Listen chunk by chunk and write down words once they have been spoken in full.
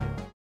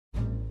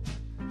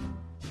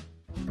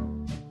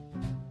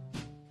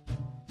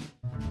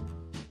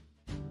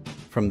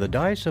From the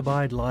Dice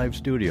Abide Live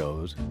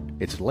studios,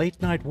 it's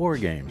Late Night War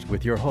Games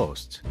with your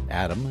hosts,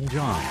 Adam and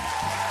John.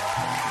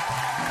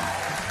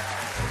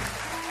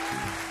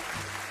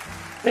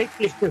 Thank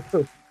you.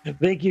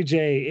 Thank you,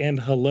 Jay, and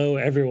hello,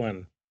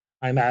 everyone.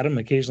 I'm Adam,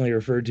 occasionally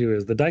referred to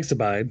as the Dice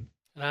Abide.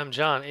 And I'm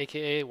John,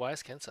 a.k.a.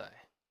 Wise Kensai.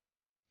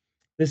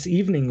 This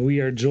evening, we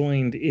are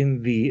joined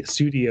in the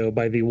studio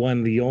by the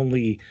one, the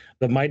only,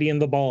 the mighty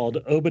and the bald,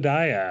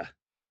 Obadiah.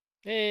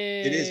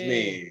 Hey! It is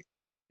me.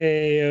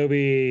 Hey,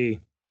 Obi.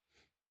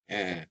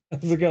 Yeah.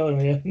 How's it going,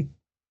 man?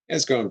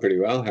 It's going pretty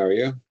well. How are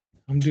you?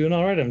 I'm doing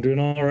all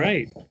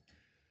right.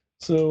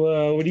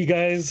 So, what do you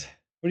guys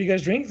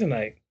drink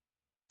tonight?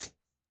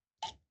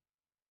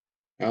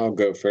 I'll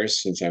go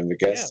first since I'm the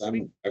guest.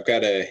 Yeah, I've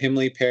got a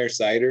Himley pear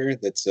cider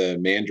that's a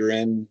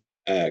mandarin,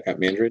 got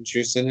mandarin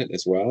juice in it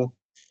as well.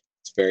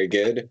 It's very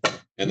good.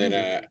 And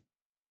then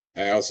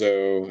I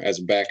also, as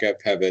a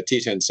backup, have a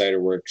T10 Cider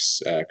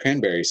Works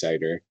cranberry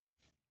cider,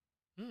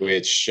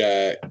 which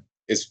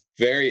is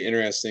very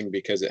interesting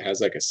because it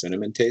has like a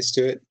cinnamon taste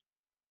to it.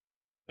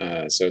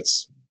 So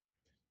it's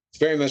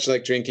very much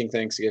like drinking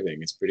Thanksgiving.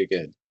 It's pretty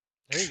good.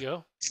 There you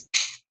go.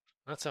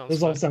 That sounds Those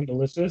fun. all sound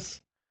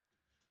delicious.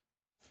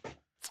 John,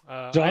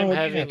 I'm what do you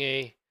having have?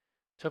 a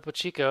Topo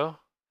Chico,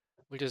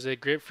 which is a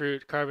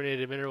grapefruit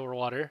carbonated mineral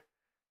water,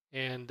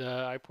 and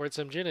I poured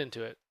some gin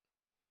into it.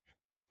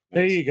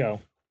 There you go.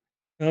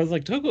 I was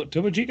like,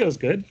 Topo Chico's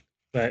good,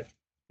 but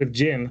with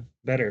gin,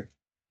 better.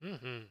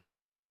 Mm-hmm.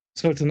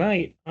 So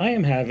tonight, I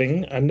am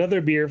having another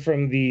beer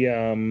from the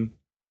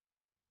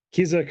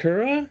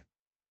Kizakura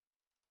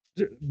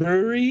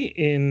Brewery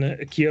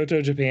in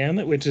Kyoto,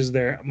 Japan, which is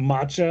their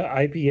matcha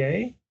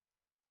IPA.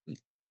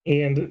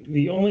 And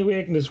the only way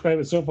I can describe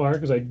it so far,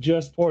 because I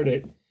just poured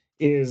it,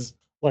 is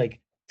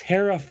like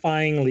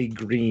terrifyingly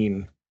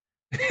green.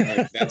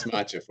 That's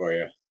matcha for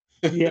you.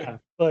 Yeah,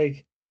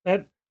 like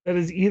that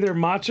is either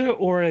matcha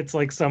or it's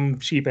like some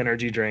cheap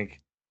energy drink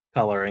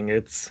coloring.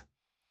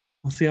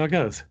 We'll see how it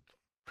goes.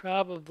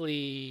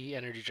 Probably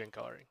energy drink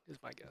coloring is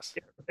my guess.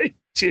 Yeah, right.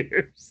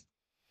 Cheers.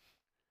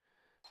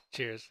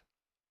 Cheers.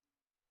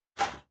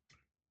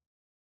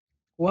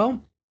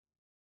 Well,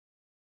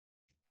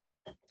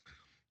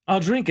 I'll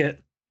drink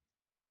it.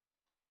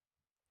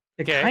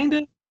 It Okay. kind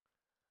of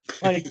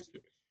like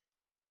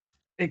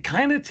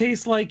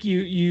tastes like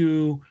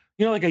you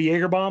know, like a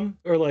Jaeger bomb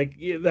or like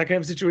that kind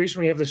of situation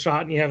where you have the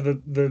shot and you have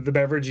the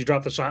beverage, you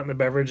drop the shot in the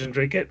beverage and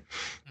drink it.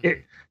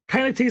 It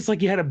kind of tastes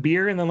like you had a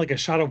beer and then like a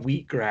shot of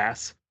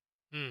wheatgrass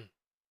and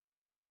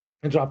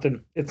dropped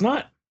in. It's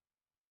not.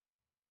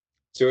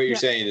 So what you're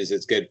saying is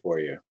it's good for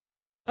you.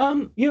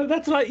 You know,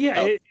 that's not. Yeah,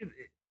 Oh.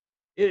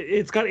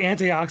 it's got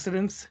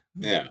antioxidants.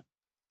 Yeah.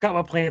 Got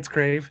what plants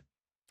crave.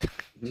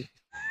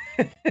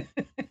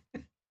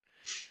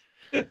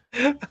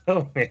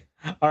 Oh man!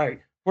 All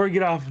right, before we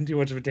get off on too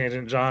much of a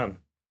tangent, John,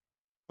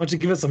 why don't you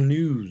give us some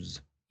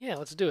news? Yeah,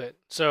 let's do it.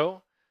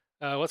 So,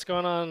 what's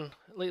going on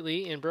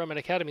lately in Broman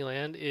Academy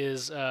Land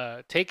is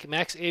take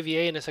Max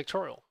AVA in a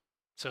sectorial.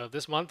 So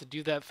this month, to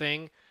do that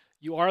thing,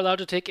 you are allowed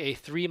to take a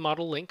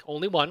 3-model link,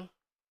 only one.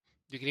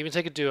 You can even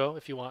take a duo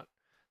if you want.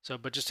 So,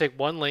 but just take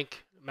one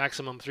link,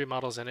 maximum 3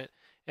 models in it,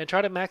 and try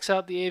to max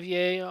out the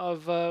AVA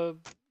of a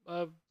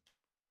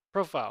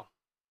profile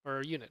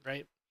or unit,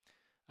 right?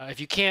 If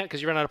you can't,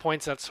 because you run out of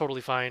points, that's totally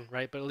fine,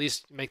 right? But at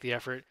least make the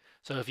effort.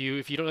 So if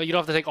you don't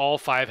have to take all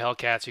 5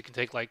 Hellcats. You can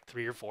take like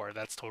 3 or 4.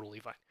 That's totally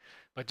fine.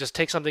 But just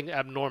take something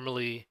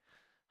abnormally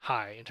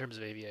high in terms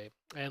of AVA,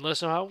 and let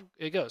us know how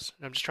it goes.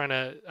 And I'm just trying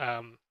to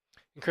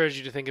encourage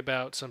you to think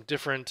about some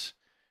different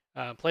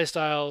play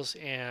styles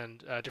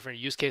and different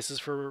use cases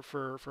for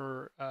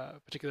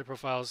particular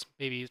profiles.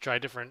 Maybe try a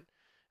different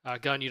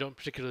gun you don't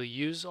particularly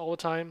use all the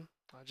time.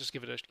 Just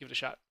give it a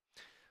shot.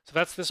 So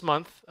that's this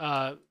month.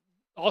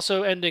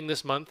 Also ending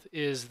this month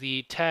is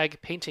the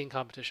tag painting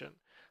competition.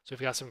 So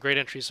we've got some great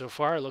entries so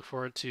far. I look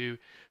forward to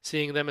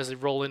seeing them as they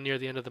roll in near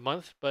the end of the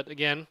month. But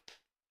again,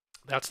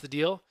 that's the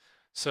deal.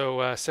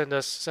 So send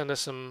us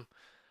some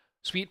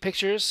sweet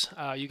pictures.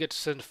 You get to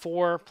send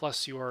 4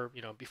 plus your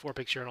before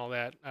picture and all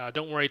that.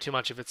 Don't worry too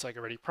much if it's like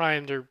already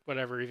primed or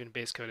whatever, even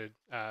base coded.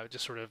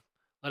 Just sort of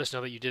let us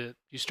know that you did it.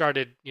 You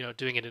started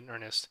doing it in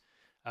earnest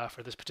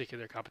for this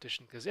particular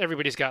competition, because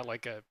everybody's got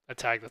like a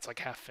tag that's like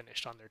half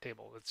finished on their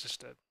table. It's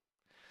just a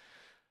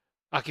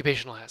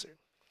occupational hazard.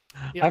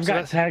 Yep, I've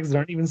got tags that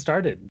aren't even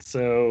started,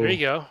 so there you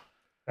go.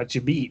 That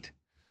you beat.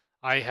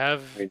 I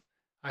have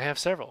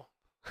several.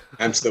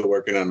 I'm still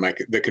working on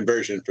the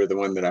conversion for the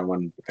one that I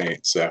wanted to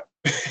paint, so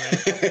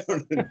I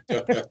don't know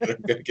if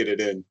I'm gonna get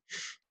it in.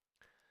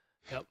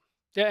 Yep.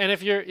 Yeah, and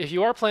if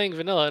you are playing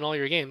vanilla in all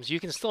your games, you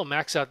can still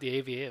max out the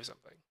AVA of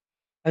something.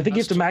 I think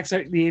you have to max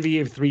out the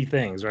AVA of 3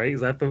 things, right? Is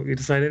that what you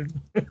decided?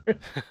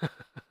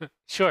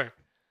 Sure.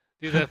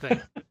 Do that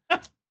thing.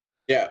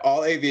 Yeah,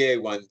 all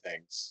AVA 1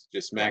 things.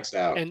 Just max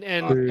out. And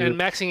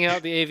maxing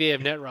out the AVA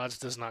of net rods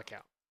does not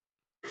count.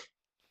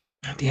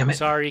 Damn it.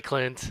 Sorry,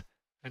 Clint.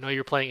 I know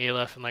you're playing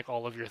Aleph and like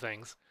all of your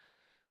things.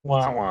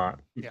 Wah wah.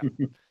 Yeah.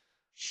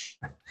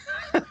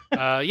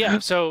 Yeah,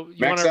 so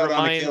you want Max to out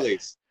on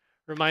Achilles.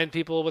 remind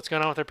people what's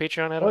going on with our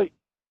Patreon, Adam?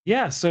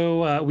 Yeah,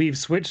 so we've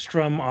switched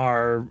from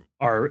our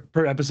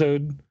per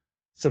episode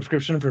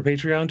subscription for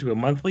Patreon to a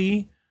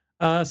monthly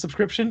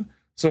subscription.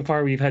 So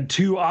far, we've had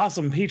 2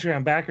 awesome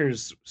Patreon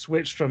backers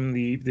switched from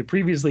the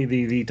previously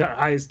the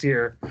highest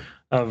tier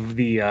of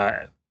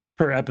the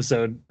per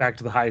episode back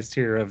to the highest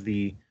tier of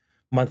the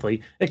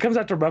monthly. It comes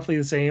out to roughly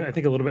the same, I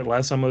think a little bit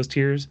less on most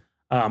tiers,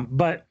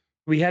 but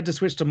we had to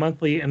switch to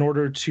monthly in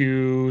order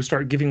to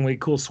start giving away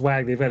cool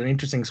swag. They've got an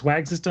interesting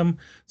swag system,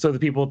 so the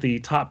people at the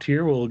top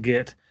tier will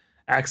get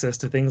access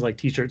to things like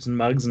t-shirts and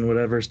mugs and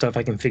whatever stuff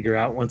I can figure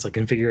out once I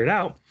can figure it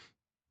out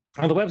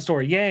on the web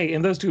store. Yay.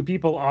 And those 2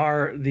 people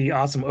are the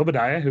awesome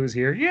Obadiah, who is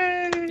here.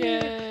 Yay.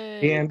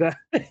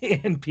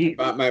 And Pete.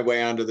 Bought my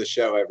way onto the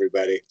show,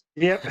 everybody.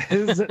 Yep.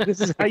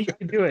 This is how you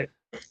can do it.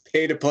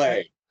 Pay to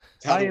play.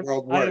 It's how the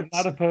world works. I am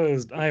not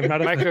opposed. I am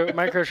not opposed.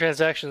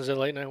 Microtransactions in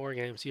Late Night War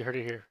Games. You heard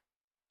it here.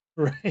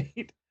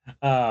 Right.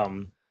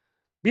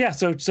 Yeah,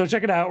 so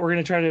check it out. We're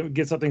gonna try to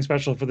get something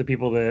special for the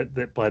people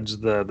that pledge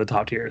the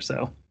top tier.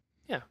 So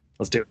yeah,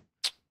 let's do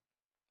it.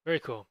 Very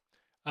cool.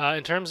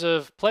 In terms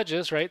of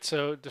pledges, right?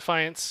 So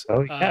Defiance,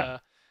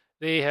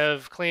 they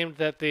have claimed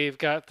that they've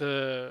got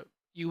the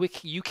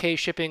UK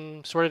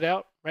shipping sorted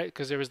out, right?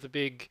 Because there was the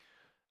big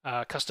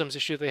customs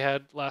issue they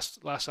had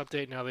last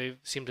update. Now they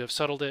seem to have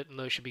settled it, and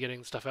they should be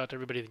getting stuff out to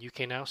everybody in the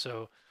UK now.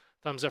 So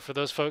thumbs up for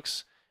those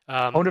folks.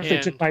 I wonder if they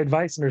took my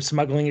advice and are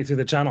smuggling it through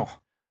the channel.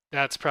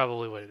 That's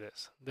probably what it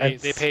is.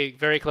 They pay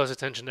very close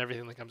attention to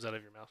everything that comes out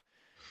of your mouth.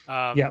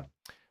 Yeah.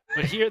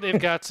 But here they've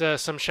got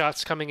some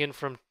shots coming in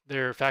from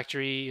their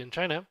factory in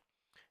China.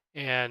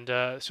 And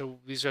so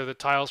these are the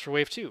tiles for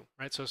Wave 2,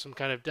 right? So some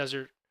kind of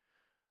desert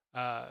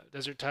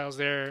tiles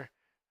there.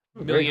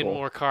 A million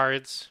more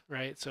cards,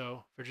 right?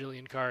 So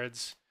Virgilian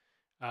cards.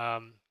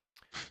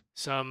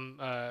 Some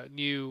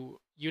new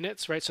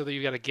units, right? So that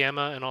you've got a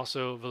Gamma and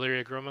also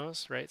Valeria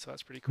Gromos, right? So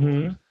that's pretty cool.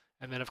 Mm-hmm.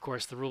 And then, of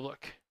course, the rulebook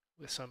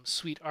with some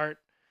sweet art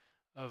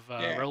of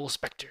Raoul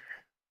Spectre.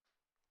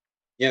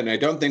 Yeah, and I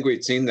don't think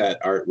we'd seen that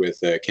art with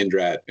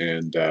Kindrat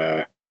and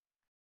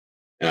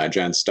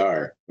Jan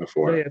Star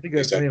before. Oh, yeah, I think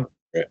that's new.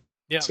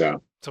 Yeah. So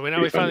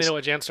we finally know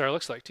what Jan Star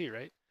looks like too,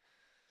 right?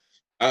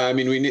 I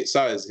mean, we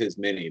saw his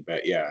mini,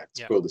 but yeah, it's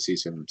cool to see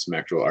some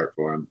actual art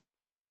for him.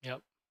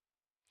 Yep.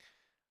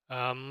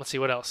 Let's see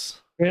what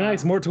else. Very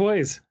nice, more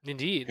toys.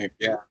 Indeed.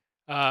 Yeah.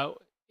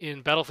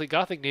 In Battlefleet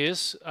Gothic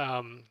news,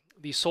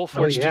 the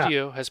Soulforge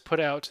Studio has put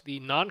out the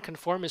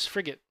Nonconformist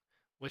Frigate,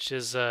 which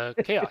is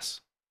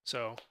Chaos.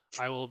 So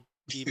I will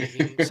be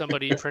making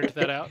somebody print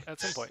that out at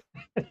some point.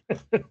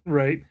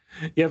 Right.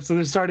 Yep. So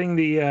they're starting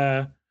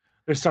the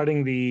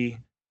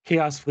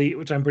Chaos Fleet,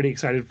 which I'm pretty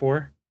excited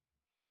for.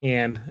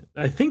 And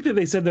I think that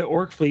they said that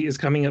Orc Fleet is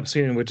coming up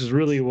soon, which is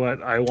really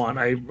what I want.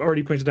 I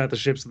already printed out the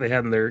ships that they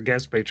had in their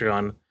guest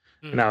Patreon.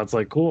 And now it's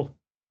like, cool.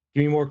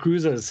 Give me more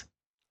cruises.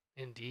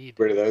 Indeed.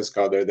 What are those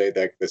called? Are they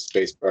like the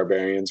Space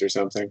Barbarians or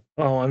something?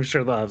 Oh, I'm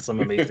sure they'll have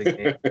some amazing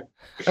name.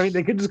 I mean,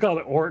 they could just call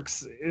it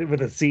Orcs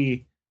with a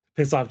C.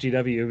 Piss off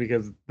GW,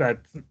 because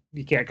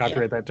you can't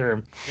copyright that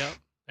term. Yep.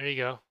 There you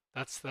go.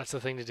 That's the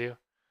thing to do.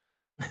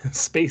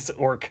 Space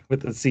Orc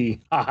with a C.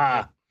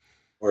 Haha.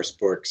 Or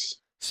Sporks.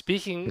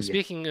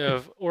 Speaking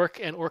of orc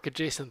and orc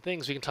adjacent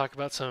things, we can talk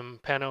about some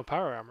Pano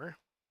power armor.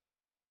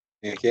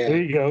 Yeah. There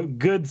you go.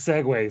 Good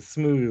segue.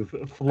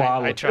 Smooth.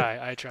 Flawless.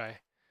 I try.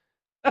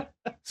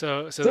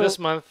 So this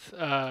month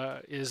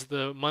is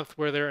the month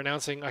where they're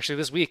announcing. Actually,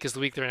 this week is the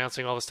week they're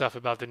announcing all the stuff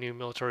about the new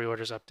military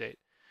orders update.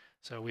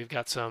 So we've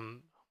got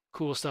some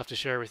cool stuff to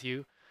share with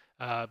you.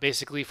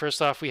 Basically,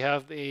 first off, we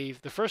have the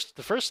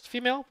first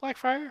female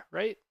Blackfriar,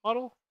 right?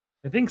 Model.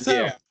 I think so.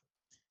 Yeah.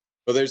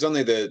 Well, there's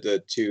only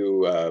the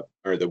 2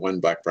 or the 1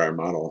 Blackfriar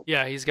model.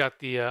 Yeah, he's got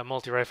the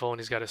multi-rifle and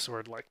he's got a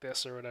sword like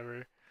this or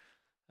whatever.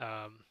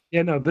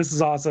 Yeah, no, this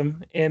is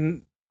awesome.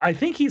 And I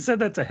think he said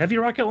that's a heavy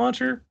rocket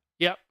launcher.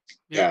 Yep.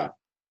 Yeah.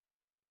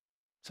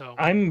 So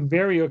I'm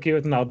very okay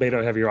with an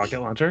Albedo heavy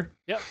rocket launcher.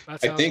 Yep. I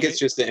think it's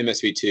just the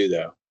MSV2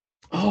 though.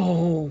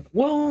 Oh,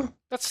 well.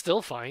 That's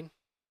still fine.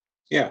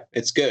 Yeah,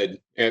 it's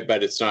good,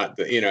 but it's not.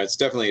 It's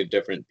definitely a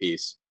different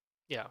piece.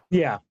 Yeah.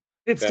 Yeah.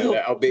 It's still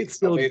Albedo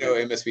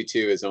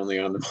MSV2 is only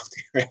on the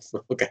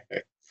multi-rifle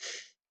guy.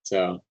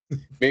 So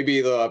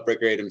maybe they'll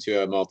upgrade him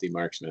to a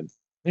multi-marksman.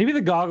 Maybe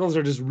the goggles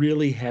are just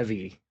really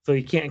heavy, so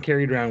you can't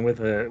carry it around with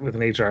an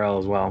HRL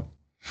as well.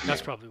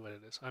 That's probably what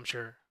it is. I'm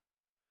sure.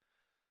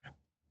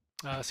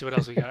 See what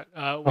else we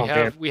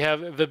got. We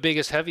have the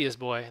biggest, heaviest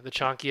boy, the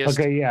chunkiest.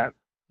 Okay, yeah.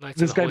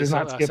 This guy does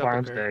not skip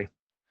Arms Day.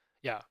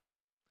 Yeah,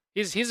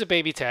 he's a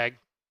baby tag.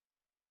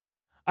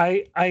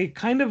 I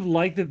kind of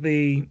like that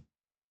they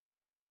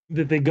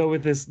go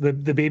with this the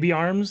baby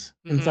arms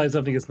inside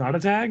something that's not a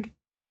tag.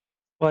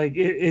 Like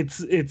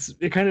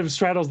it kind of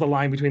straddles the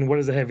line between what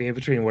is a heavy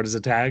infantry and what is a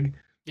tag.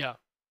 Yeah.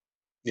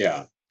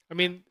 Yeah. I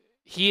mean,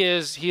 he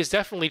is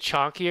definitely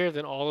chonkier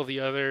than all of the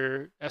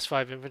other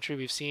S5 infantry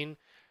we've seen.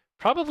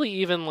 Probably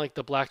even like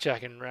the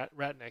Blackjack and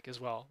Ratnik as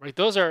well, right?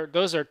 Those are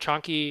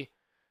chonky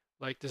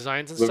like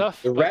designs and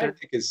stuff. The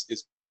Ratnik is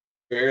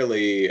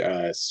fairly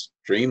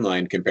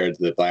streamlined compared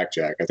to the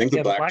Blackjack. I think the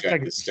Yeah, the Blackjack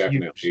Blackjack is is huge.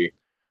 definitely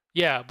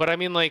Yeah, but I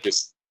mean, like,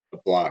 just a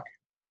block.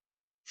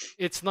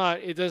 it's not.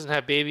 It doesn't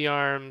have baby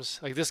arms.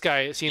 Like this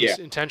guy, it seems Yeah.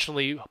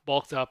 intentionally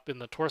bulked up in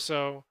the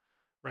torso,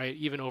 right?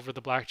 Even over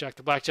the Blackjack.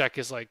 The Blackjack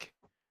is like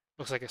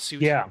looks like a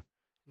suit Yeah.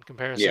 in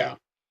comparison. Yeah.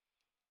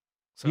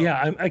 So,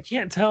 Yeah, I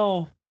can't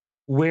tell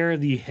where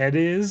the head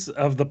is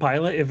of the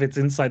pilot, if it's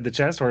inside the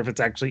chest or if it's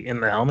actually in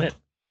the helmet.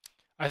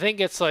 I think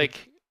it's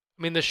like.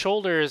 I mean, the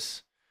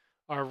shoulders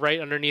are right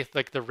underneath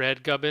like the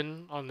red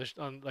gubbin on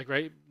like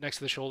right next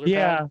to the shoulder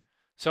Yeah. pad.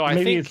 So I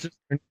Maybe think it's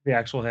just the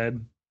actual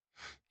head.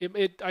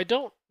 it. I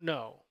don't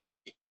know.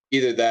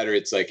 Either that or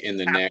it's like in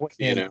the neck,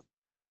 Halfway you in. know.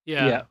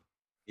 Yeah. Yeah.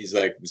 He's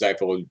like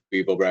Zypel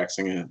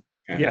Beeble-Braxing it.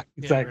 kinda. Yeah,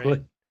 exactly.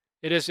 right.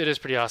 It is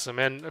pretty awesome,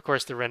 and of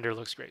course the render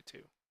looks great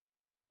too.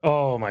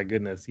 Oh my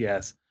goodness,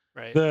 yes.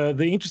 Right. The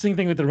interesting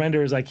thing with the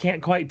render is I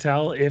can't quite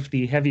tell if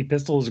the heavy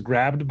pistol is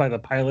grabbed by the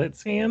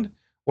pilot's hand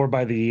or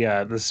by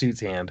the suit's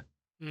hand.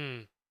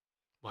 Hmm.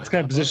 Why It's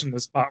kind of not positioned in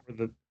the spot where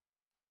the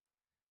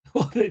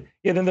well,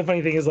 yeah. Then the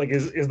funny thing is like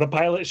is the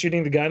pilot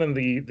shooting the gun and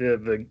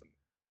the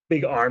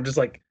big arm just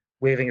like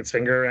waving its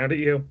finger around at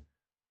you? both?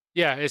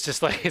 Yeah,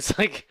 it's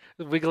like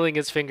wiggling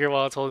its finger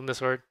while it's holding the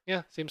sword.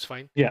 Yeah, seems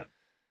fine.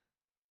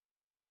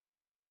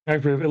 I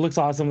approve. It looks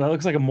awesome. That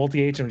looks like a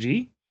multi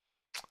HMG.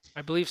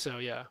 I believe so.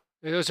 Yeah.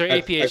 Those are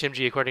I-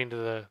 APHMG according to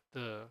the.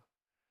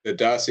 The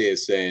dossier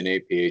is saying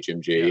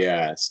APHMG, Yeah.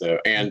 yeah. So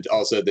and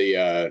also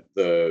the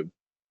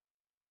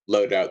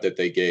loadout that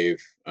they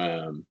gave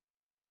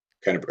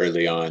kind of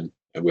early on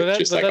with But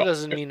just that like all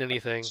doesn't the mean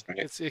anything.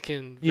 right? It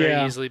can very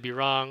Yeah. easily be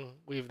wrong.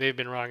 They've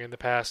been wrong in the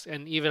past,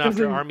 and even Because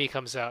after then- Army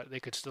comes out, they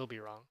could still be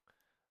wrong.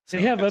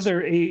 They have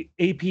other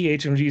AP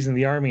HMGs in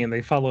the army, and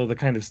they follow the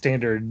kind of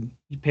standard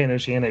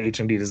Pan-Oceania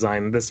HMD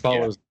design. This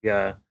follows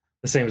the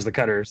same as the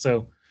cutter.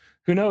 So,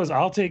 who knows?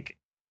 I'll take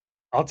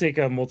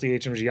a multi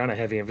HMG on a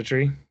heavy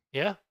infantry.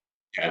 Yeah,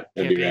 Yeah,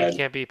 that'd be rad.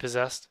 can't be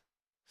possessed.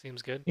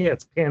 Seems good. Yeah,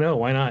 it's Pan-O.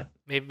 Why not?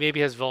 Maybe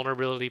has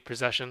vulnerability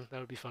possession. That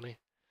would be funny.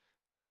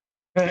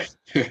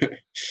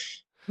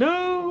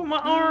 No, my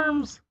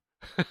arms.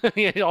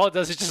 Yeah, all it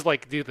does is just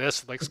like do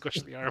this, like squish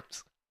the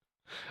arms.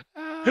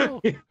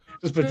 Ow.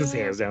 Just puts his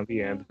hands down at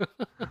the end.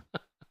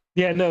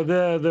 Yeah, no,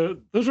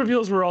 those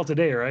reveals were all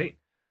today, right?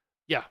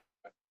 Yeah.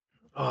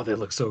 Oh, they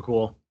look so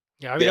cool.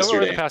 Yeah, I mean, over the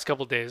Yesterday. past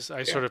couple days,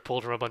 I sort of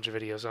pulled from a bunch of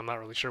videos. I'm not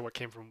really sure what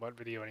came from what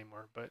video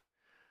anymore, but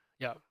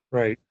yeah,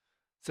 Right.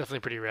 it's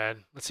definitely pretty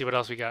rad. Let's see what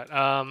else we got.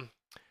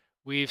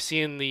 We've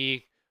seen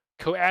the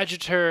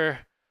Coadjutor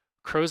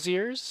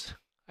Croziers,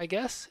 I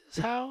guess, is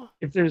how.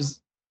 If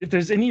there's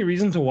any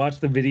reason to watch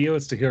the video,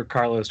 it's to hear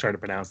Carlos try to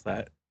pronounce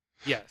that.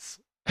 Yes.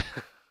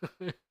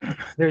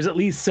 There's at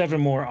least 7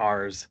 more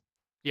R's.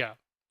 Yeah.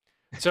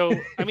 So,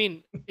 I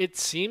mean, it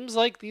seems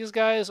like these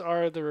guys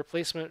are the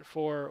replacement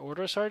for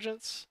Order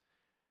Sergeants.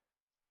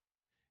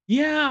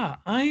 Yeah,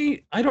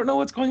 I don't know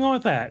what's going on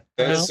with that.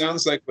 That you know?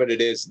 sounds like what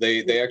it is.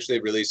 They actually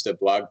released a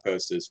blog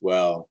post as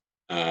well,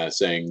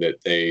 saying that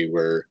they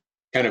were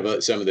kind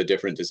of some of the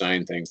different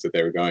design things that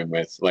they were going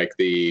with, like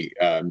the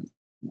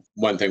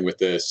one thing with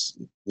this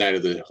Night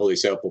of the Holy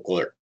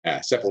Sepulchre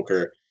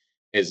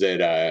is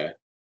that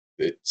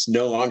it's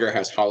no longer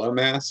has hollow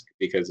mask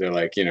because they're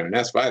like, an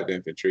S5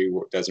 infantry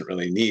doesn't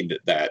really need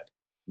that,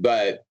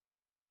 but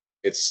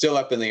it's still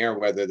up in the air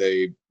whether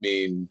they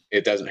mean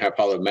it doesn't have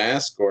hollow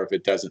mask or if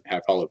it doesn't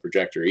have hollow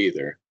projector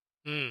either.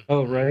 Mm,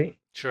 Oh, right.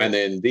 sure. And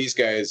then these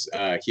guys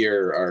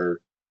here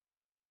are,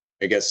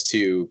 I guess,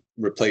 to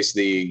replace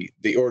the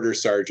order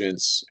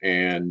sergeants,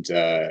 and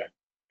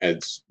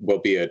it will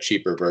be a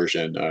cheaper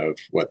version of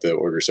what the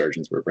order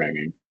sergeants were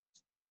bringing.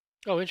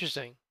 Oh,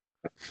 interesting.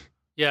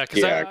 Yeah, because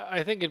Yeah.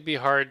 I think it'd be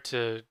hard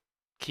to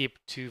keep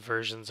 2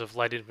 versions of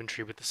light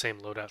infantry with the same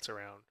loadouts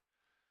around.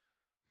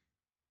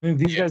 I mean,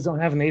 these guys don't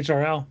have an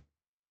HRL.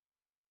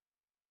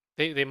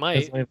 They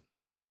might. That's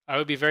I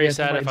would be very Yeah,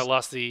 sad if I might.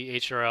 lost the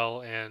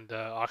HRL and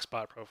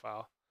Oxbot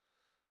profile.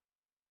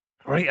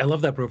 right. I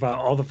love that profile.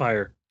 All the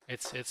fire.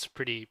 It's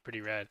pretty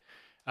rad.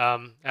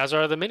 As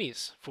are the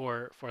minis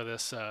for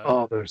this.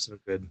 Oh, they're so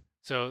good.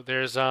 So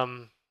there's I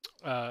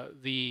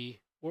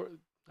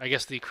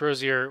guess the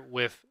Crozier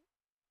with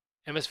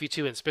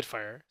MSV2 and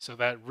Spitfire. So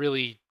that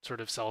really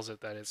sort of sells it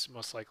that it's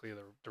most likely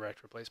the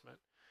direct replacement.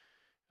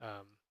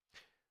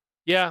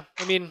 Yeah,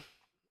 I mean,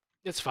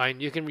 it's fine.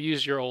 You can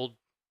use your old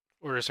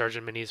Order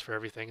Sergeant minis for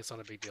everything. It's not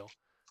a big deal.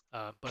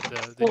 But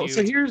the Well, new,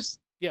 so here's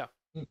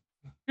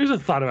a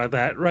thought about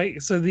that,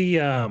 right? So the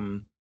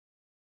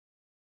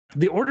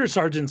order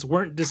sergeants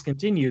weren't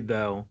discontinued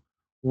though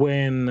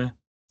when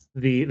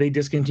they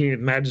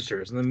discontinued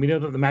magisters, and then we know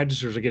that the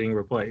magisters are getting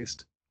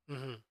replaced.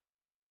 Mhm.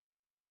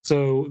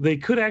 So they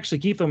could actually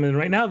keep them. And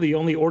right now, the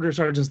only order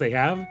sergeants they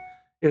have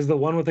is the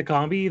one with the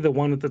combi, the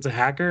one that's a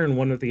hacker, and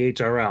one with the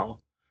HRL.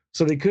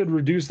 So they could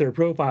reduce their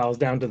profiles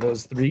down to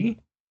those 3.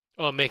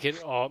 Oh, make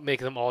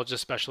them all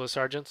just specialist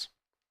sergeants.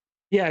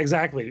 Yeah,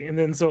 exactly. And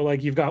then so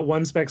like you've got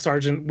one spec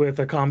sergeant with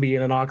a combi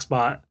and an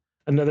Oxbot,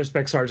 another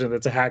spec sergeant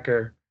that's a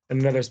hacker, and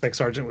another spec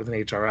sergeant with an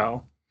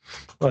HRL.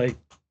 Like,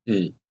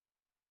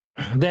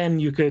 then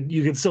you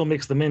could still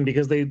mix them in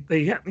because they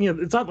have,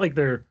 it's not like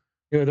they're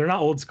they're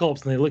not old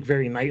sculpts and they look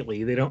very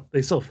knightly.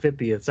 They still fit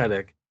the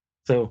aesthetic.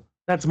 So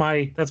that's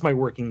my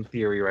working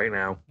theory right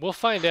now. We'll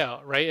find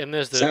out, right? And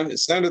there's It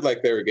sounded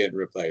like they were getting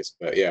replaced,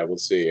 but yeah, we'll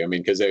see. I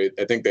mean, because I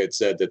think they'd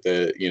said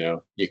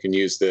that you can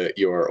use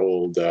your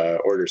old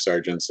order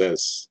sergeants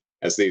as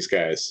these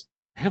guys.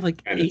 I have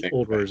like 8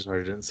 old order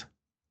sergeants.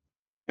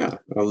 Yeah.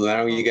 Well,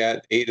 now you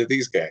got 8 of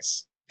these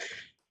guys.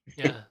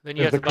 Yeah. Then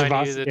you have to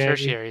buy the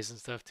tertiaries and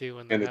stuff too.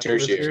 And the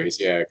tertiaries,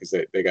 yeah, because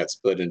they got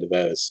split into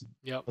those.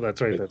 Yep. Well, that's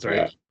right. That's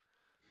right.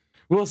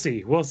 We'll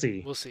see.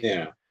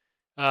 Yeah.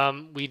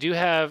 We do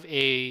have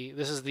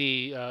this is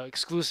the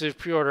exclusive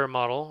pre-order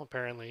model,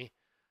 apparently.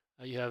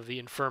 You have the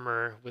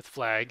Infirmer with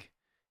flag,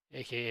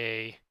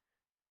 aka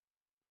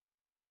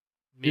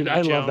Dude,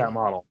 I love that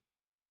model.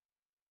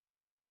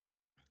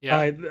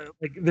 Yeah.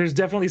 There's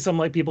definitely some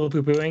people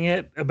poo-pooing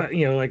it about,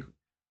 like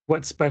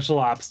what special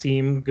ops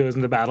team goes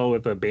into battle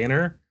with a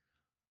banner.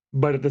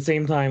 But at the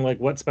same time,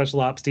 what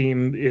special ops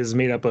team is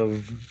made up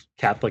of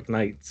Catholic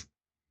knights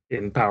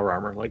in power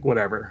armor,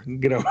 whatever,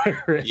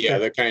 Yeah,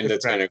 the kind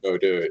that's going to go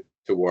to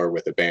war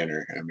with a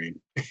banner. I mean,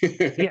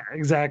 yeah,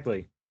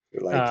 exactly.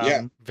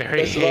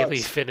 Very Haley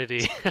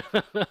affinity.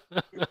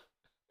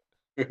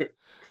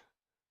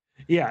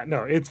 Yeah,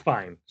 no, it's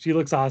fine. She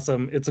looks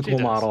awesome. It's a cool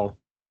model.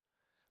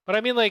 But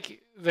I mean,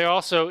 they're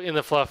also in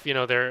the fluff.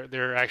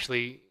 They're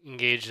actually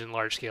engaged in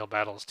large scale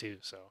battles too.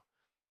 So.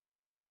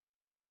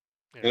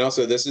 And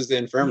also, this is the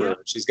Infirmer. Yeah.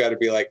 She's got to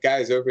be like,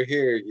 guys, over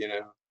here.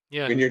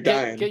 Yeah. When you're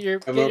dying, get your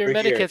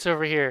medikits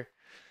over here.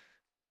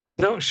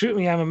 Don't shoot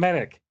me. I'm a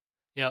medic.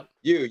 Yep.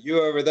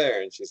 You over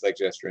there, and she's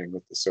gesturing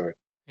with the sword.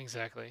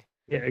 Exactly.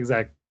 Yeah,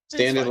 exactly.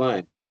 Stand in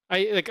line.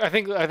 I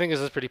think this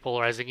is pretty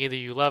polarizing. Either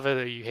you love it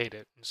or you hate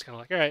it. I'm just kind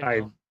of all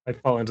right. I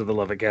fall into the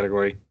love it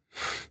category.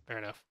 Fair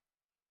enough.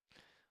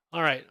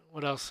 All right.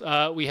 What else?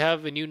 We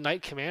have a new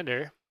Knight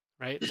Commander,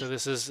 right? So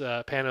this is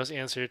Pano's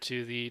answer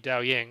to the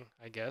Dao Ying,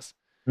 I guess.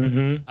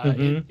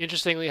 It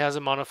interestingly has a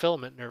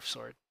monofilament Nerf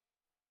sword.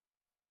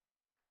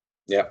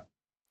 Yep.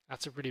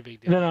 That's a pretty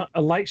big deal. And then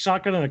a light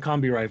shotgun and a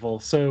combi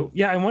rifle. So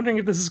yeah, I'm wondering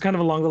if this is kind of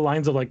along the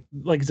lines of like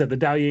you said, the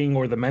Dao Ying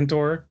or the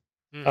Mentor.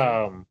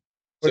 So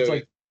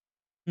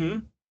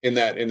in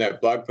that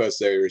blog post,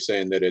 they were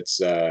saying that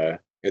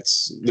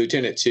it's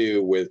Lieutenant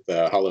 2 with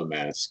Hollow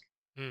Mask.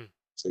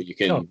 So you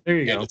can,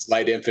 it's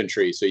light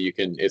infantry, so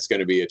it's going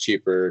to be a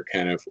cheaper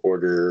kind of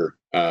order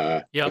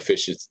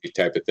efficiency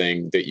type of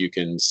thing that you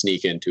can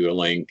sneak into a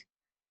link.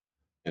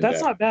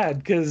 That's not bad,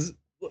 because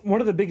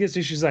one of the biggest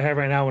issues I have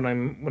right now when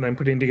I'm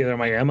putting together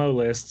my ammo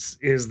lists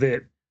is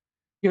that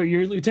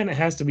your lieutenant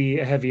has to be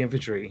a heavy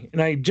infantry,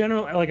 and I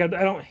generally I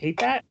don't hate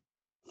that.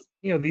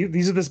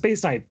 These are the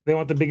Space Knight. They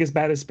want the biggest,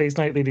 baddest Space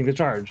Knight leading the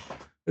charge.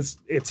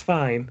 It's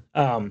fine.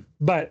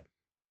 But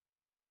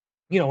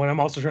when I'm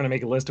also trying to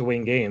make a list to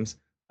win games,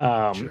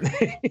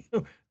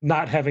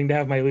 not having to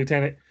have my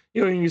lieutenant,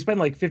 when you spend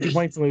 50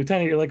 points on the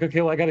lieutenant, you're like,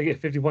 okay, well, I got to get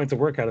 50 points of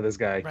work out of this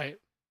guy. Right.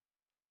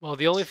 Well,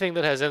 the only thing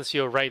that has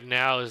NCO right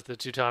now is the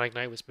Teutonic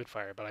Knight with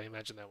Spitfire, but I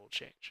imagine that will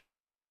change.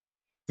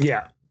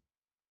 Yeah.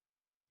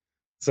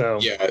 So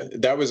yeah,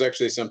 that was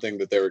actually something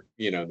that they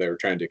were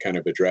trying to kind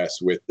of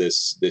address with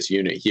this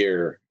unit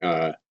here,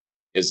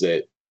 is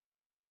that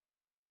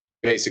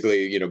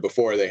basically,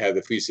 before they had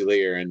the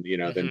Fusilier, and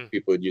then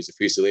people would use a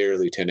Fusilier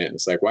lieutenant, and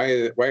it's like,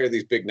 why are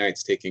these big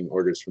knights taking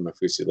orders from a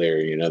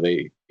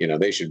Fusilier?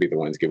 They should be the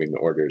ones giving the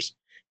orders.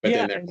 But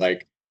then they're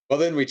like, well,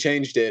 then we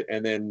changed it,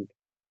 and then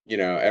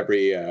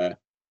every then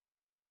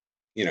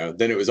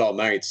it was all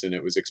knights, and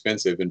it was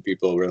expensive, and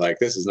people were like,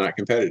 this is not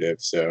competitive.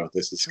 So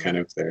this is kind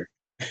of their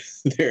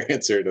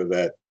answer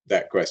to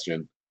that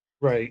question.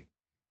 Right.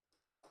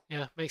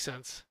 Yeah, makes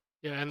sense.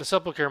 Yeah, and the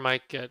Sepulchre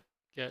might get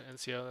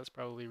NCO. That's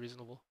probably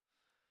reasonable.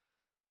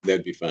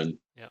 That'd be fun.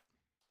 Yeah.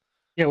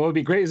 Yeah, what would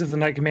be great is if the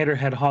Knight Commander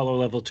had Hollow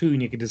level 2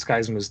 and you could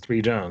disguise him as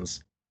 3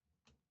 Jones.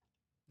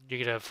 You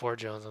could have 4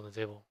 Jones on the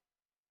table.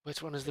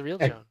 Which one is the real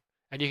Joan?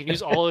 And you can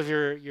use all of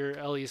your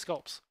LE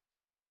sculpts.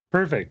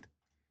 Perfect.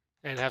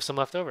 And have some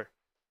left over.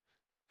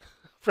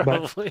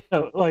 Probably.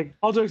 But,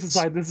 all jokes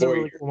aside, this is a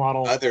really cool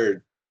model.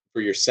 For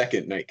your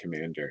second Knight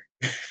Commander.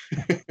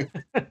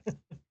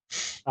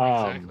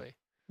 Exactly.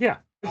 Yeah,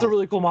 it's a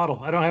really cool model.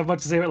 I don't have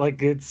much to say, but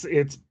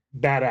it's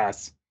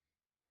badass.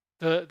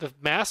 The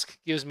mask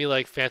gives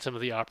me Phantom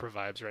of the Opera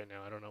vibes right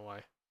now. I don't know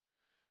why.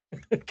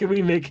 Can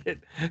we make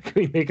it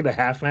a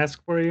half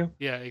mask for you?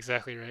 Yeah,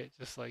 exactly right.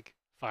 Just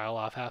file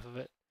off half of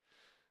it.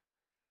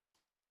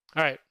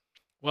 All right.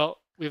 Well,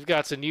 we've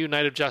got some new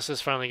Knight of Justice.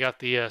 Finally got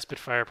the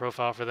Spitfire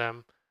profile for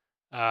them.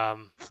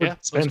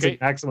 Spends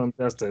maximum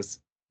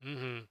justice.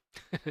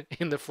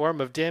 In the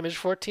form of damage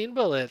 14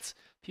 bullets.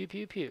 Pew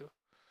pew pew.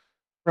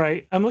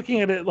 Right. I'm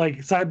looking at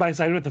it side by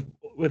side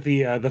with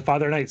the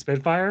Father Knight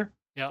Spitfire.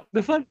 Yeah.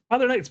 The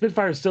Father Knight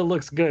Spitfire still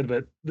looks good,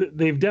 but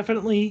they've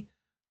definitely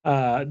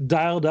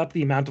dialed up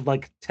the amount of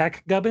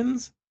tech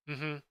gubbins.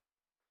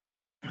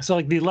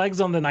 So the legs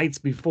on the Knights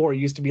before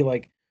used to be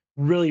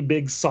really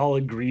big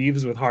solid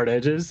greaves with hard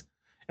edges,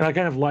 and I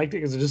kind of liked it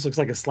because it just looks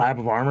like a slab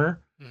of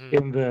armor.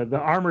 And the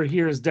armor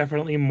here is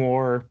definitely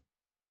more.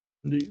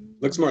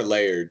 Looks more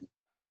layered.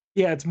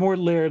 Yeah, it's more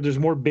layered. There's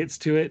more bits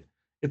to it.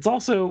 It's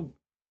also,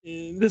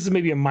 this is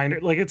maybe a minor,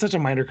 like it's such a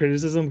minor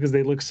criticism because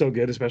they look so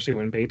good, especially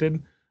when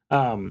painted.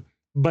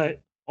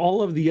 But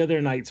all of the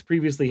other knights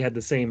previously had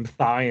the same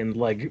thigh and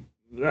leg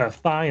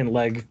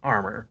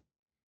armor,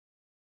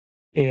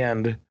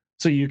 and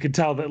so you could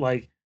tell that,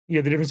 like,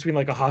 the difference between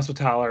like a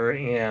Hospitaller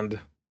and,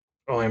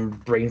 oh, I'm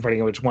brain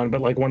farting which one,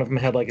 but like one of them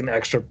had like an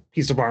extra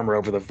piece of armor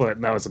over the foot,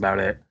 and that was about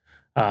it.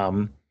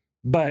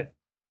 But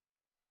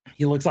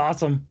he looks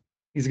awesome.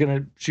 He's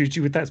gonna shoot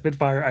you with that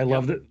Spitfire. I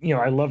love that.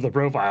 I love the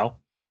profile.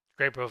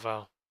 Great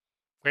profile.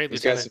 Great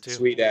He's got lieutenant some too.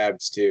 sweet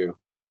abs too.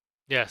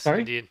 Yes, Sorry?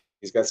 indeed.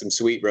 He's got some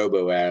sweet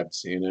robo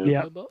abs,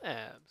 Yeah. Robo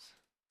abs.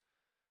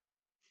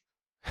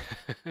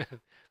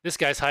 This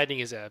guy's hiding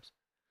his abs.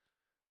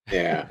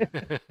 Yeah.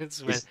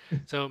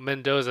 So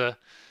Mendoza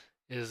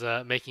is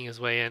making his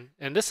way in,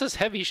 and this is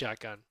heavy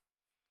shotgun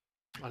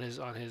on his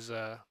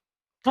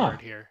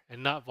card here,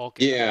 and not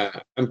Vulcan. Yeah,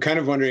 I'm kind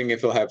of wondering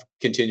if he'll have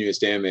continuous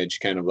damage,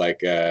 kind of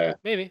like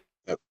maybe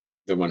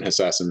the one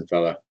Hassassin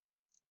fella.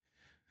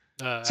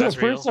 So at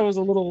first I was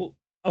a little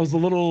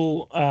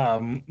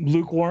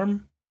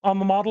lukewarm on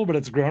the model, but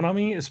it's grown on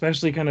me,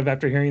 especially kind of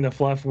after hearing the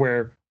fluff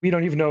where we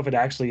don't even know if it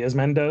actually is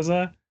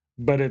Mendoza,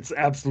 but it's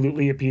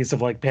absolutely a piece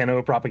of like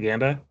Pano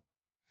propaganda.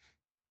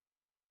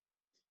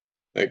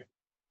 Like,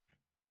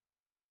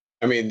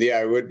 I mean,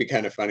 yeah, it would be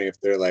kind of funny if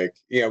they're like,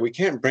 yeah, we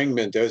can't bring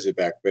Mendoza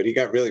back, but he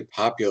got really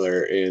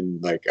popular in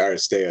like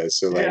Aristea,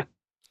 so like,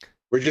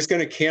 we're just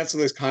gonna cancel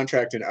his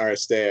contract in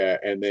Aristea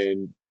and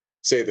then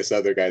say this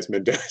other guy's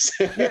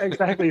Mendoza. Yeah,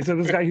 exactly. So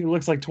this guy who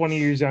looks like 20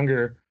 years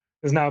younger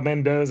is now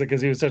Mendoza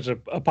because he was such a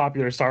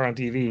popular star on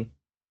TV.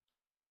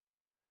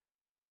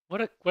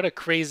 What a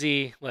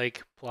crazy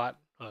like plot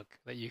hook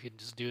that you can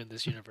just do in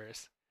this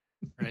universe,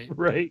 right?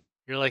 Right.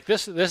 You're like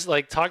this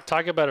like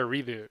talk about a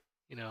reboot.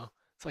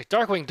 It's like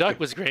Darkwing Duck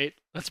was great.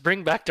 Let's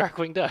bring back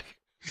Darkwing Duck.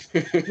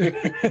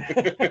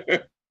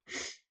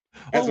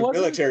 As a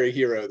military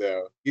hero,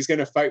 though, he's going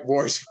to fight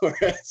wars for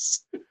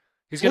us.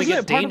 He's going to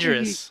get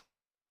dangerous.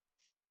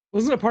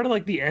 Wasn't it part of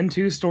like the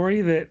N2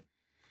 story that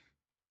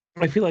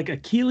I feel like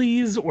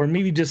Achilles or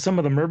maybe just some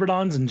of the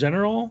Myrmidons in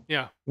general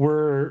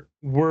were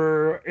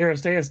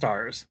Aristea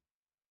stars?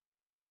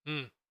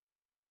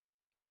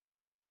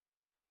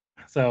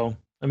 So,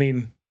 I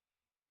mean,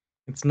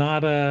 it's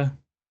not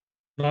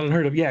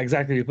unheard of. Yeah,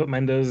 exactly. You put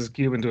Mendoza's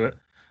cube into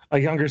a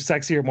younger,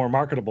 sexier, more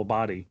marketable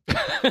body.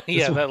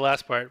 Yeah, that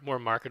last part, more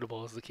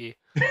marketable, is the key.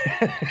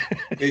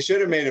 They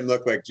should have made him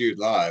look like Jude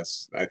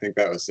Laws. I think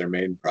that was their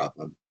main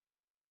problem.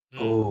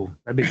 Oh,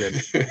 that'd be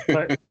good.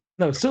 But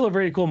no, still a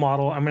very cool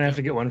model. I'm gonna have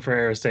to get one for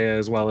Aristea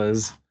as well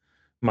as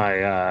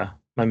my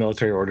my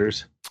military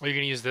orders. Are you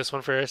gonna use this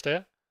one for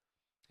Aristea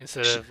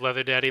instead of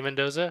Leather Daddy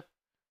Mendoza?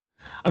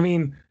 I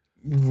mean,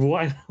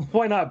 why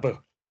not both?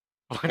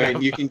 I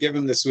mean, you can give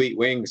him the sweet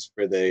wings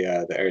for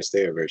the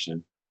Aristea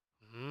version.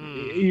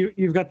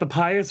 You've got the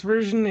pious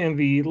version and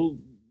the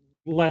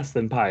less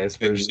than pious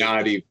version. The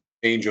naughty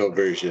angel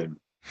version.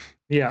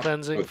 Yeah.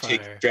 Cleansing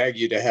fire. Drag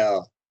you to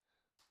hell.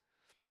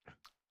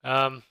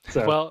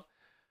 Well,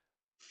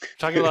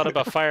 talking a lot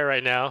about fire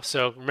right now,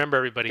 so remember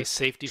everybody,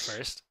 safety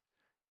first.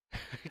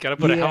 You gotta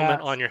put a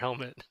helmet on your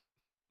helmet.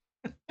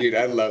 Dude,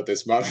 I love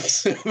this model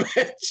so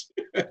much.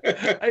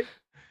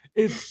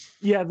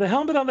 The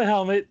helmet on the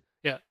helmet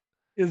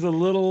is a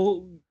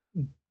little,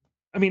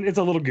 I mean, it's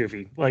a little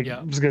goofy. Like,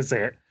 I'm just gonna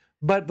say it.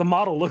 But the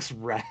model looks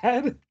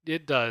rad.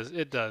 It does.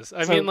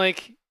 I mean,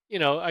 like,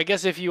 I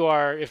guess if you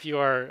are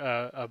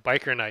a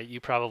biker knight, you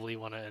probably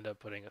want to end up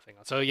putting a thing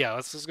on. So yeah,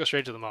 let's go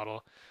straight to the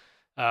model.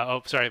 We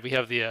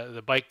have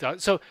the bike dog.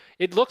 So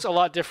it looks a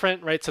lot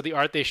different, right? So the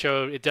art they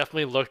showed, it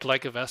definitely looked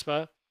like a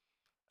Vespa.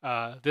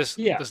 This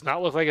does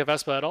not look like a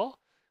Vespa at all.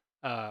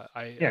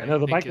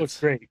 The bike looks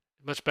great.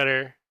 Much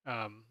better.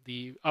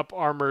 The up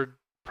armored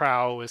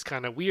prow is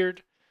kind of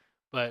weird,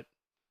 but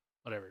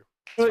whatever.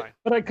 It's fine.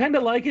 But I kind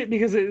of like it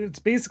because it's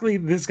basically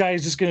this guy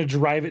is just going to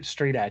drive it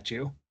straight at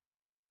you.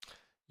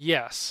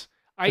 Yes.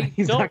 I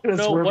don't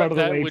know what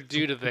that would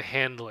do to the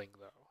handling,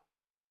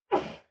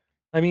 though.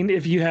 I mean,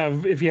 if you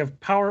have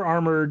power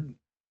armored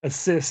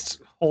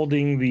assist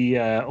holding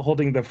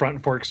the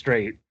front fork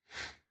straight.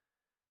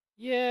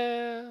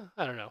 Yeah,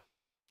 I don't know.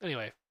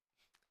 Anyway,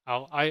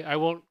 I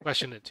won't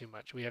question it too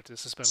much. We have to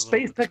suspend.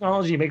 Space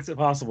technology makes it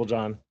possible,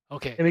 John.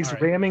 Okay. It makes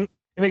ramming.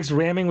 It makes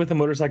ramming with a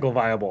motorcycle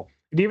viable.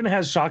 It even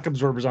has shock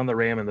absorbers on the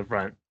ram in the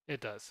front. It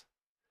does.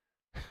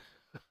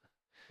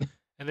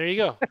 And there you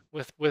go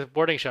with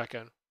boarding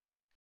shotgun.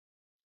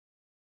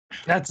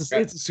 It's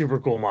a super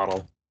cool model.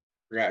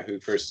 I forgot who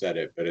first said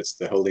it, but it's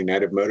the Holy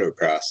Knight of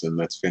Motocross, and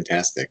that's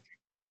fantastic.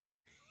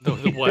 The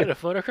what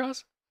of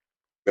motocross?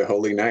 The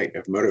Holy Knight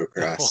of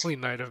Motocross. The Holy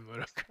Knight of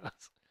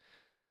Motocross.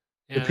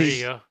 Yeah, there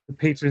you go. The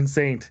patron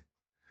saint.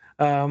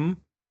 Again,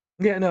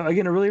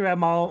 a really rad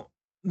model.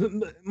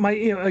 To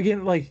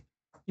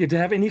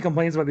have any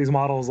complaints about these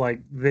models, like,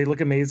 they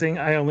look amazing.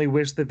 I only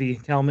wish that the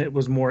helmet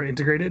was more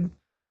integrated,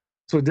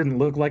 so it didn't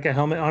look like a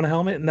helmet on a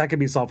helmet, and that could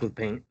be solved with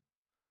paint.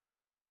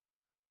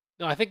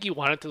 No, I think you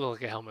want it to look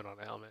like a helmet on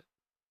a helmet.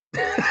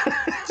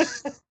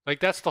 Like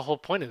that's the whole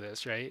point of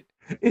this, right?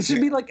 It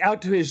should be like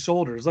out to his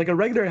shoulders. Like a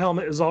regular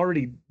helmet is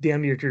already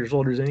damn near to your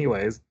shoulders,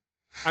 anyways.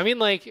 I mean,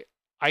 like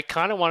I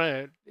kind of want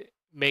to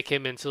make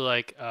him into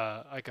like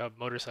a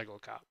motorcycle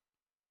cop.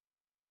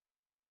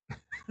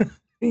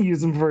 Use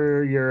them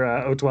for your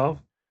O12.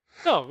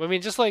 No, I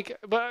mean just like,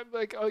 but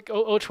like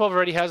O12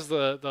 already has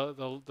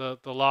the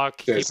lock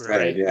Just keeper,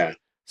 right? yeah.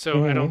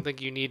 So I don't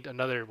think you need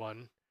another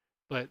one.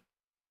 But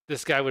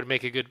this guy would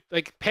make a good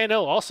like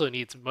Pano also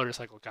needs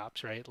motorcycle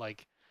cops, right?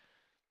 Like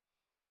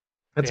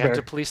That's they have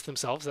fair. to police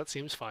themselves. That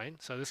seems fine.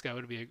 So this guy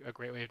would be a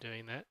great way of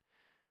doing that.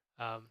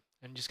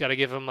 And just got to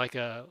give him like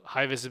a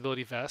high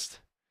visibility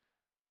vest,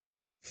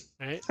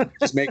 right?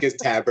 Just make his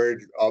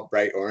tabard all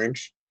bright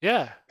orange.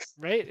 Yeah,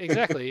 right.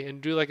 Exactly, and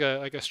do like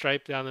a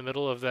stripe down the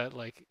middle of that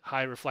like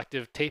high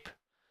reflective tape.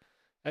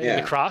 And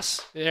Yeah. the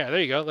cross. Yeah, there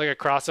you go. Like a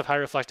cross of high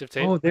reflective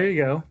tape. Oh, there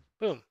you go.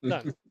 Boom,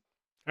 done.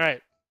 All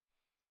right.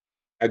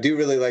 I do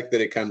really like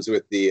that it comes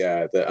with the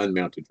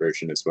unmounted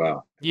version as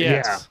well.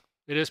 Yes,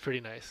 it is pretty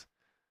nice.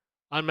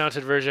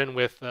 Unmounted version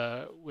with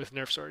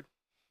Nerf sword.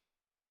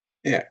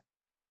 Yeah.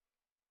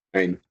 I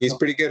mean, he's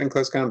pretty good in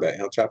close combat.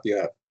 He'll chop you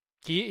up.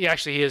 He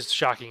actually he is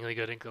shockingly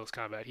good in close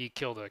combat. He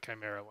killed a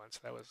chimera once.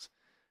 That was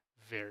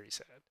very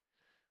sad.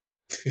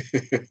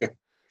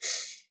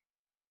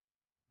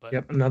 But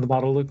Yep, another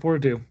model to look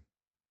forward to.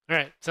 all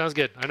right, sounds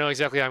good. I know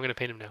exactly how I'm going to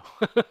paint him now.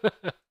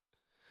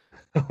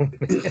 Oh, man.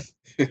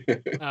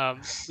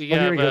 We Here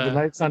have we go, the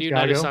Knight the new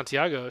Knight of Santiago.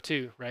 Santiago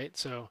too, right?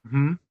 So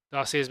Mhm.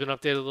 dossier has been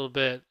updated a little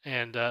bit,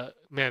 and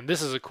man,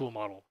 this is a cool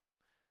model.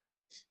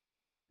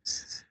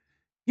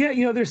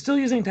 Yeah, they're still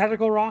using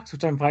tactical rocks,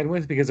 which I'm fine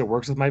with because it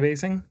works with my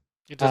basing.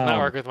 It does not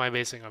work with my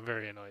basing. I'm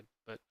very annoyed,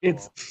 but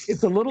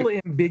It's a little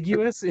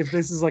ambiguous if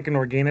this is like an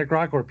organic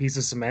rock or a piece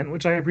of cement,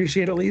 which I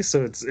appreciate at least.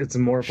 So it's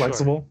more Sure.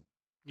 flexible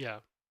yeah.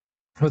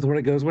 with what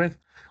it goes with.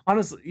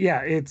 Honestly,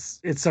 yeah,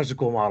 it's such a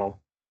cool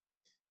model.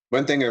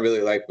 One thing I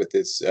really like with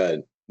this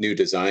new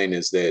design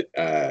is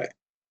that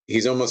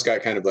he's almost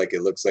got kind of like,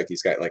 it looks like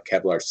he's got like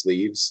Kevlar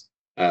sleeves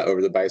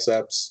over the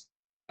biceps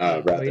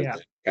rather than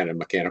kind of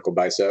mechanical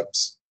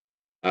biceps.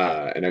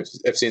 And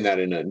I've seen that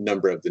in a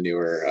number of the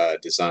newer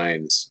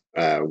designs,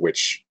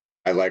 which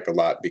I like a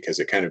lot because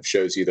it kind of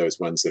shows you those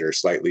ones that are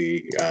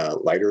slightly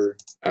lighter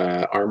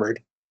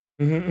armored,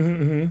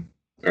 or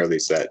at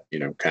least that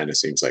kind of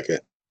seems like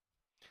it.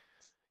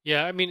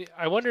 Yeah, I mean,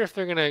 I wonder if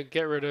they're gonna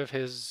get rid of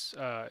his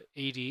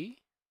AD,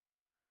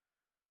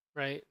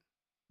 right?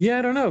 Yeah,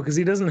 I don't know because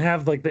he doesn't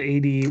have like the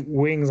AD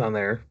wings on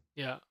there.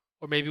 Yeah,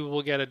 or maybe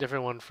we'll get a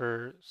different one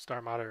for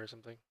Starmada or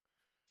something.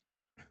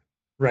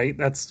 Right,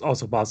 that's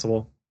also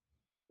possible.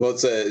 Well,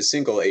 it's a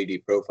single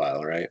AD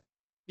profile, right?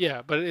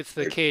 Yeah, but it's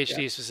the Or-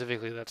 KHD yeah.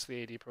 specifically that's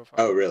the AD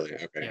profile. Oh, really?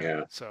 Okay,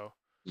 yeah. So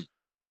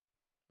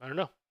I don't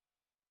know.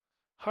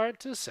 Hard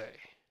to say.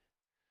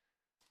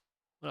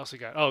 What else we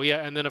got? Oh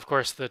yeah, and then of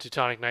course the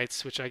Teutonic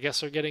Knights, which I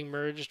guess are getting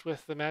merged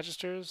with the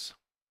Magisters.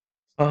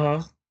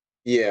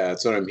 Yeah,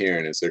 that's what I'm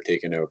hearing is they're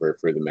taking over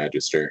for the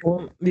Magister.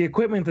 Well, the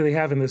equipment that they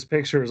have in this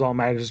picture is all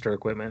Magister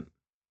equipment.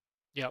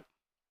 Yep.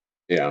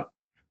 Yeah.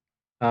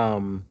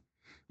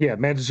 Yeah,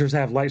 Magisters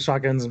have light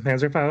shotguns and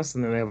Panzerfaust,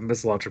 and then they have a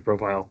missile launcher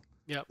profile.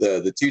 Yep.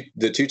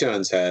 The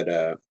Teutons had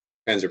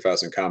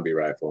Panzerfaust and combi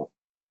rifle.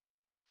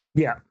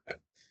 Yeah.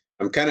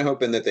 I'm kind of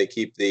hoping that they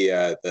keep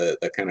the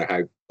kind of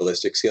high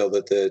ballistic skill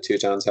that the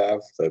Teutons have,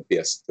 the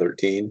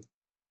BS-13.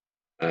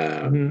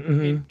 I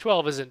mean,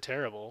 12 isn't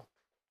terrible.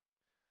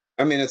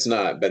 I mean, it's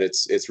not, but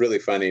it's really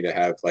funny to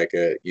have like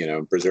a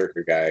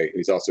berserker guy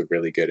who's also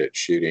really good at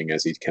shooting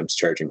as he comes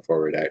charging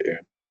forward at you.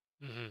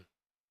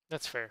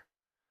 That's fair.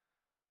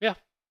 Yeah.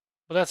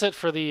 Well, that's it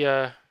for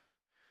the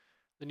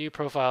new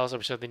profiles.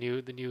 I'm sure the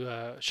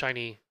new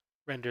shiny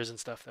renders and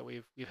stuff that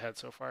we've had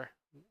so far.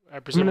 I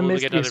presume we'll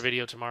get another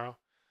video tomorrow.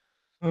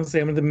 I'm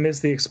going to miss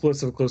the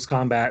explosive close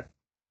combat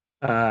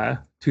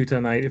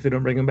Teuton Knight if they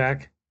don't bring him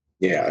back.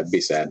 Yeah, it'd be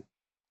sad.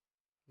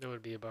 That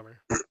would be a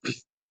bummer.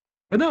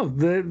 But no,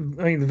 the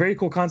very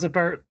cool concept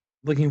art.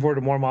 Looking forward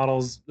to more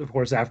models, of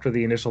course, after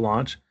the initial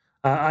launch.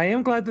 I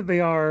am glad that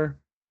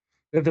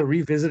they're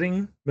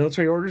revisiting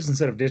military orders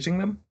instead of ditching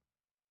them.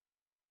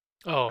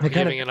 Oh,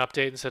 giving an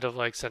update instead of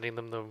like sending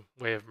them the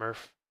way of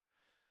Murph.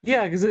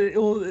 Yeah, because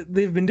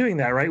they've been doing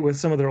that, right, with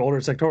some of their older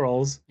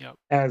sectorals. Yep.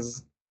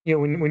 As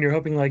when you're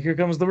hoping like, here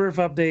comes the Murph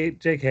update,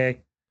 JK.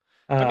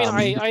 I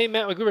mean, I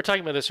meant like we were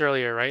talking about this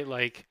earlier, right?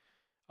 Like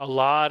a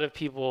lot of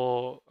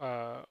people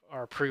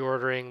are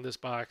pre-ordering this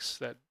box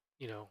that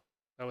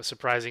that was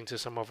surprising to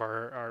some of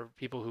our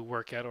people who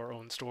work at or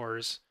own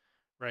stores,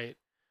 right?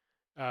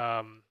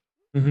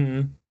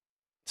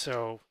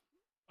 So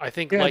I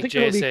think like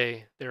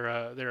JSA, they're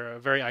a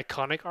very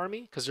iconic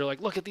army because they're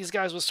like, look at these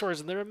guys with swords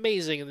and they're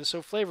amazing and they're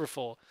so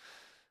flavorful.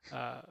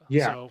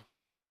 So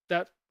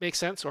that makes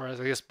sense, or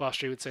as I guess Boss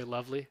Street would say,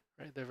 lovely,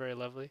 right? They're very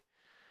lovely.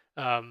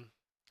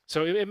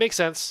 So it makes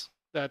sense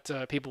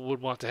that people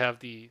would want to have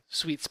the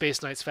sweet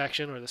Space Knights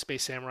faction or the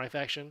Space Samurai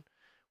faction.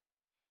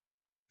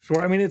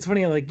 Sure. I mean, it's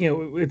funny, like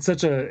it's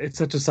such a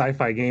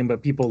sci-fi game,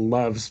 but people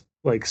love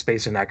like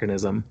space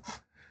anachronism.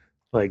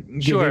 Like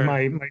give Sure.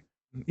 me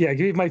give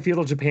me my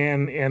feudal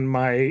Japan and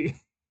my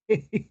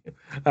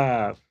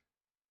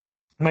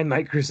my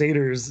Knight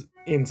Crusaders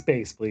in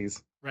space,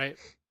 please. Right.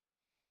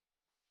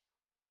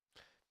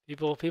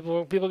 People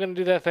gonna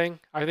do that thing.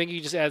 I think you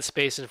just add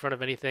space in front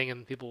of anything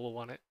and people will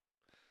want it.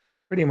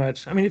 Pretty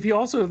much. I mean, if you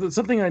also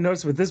something I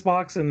noticed with this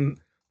box and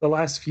the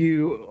last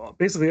few,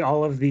 basically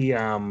all of the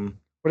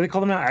what do they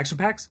call them now? Action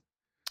packs.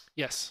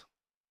 Yes.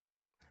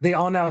 They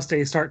all now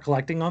start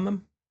collecting on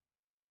them.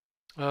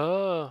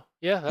 Oh,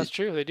 yeah, that's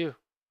true. They do.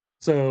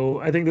 So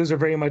I think those are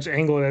very much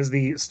angled as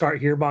the start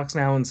here box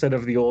now instead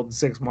of the old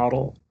 6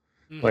 model.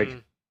 Mhm.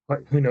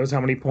 Like who knows how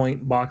many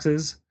point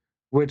boxes,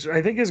 which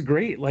I think is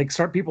great. Like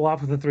start people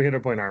off with a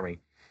 300 point army.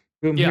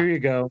 Boom, Yeah. here you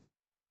go.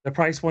 The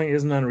price point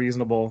isn't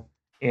unreasonable,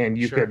 and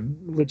you Sure. could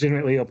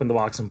legitimately open the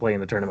box and play in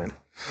the tournament.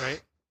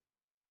 Right.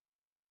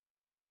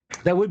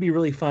 That would be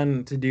really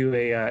fun to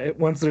do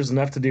once there's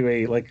enough to do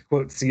a like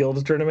quote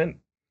sealed tournament.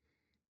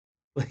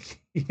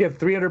 Like you have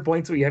 300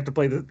 points, but you have to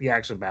play the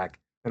action pack,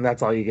 and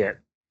that's all you get.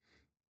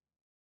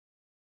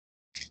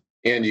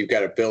 And you've got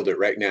to build it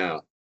right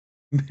now.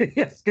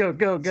 Yes, go.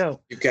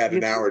 You've got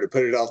an hour to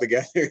put it all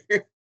together.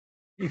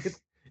 You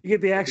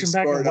get the action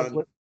pack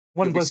and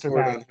one blister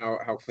pack. On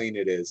how clean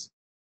it is.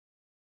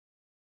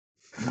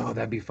 Oh,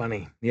 that'd be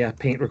funny. Yeah,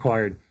 paint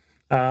required.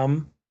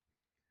 Well,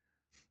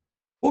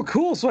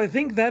 cool. So I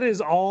think that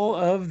is all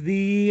of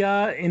the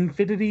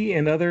Infinity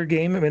and other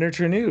game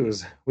miniature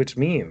news, which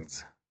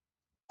means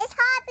It's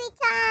hobby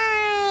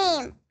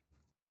time!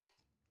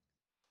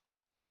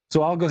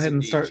 so I'll go It's ahead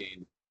and indeed, start.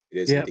 Gene. It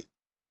is Yep. indeed.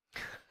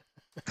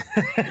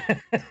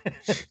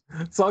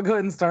 So I'll go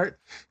ahead and start.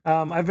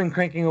 I've been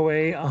cranking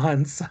away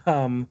on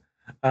some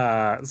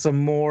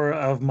more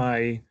of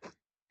my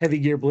Heavy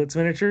Gear Blitz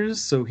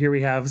miniatures. So here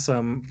we have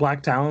some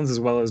Black Talons as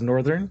well as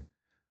Northern.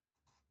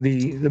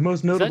 The most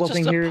Is that notable just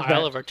thing a here is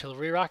pile that of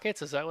artillery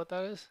rockets? Is that what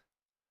that is?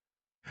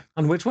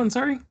 on which one?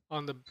 Sorry,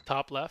 On the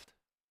top left?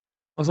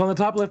 I was on the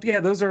top left. Yeah,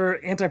 those are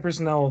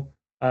anti-personnel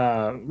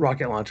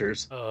rocket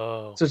launchers.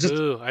 Oh, So just-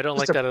 ooh, I don't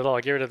like just a- that at all.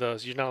 Get rid of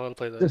those. You're not allowed to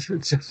play those.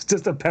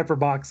 Just a pepper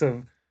box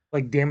of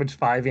like damage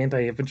 5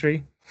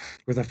 anti-infantry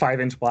with a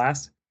 5-inch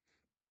blast.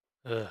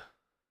 Ugh.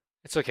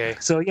 It's okay.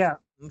 So yeah,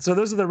 so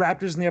those are the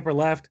Raptors in the upper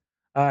left.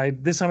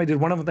 This time I did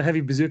one of them with a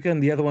heavy bazooka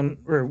and the other one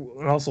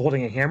also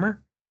holding a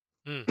hammer.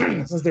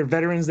 Mm. Since they're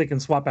veterans, they can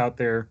swap out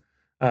their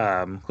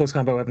close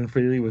combat weapon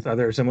freely with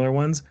other similar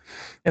ones.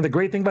 And the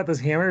great thing about this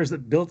hammer is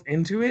that built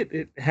into it,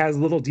 it has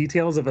little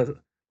details of a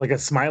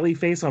smiley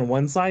face on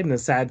one side and a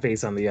sad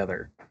face on the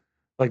other,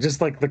 like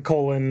just like the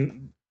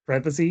colon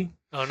parenthesis.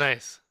 Oh,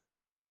 nice.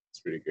 It's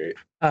pretty great.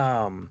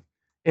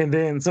 And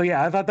then so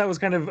yeah, I thought that was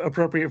kind of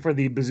appropriate for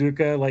the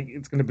bazooka. Like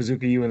it's going to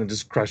bazooka you and then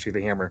just crush you.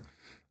 The hammer.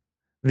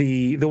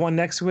 The one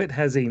next to it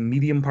has a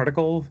medium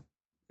particle,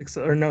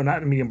 or no,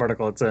 not a medium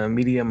particle. It's a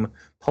medium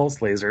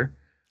pulse laser.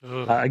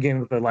 Ugh. Again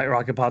with the light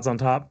rocket pods on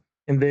top.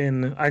 And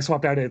then I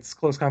swapped out its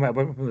close combat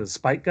weapon with a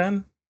spike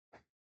gun.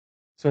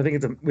 So I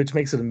think which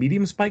makes it a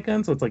medium spike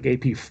gun. So it's like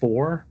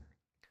AP4.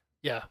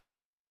 Yeah.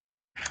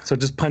 So it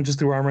just punches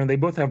through armor, and they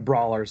both have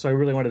brawler. So I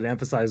really wanted to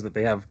emphasize that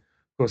they have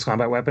close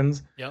combat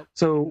weapons. Yep.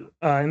 So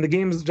in the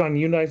games, John,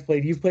 you and I've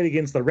played, you've played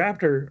against the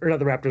Raptor, or not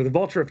the Raptor, the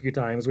Vulture a few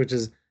times, which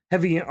is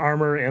heavy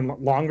armor and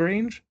long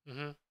range.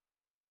 Mm-hmm.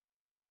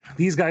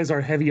 These guys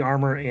are heavy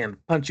armor and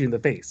punch you in the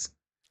face.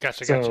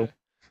 Gotcha. So Gotcha.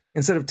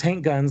 instead of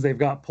tank guns, they've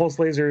got pulse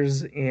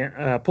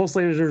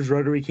lasers,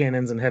 rotary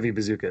cannons, and heavy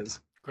bazookas.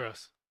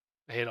 Gross.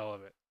 I hate all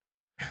of it.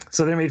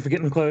 So they're made for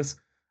getting close.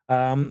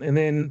 And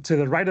then to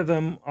the right of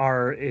them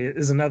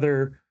is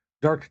another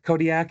Dark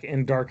Kodiak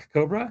and Dark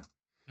Cobra.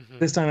 Mhm.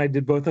 This time I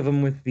did both of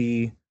them with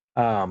the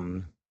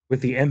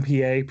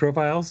MPA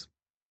profiles.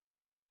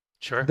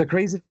 Sure. The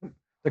crazy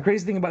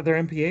thing about their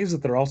MPAs is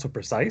that they're also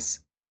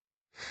precise.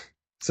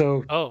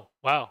 So Oh,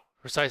 wow.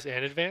 Precise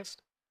and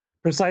advanced?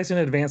 precise and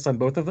advanced on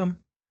both of them.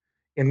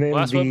 And then Well,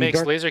 that's what the makes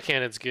Dark, laser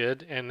cannons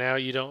good, and now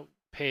you don't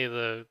pay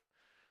the...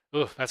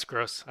 Oof, that's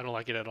gross. I don't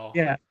like it at all.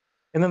 yeah.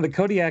 And then the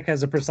Kodiak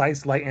has a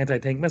precise light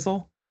anti-tank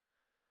missile.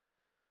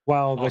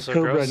 While the Also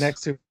Cobra gross.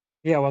 next to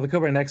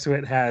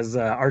it has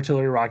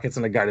artillery rockets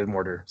and a guided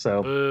mortar.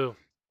 So Boo.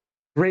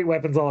 great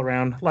weapons all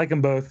around. Like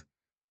them both.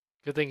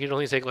 Good thing you can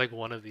only take like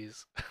one of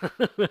these.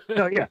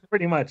 No, yeah,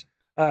 pretty much.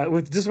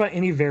 With just about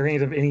any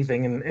variant of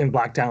anything in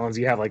Black Talons,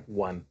 you have like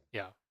one.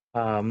 Yeah.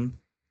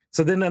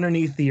 So then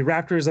underneath the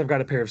Raptors, I've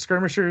got a pair of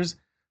skirmishers.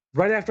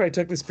 Right after I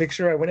took this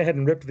picture, I went ahead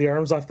and ripped the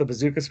arms off the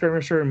bazooka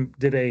skirmisher and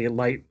did a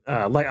light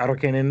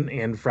autocannon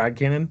and frag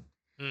cannon.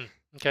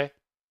 Okay.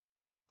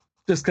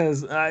 Just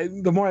because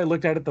the more I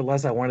looked at it, the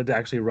less I wanted to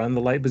actually run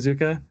the light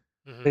bazooka.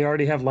 Mhm. They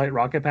already have light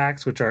rocket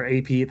packs, which are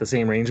AP at the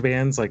same range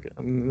bands. Like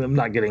I'm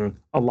not getting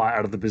a lot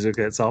out of the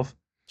bazooka itself.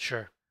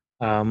 Sure.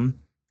 And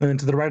then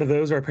to the right of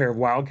those are a pair of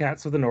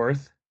Wildcats of the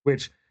North,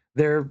 which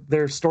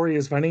their story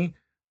is funny.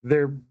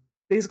 They're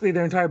basically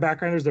their entire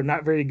background is they're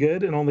not very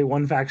good, and only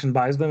one faction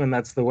buys them, and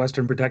that's the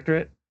Western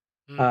Protectorate,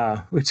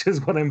 Mm. which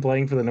is what I'm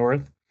playing for the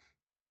North.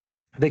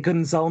 they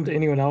couldn't sell them to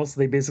anyone else.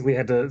 They basically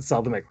had to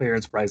sell them at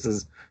clearance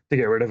prices to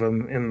get rid of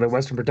them. And the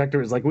Western Protector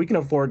was like, we can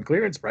afford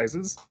clearance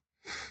prices.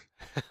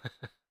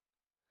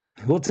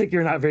 We'll take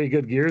your not very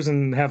good gears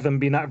and have them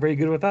be not very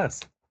good with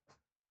us.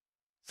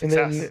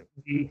 Success.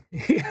 And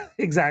then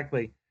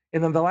exactly.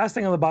 And then the last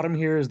thing on the bottom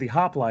here is the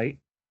Hoplite,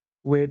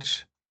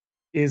 which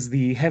is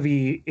the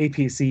heavy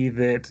APC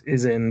that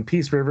is in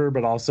Peace River,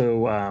 but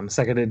also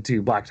seconded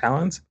to Black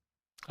Talons.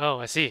 Oh,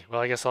 I see. Well,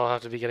 I guess I'll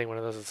have to be getting one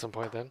of those at some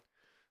point then.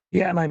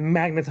 Yeah, and I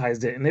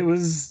magnetized it, and it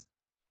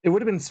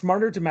would have been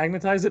smarter to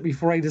magnetize it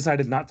before I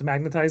decided not to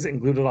magnetize it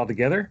and glued it all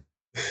together.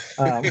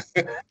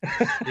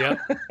 Yep.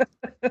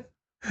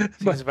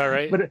 Seems about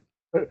right.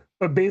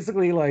 But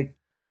basically, like,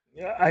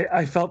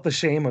 I felt the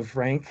shame of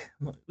Frank,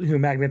 who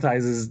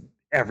magnetizes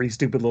every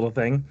stupid little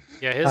thing.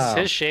 Yeah,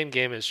 his shame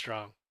game is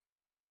strong.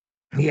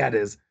 Yeah, it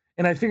is.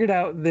 And I figured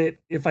out that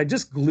if I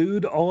just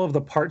glued all of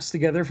the parts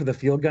together for the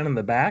field gun in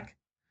the back,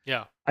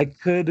 yeah, I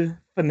could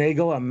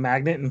finagle a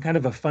magnet in kind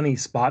of a funny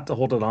spot to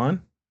hold it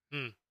on.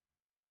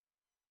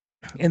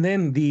 And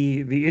then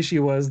the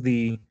issue was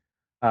the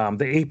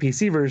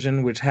APC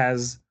version, which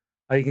has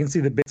you can see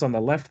the bits on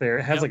the left there.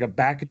 It has like a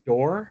back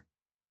door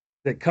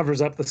that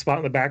covers up the spot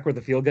in the back where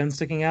the field gun's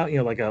sticking out. You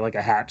know, like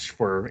a hatch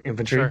for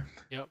infantry. Sure.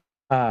 Yep.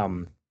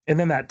 And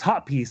then that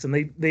top piece,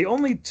 and they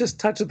only just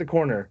touch at the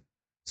corner.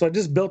 So I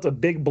just built a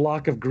big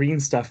block of green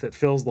stuff that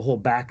fills the whole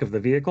back of the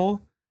vehicle.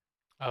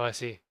 Oh, I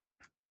see.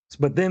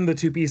 But then the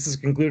two pieces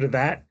conclude to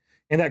that,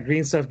 and that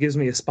green stuff gives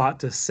me a spot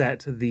to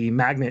set the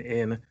magnet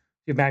in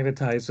to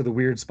magnetize to the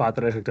weird spot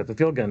that I hooked up the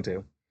field gun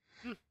to.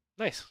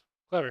 Nice,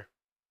 clever.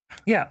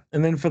 Yeah,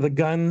 and then for the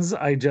guns,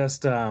 I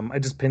just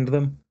pinned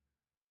them.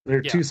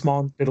 They're too small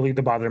and fiddly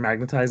to bother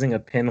magnetizing. A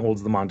pin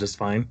holds them on just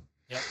fine.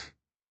 Yep.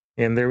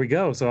 And there we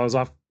go. So I was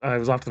off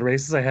to the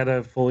races. I had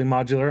a fully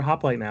modular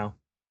hoplite now.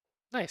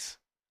 Nice.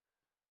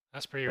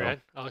 That's pretty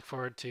rad. I look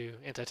forward to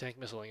anti-tank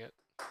missiling it.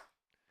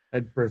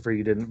 I'd prefer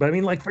you didn't, but I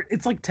mean, like,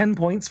 it's like 10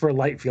 points for a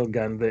light field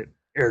gun that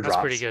airdrops. That's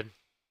pretty good.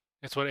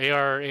 It's what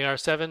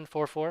AR7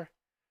 4.4.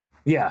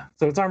 Yeah,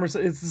 so it's armor. It's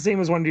the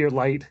same as one of your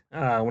light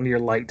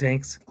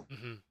tanks,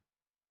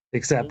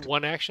 except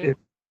one action.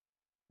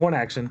 One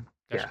action.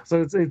 Gotcha. Yeah,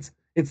 so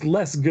it's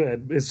less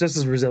good. It's just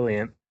as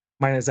resilient,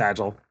 minus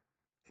agile.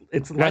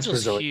 It's less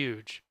resilient.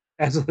 Huge.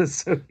 Agile is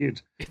so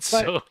huge.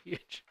 So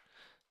huge.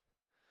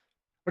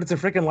 But it's a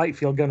freaking light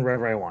field gun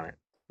wherever I want it.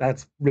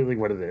 That's really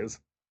what it is.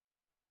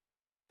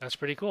 That's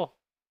pretty cool.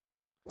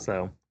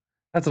 So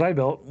that's what I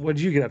built. What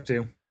did you get up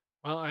to?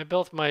 Well, I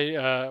built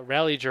my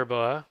Rally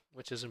Jerboa,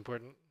 which is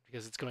important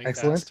because it's going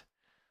fast.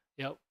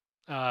 Yep.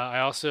 I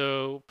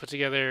also put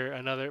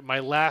together my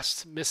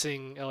last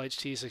missing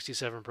LHT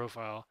 67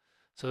 profile.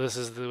 So this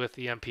is with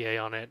the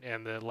MPA on it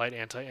and the light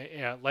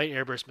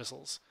airburst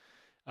missiles.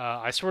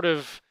 I sort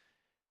of,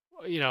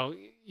 you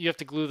have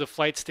to glue the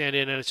flight stand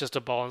in, and it's just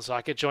a ball and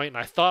socket joint. And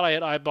I thought I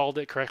had eyeballed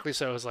it correctly,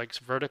 so it was like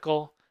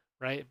vertical,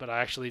 right? But I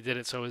actually did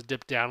it so it was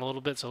dipped down a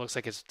little bit, so it looks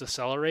like it's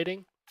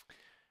decelerating.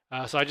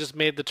 So I just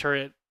made the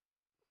turret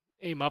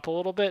aim up a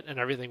little bit, and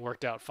everything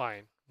worked out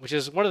fine. Which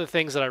is one of the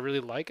things that I really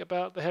like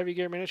about the Heavy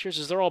Gear miniatures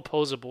is they're all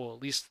posable,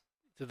 at least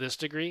to this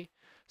degree.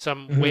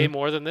 Some way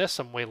more than this,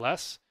 some way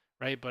less,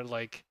 right? But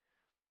like,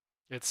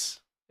 it's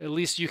at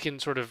least you can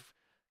sort of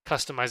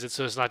customize it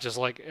so it's not just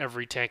like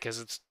every tank has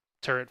its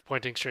turret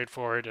pointing straight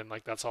forward and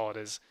like that's all it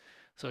is.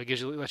 So it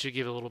lets you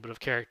give a little bit of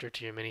character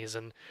to your minis,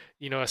 and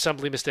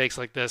assembly mistakes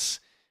like this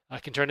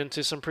can turn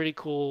into some pretty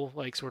cool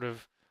like sort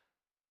of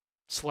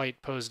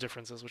slight pose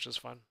differences, which is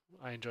fun.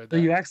 I enjoyed that.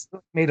 So you actually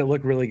made it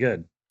look really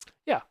good.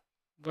 Yeah.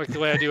 Like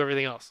the way I do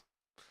everything else.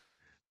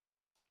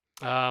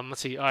 Let's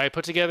see. I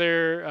put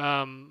together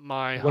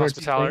my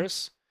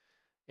Hospitallers,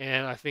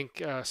 and I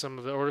think some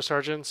of the Order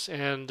Sergeants,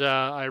 and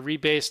I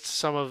rebased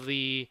some of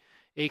the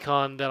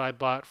Acon that I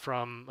bought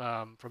from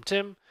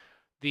Tim.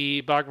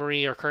 The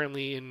Bogmarie are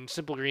currently in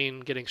simple green,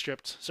 getting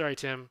stripped. Sorry,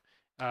 Tim.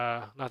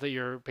 Not that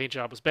your paint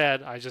job was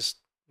bad. I just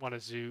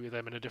wanted to do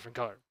them in a different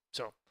color.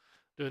 So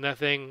doing that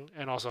thing,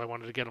 and also I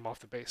wanted to get them off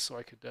the base so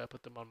I could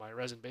put them on my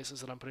resin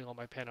bases that I'm putting all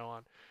my pano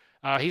on.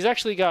 He's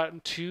actually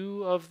got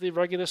two of the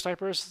regular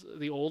snipers,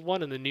 the old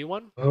one and the new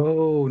one.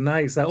 Oh,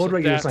 nice. That old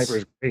regular sniper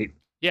is great.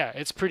 Yeah,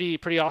 it's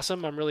pretty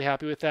awesome. I'm really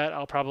happy with that.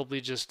 I'll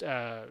probably just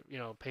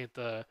paint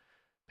the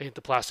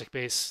plastic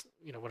base,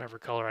 whatever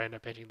color I end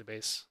up painting the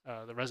base,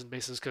 the resin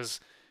bases, because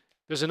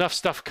there's enough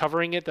stuff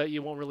covering it that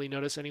you won't really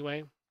notice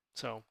anyway.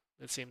 So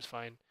it seems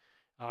fine.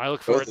 I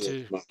look forward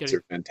to getting.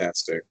 Are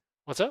fantastic.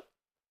 What's up?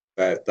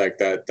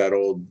 That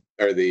old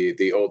or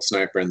the old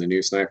sniper and the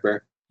new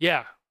sniper.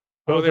 Yeah.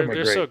 Oh,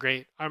 they're so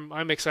great.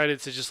 I'm excited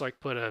to just like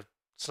put a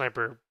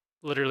sniper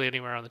literally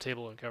anywhere on the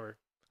table and cover.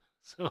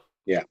 So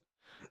yeah,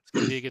 it's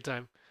gonna be a good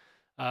time.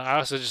 I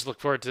also just look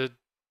forward to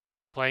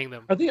playing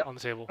them on the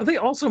table. Are they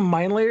also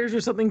mine layers or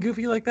something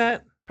goofy like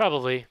that?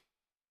 Probably.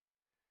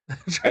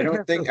 I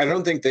don't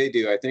think they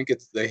do. I think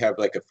they have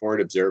like a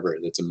forward observer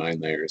that's a mine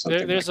layer or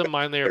something. There's like a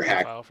mine layer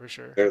profile for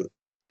sure.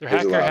 Their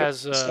hacker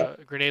has a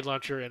grenade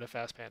launcher and a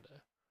fast panda.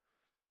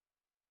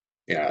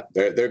 Yeah,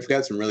 they've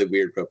got some really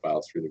weird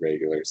profiles for the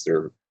regulars.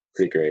 They're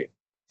pretty great.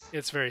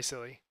 It's very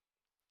silly.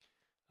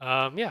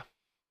 Yeah,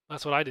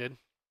 that's what I did.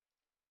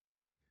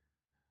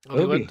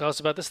 Obi. Tell us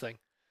about this thing.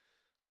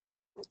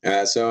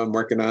 So I'm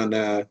working on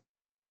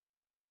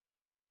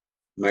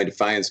my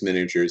Defiance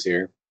miniatures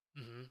here,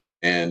 Hmm.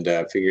 and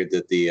figured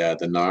that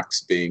the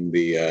Nox being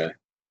the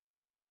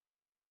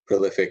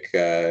prolific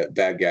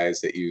bad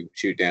guys that you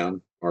shoot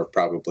down, or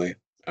probably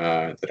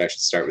that I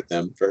should start with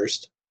them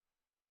first.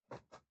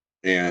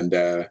 And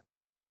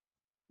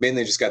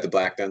mainly just got the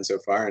black done so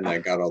far, and I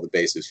got all the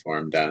bases for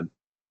them done.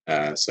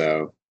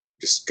 So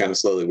just kind of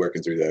slowly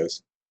working through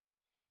those.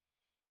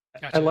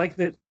 Gotcha. I like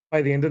that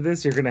by the end of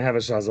this, you're going to have a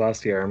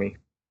Shazvasti army.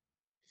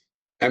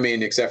 I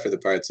mean, except for the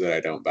parts that I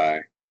don't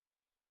buy.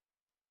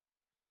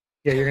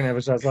 Yeah, you're going to have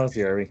a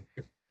Shazvasti army.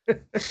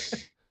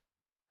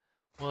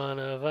 One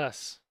of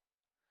us.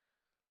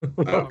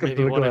 Or Welcome maybe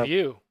to the one club. of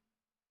you.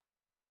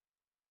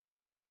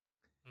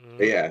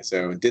 But yeah,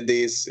 so did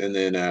these, and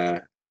then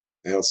I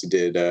also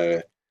did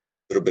a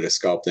little bit of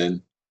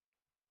sculpting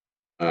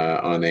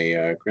on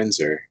a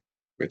Grinzer,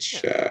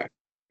 which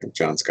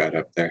John's got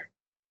up there.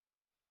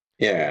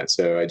 Yeah,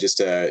 so I just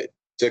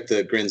took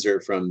the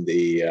Grinzer from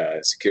the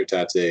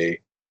Securitate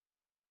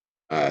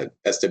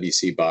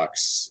SWC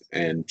box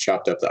and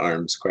chopped up the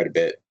arms quite a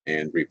bit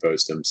and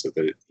reposed them so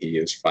that he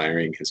is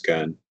firing his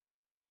gun.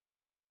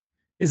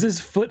 Is his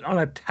foot on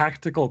a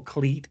tactical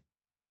cleat?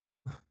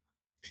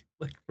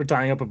 Like for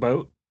tying up a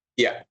boat?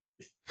 Yeah,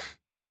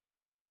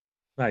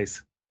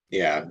 Nice.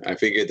 yeah. I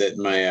figured that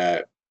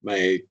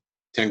my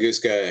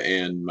Tunguska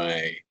and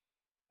my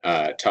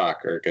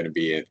Talk are going to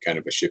be in kind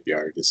of a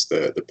shipyard is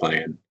the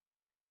plan.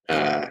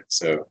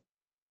 So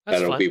That's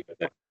that'll fun. be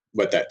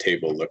what that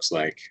table looks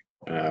like.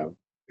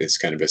 It's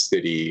kind of a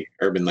city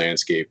urban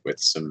landscape with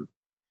some.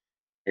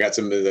 I got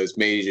some of those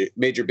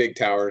major big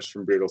towers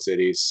from Brutal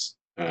Cities,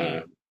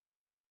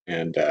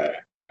 and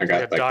I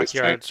got like a like this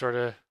dockyard sort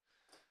of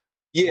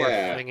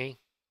yeah. thingy.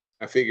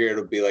 I figure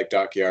it'll be like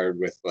dockyard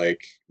with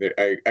like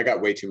I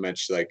got way too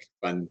much like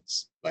fun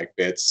like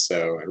bits,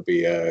 so it'll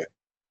be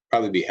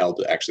probably be hell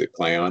to actually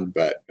play on,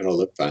 but it'll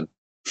look fun.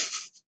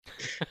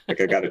 Like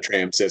I got a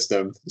tram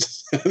system.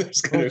 There's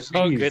gonna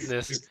Oh Jeez.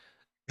 goodness.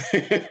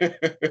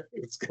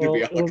 it's gonna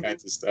be all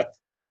kinds of stuff.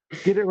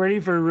 Get it ready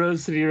for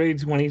Rose City Raid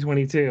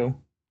 2022.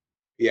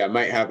 Yeah, I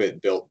might have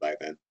it built by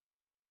then.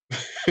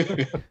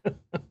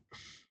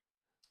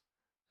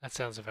 That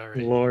sounds about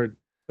right. Lord.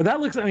 But that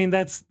looks, I mean,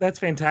 that's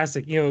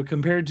fantastic. You know,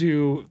 compared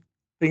to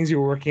things you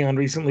were working on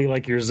recently,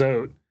 like your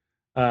Zote,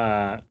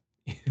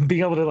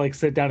 being able to like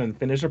sit down and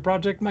finish a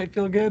project might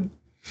feel good.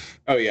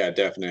 Oh yeah,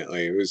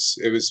 definitely. It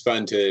was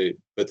fun to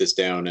put this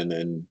down, and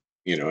then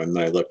and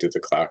then I looked at the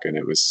clock, and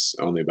it was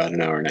only about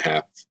an hour and a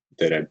half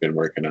that I'd been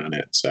working on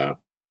it. So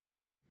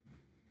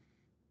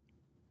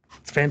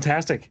It's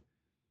fantastic.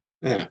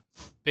 yeah,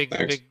 Big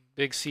Thanks.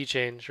 big sea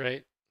change,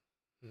 right?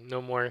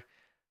 No more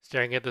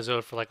staring at the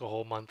Zode for like a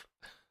whole month.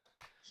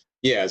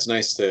 yeah, it's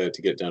nice to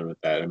get done with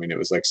that. I mean, it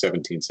was like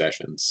 17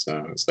 sessions,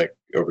 so it's like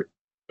over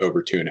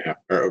 2.5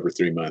 or over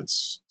 3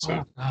 months. So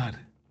Oh God,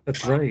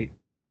 that's right.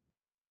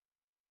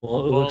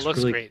 Well, Well, it looks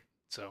really great.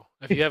 So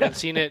if you haven't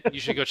seen it, you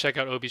should go check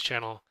out Obi's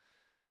channel,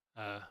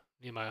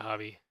 Nehemiah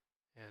Hobby,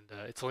 and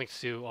it's linked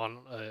to on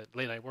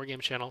Late Night War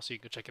Games channel, so you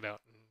can go check it out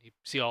and you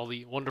see all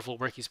the wonderful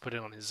work he's put in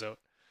on his Zote.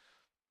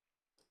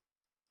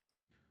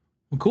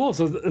 Well, cool.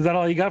 So is that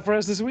all you got for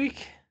us this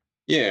week?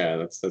 yeah,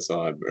 that's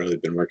all I've really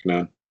been working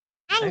on.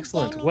 I'm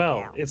Excellent. gaming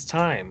Well, now. it's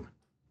time.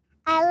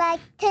 I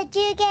like to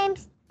do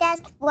games.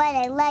 That's what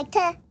I like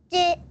to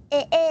do.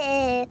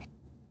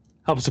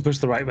 Helps to push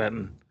the right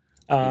button.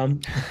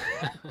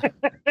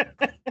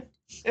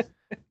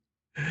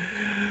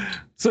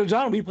 So,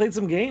 John, we played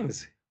some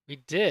games. We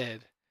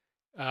did.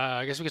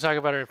 I guess we could talk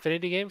about our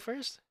Infinity game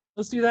first.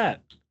 Let's do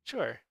that.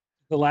 Sure.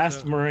 The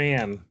Last So-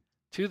 Moran.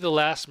 To the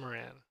Last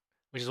Moran,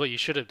 which is what you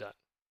should have done.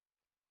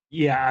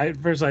 Yeah, at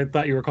first I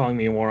thought you were calling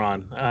me a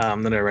moron.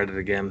 Then I read it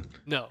again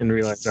No, and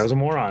realized I was a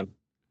moron.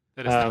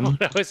 that is not um,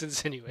 what I was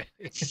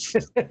insinuating.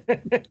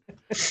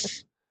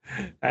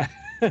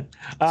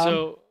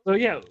 So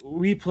yeah,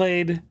 we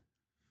played.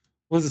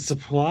 Was it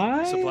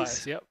Supplies?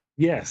 Supplies. Yep.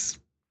 Yes.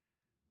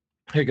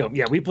 Here you go.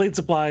 Yeah, we played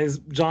Supplies.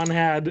 John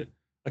had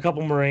a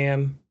couple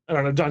Moran. I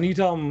don't know, John. You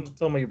tell him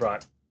what you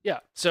brought. Yeah.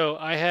 So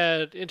I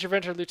had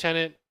Interventor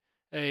Lieutenant,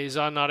 a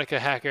Zonnautica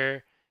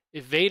hacker,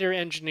 Evader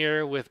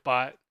Engineer with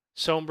bot,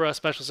 Sombra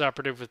Specialist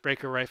Operative with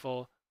Breaker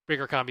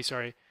Combi,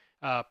 sorry,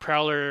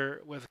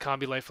 Prowler with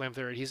Combi Light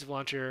Flamethrower Adhesive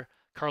Launcher,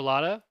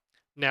 Carlotta,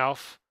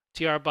 Nauf,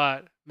 TR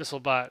Bot, Missile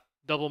Bot,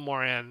 Double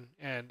Moran,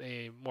 and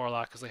a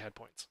Morlock because they had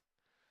points.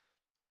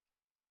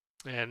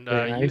 And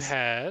Very you nice.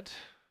 had.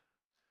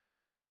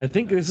 I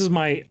think this is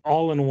my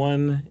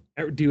all-in-one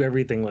do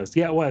everything list.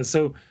 Yeah, it was.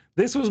 So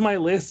this was my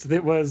list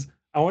that was,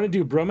 I want to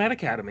do Bromat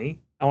Academy.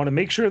 I want to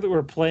make sure that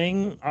we're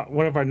playing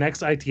one of our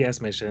next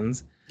ITS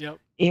missions. Yep.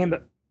 And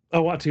I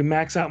want to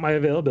max out my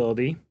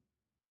availability.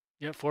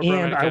 Yep. For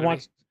And I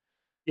want,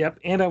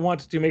 and I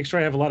want to make sure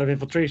I have a lot of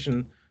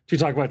infiltration to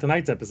talk about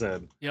tonight's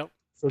episode. Yep.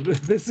 So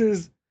this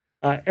is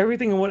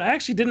everything. And what I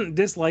actually didn't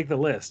dislike the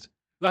list.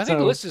 I think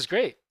the so- list is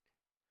great.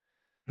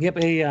 Yep.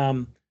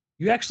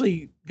 You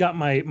actually got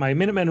my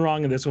Minutemen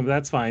wrong in this one, but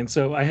that's fine.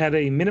 So I had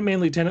a Minuteman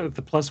Lieutenant with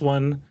the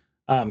 +1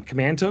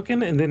 command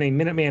token, and then a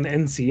Minuteman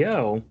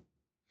NCO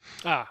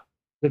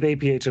with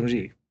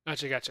APHMG.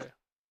 Gotcha.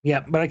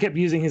 Yeah, but I kept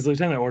using his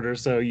lieutenant order,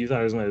 so you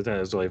thought it was my lieutenant.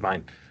 It was totally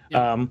fine.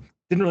 Yeah.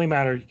 Didn't really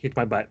matter. He kicked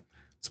my butt.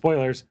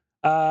 Spoilers.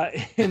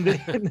 And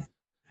then,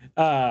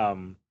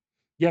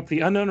 the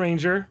Unknown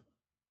Ranger.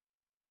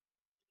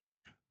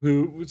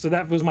 So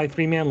that was my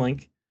 3-man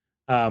link.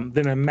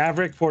 Then a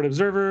Maverick Forward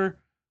Observer,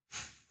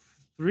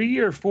 3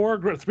 Grunt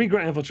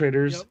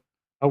Infiltrators, Yep.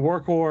 a War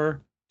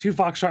Core, 2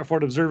 Foxtrot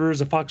Forward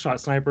Observers, a Foxtrot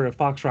Sniper, a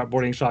Foxtrot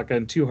Boarding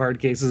Shotgun, 2 hard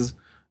cases,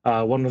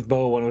 one with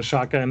bow, one with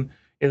shotgun,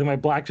 and then my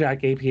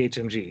Blackjack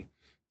APHMG.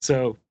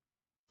 So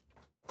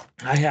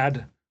I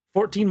had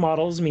 14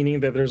 models, meaning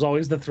that there's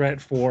always the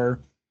threat for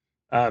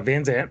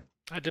Van Zant.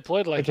 I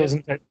deployed like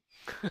it.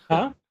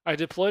 Huh? I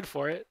deployed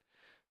for it.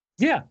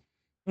 Yeah.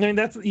 I mean,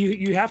 that's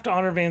you have to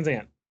honor Van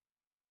Zant.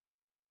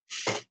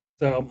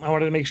 So I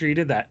wanted to make sure you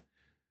did that.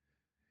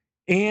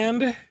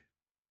 And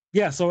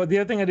yeah, so the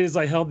other thing I did is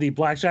I held the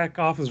Blackjack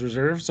off as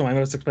reserve. So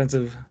my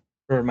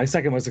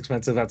second most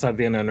expensive outside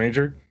the Unknown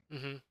Ranger.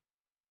 Mm-hmm.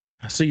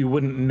 So you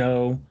wouldn't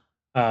know,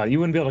 you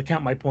wouldn't be able to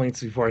count my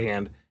points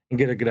beforehand and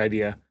get a good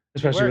idea,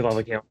 especially with all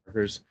the count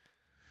markers.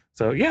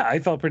 So yeah, I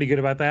felt pretty good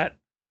about that.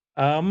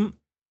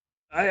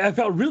 I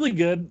felt really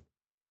good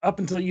up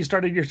until you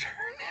started your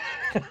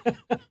turn.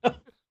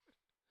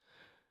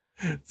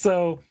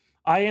 So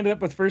I ended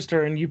up with first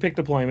turn. You picked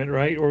deployment,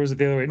 right? Or was it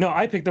the other way? No,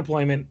 I picked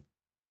deployment.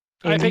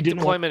 I picked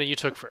deployment and you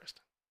took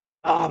first.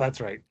 Oh,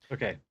 that's right.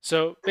 Okay.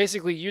 So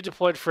basically, you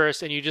deployed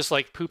first, and you just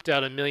like pooped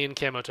out 1 million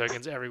camo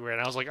tokens everywhere.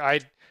 And I was like,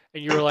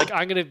 and you were like,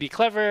 I'm gonna be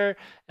clever,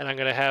 and I'm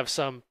gonna have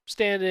some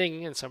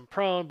standing and some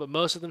prone, but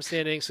most of them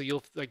standing.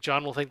 So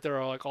John will think they're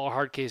all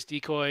hard case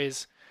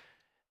decoys.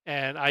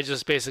 And I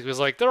just basically was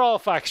like, they're all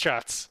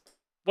Foxtrots,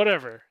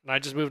 whatever. And I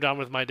just moved on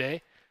with my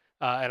day.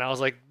 And I was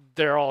like,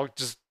 they're all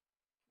just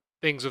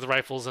things with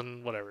rifles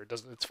and whatever.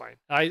 It's fine.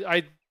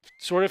 I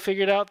sort of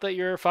figured out that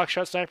your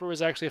Foxtrot Sniper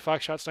was actually a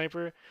Foxtrot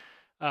Sniper.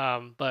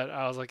 But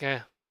I was like,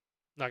 not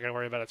gonna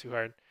worry about it too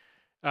hard.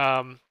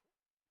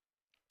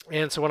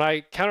 And so when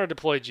I counter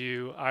deployed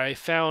you, I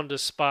found a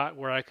spot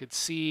where I could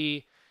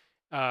see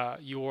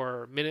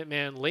your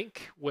Minuteman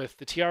link with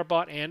the TR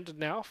bot and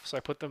Nauf. So I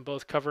put them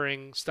both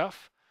covering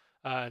stuff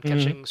and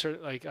catching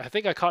certain. Like I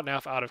think I caught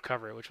Nauf out of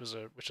cover, which was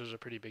a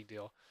pretty big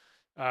deal.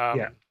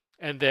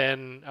 And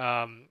then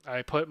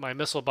I put my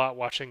missile bot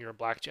watching your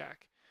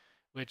Blackjack,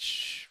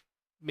 which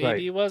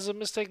maybe was a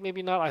mistake,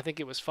 maybe not. I think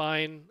it was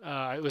fine.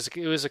 It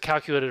was a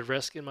calculated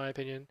risk in my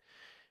opinion.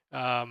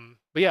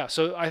 But yeah,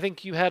 so I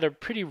think you had a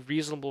pretty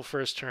reasonable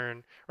first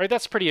turn, right?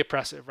 That's pretty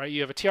impressive, right?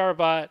 You have a TR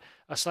bot,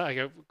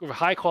 a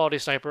high quality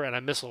sniper, and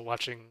a missile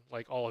watching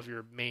like all of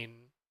your main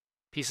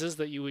pieces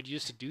that you would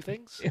use to do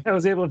things. I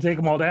was able to take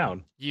them all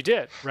down. You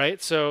did,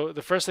 right? So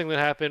the first thing that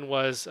happened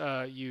was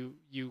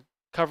you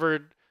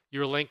covered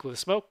your link with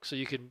smoke, so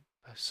you could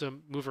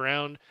move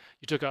around.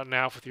 You took out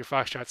Nauf with your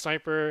Foxtrot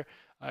Sniper.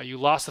 You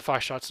lost the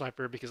Foxtrot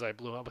Sniper because I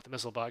blew him up with the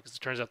missile bot, because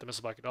it turns out the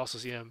missile bot could also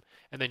see him.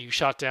 And then you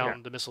shot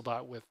down the missile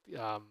bot with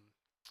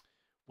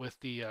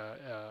the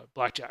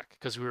Blackjack,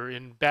 because we were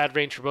in bad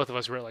range for both of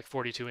us. We were at like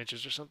 42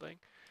 inches or something,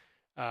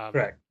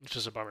 which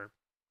is a bummer.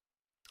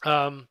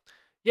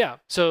 Yeah,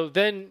 so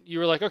then you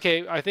were like,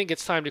 okay, I think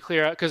it's time to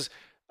clear out, because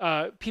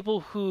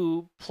people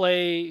who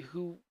play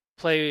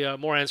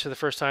Morans for the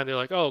first time, they're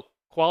like, oh,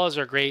 koalas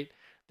are great.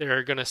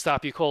 They're going to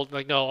stop you cold.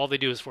 Like, no, all they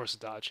do is force a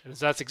dodge. And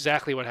so that's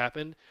exactly what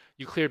happened.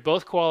 You cleared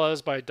both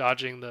koalas by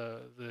dodging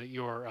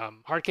your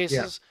hard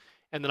cases,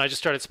 and then I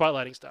just started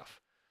spotlighting stuff.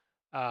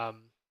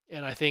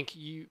 And I think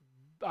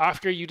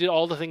after you did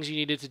all the things you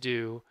needed to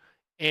do,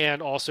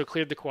 and also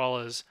cleared the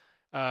koalas,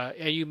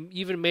 and you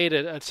even made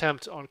an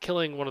attempt on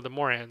killing one of the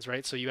Morans,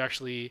 right? So you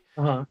actually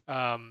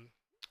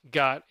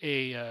got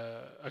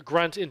a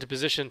grunt into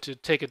position to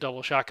take a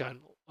double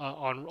shotgun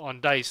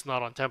on dice,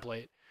 not on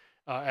template.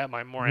 At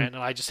my Moran, and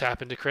I just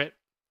happened to crit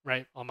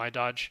right on my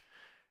dodge,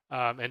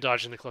 and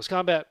dodge in the close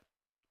combat,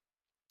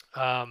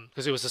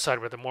 because it was the side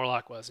where the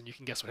Morlock was, and you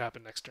can guess what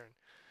happened next turn.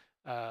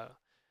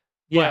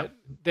 But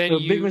then so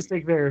big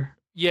mistake there.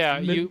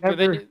 Yeah,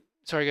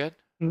 sorry, go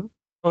ahead.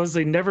 I was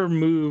say never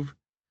move.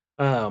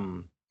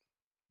 Don't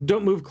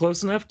move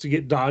close enough to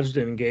get dodged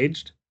and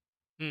engaged.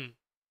 Even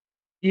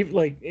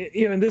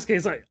in this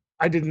case,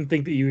 I didn't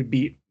think that you would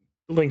beat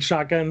Link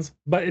shotguns,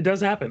 but it does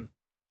happen.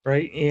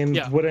 Right. And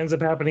what ends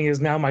up happening is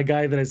now my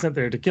guy that I sent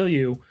there to kill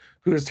you,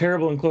 who is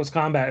terrible in close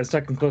combat, is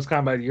stuck in close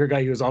combat. Your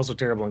guy who is also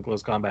terrible in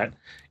close combat.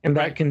 And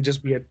that can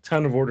just be a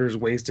ton of orders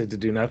wasted to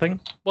do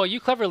nothing. Well, you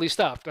cleverly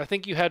stopped. I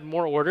think you had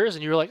more orders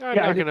and you were like, I'm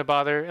not going to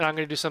bother, and I'm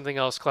going to do something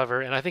else clever.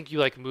 And I think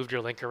you moved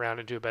your link around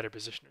into a better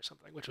position or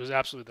something, which was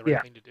absolutely the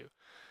right thing to do.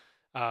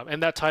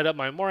 And that tied up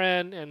my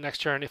Moran. And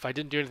next turn, if I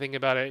didn't do anything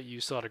about it, you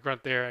still had a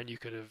grunt there, and you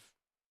could have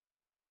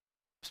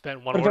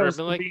spent one order.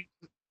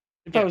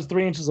 If I was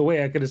 3 inches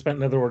away, I could have spent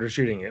another order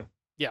shooting you.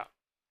 Yeah.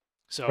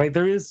 So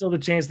there is still the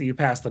chance that you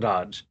pass the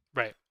dodge.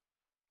 Right.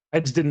 I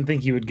just didn't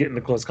think you would get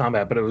into close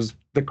combat, but it was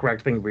the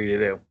correct thing for you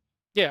to do.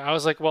 Yeah, I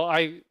was like, well,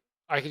 I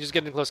can just get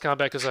into close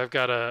combat because I've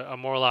got a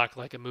Morlock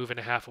like a move and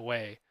a half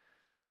away.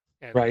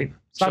 And Right?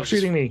 Stop she'll just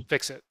shooting me.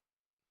 Fix it.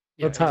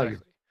 Yeah, Let's hug.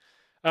 exactly.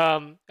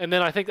 And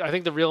then I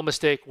think the real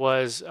mistake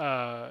was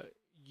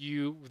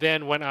you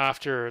then went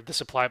after the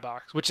supply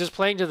box, which is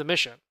playing to the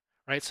mission,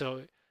 right?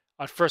 So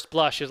at first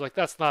blush, it's like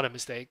that's not a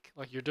mistake.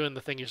 Like you're doing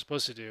the thing you're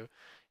supposed to do,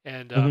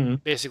 and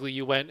Mhm. basically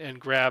you went and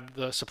grabbed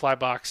the supply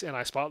box, and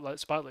I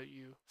spotlight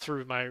you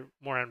through my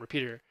Moran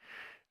repeater.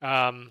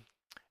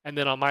 And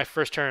then on my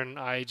first turn,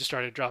 I just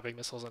started dropping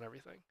missiles on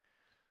everything.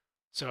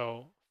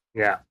 So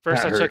Yeah.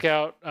 first that I took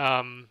hurt.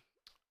 out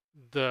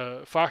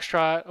the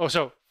Foxtrot.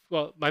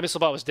 Well, my missile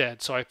bot was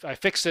dead, so I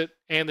fixed it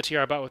and the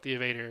TR bot with the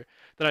evader.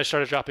 Then I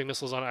started dropping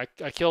missiles on it.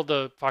 I killed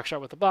the Foxtrot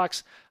with the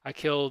box. I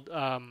killed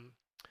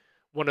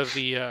one of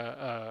the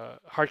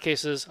hard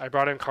cases. I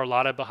brought in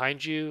Carlotta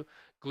behind you,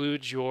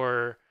 glued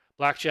your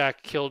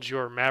Blackjack, killed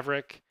your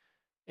Maverick,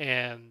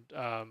 and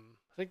I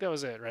think that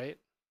was it, right?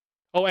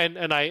 Oh,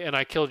 and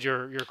I killed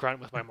your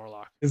grunt with my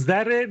Morlock. Is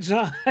that it,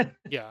 John?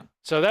 Yeah.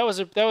 So that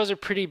was a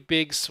pretty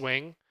big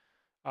swing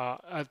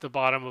at the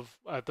bottom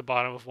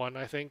of one,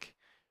 I think,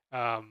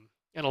 and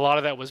a lot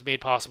of that was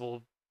made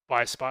possible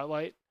by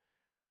Spotlight,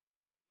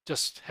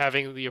 just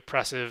having the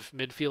oppressive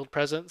midfield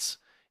presence.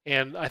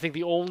 And I think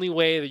the only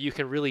way that you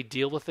can really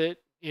deal with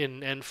it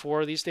in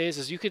N4 these days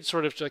is you could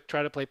sort of like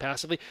try to play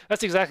passively.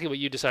 That's exactly what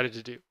you decided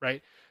to do,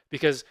 right?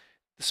 Because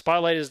the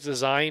Spotlight is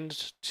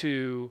designed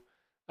to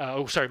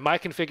my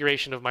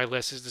configuration of my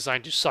list is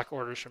designed to suck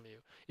orders from you.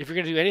 If you're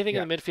going to do anything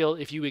in the midfield,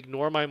 if you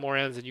ignore my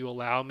Morans and you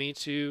allow me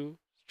to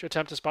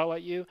attempt to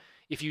spotlight you,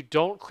 if you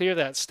don't clear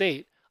that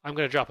state, I'm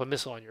going to drop a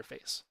missile on your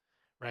face,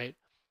 right?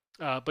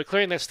 But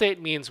clearing that state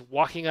means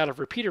walking out of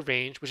repeater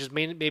range, which is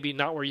maybe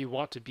not where you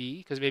want to be,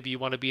 because maybe you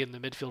want to be in the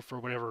midfield for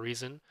whatever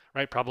reason,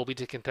 right? Probably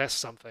to contest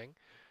something.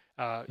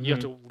 You have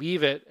to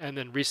leave it and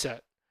then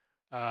reset.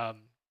 And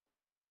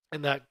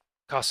that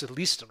costs at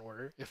least an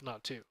order, if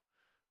not two,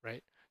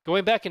 right?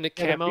 Going back into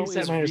camo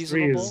is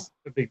reasonable. Is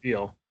a big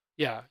deal.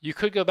 Yeah, you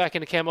could go back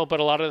into camo,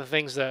 but a lot of the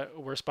things that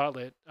were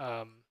spotlit,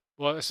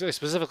 well,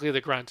 specifically the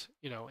grunt,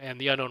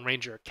 and the unknown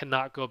ranger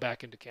cannot go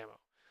back into camo.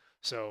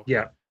 So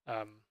yeah,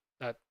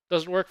 that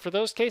doesn't work for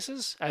those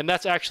cases, and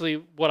that's actually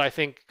what I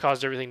think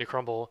caused everything to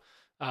crumble.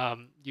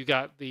 You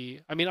got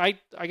I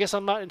guess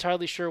I'm not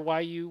entirely sure why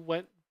you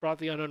brought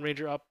the unknown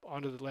ranger up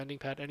onto the landing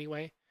pad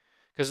anyway,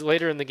 because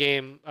later in the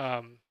game,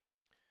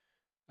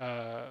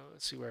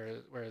 let's see,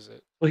 where is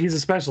it? Well, he's a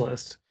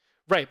specialist,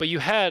 right? But you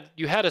had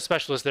a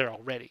specialist there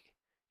already.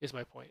 Is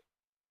my point.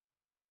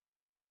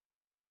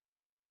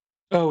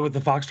 Oh, with the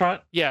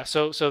Foxtrot? Yeah.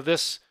 So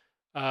this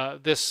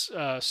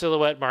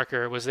silhouette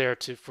marker was there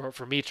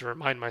for me to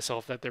remind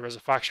myself that there was a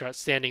Foxtrot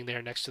standing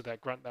there next to that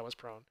grunt that was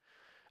prone,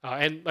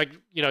 and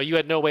you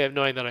had no way of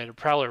knowing that I had a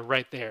Prowler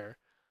right there.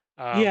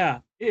 Yeah.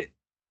 If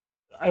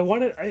I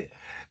remember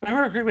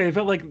correctly, I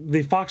felt like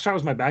the Foxtrot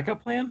was my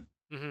backup plan.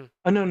 Mm-hmm.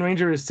 Unknown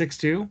Ranger is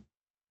 6'2".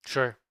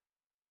 Sure.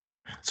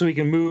 So he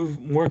can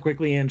move more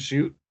quickly and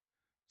shoot.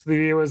 So the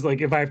idea was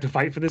like, if I have to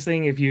fight for this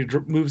thing, if you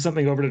move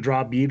something over to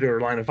draw bead or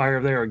line of fire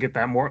there, or get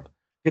that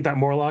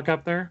Morlock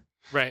up there,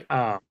 right?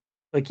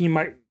 Like he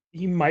might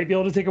be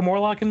able to take a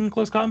Morlock in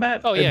close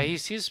combat. Oh yeah,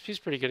 he's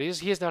pretty good.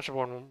 He has natural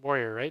born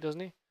warrior, right? Doesn't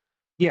he?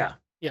 Yeah.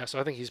 Yeah. So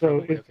I think he's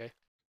probably okay.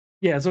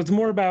 Yeah. So it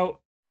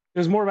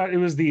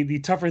was the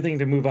tougher thing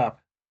to move up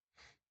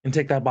and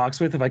take that box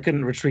with if I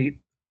couldn't retreat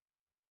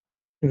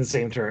in the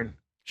same turn.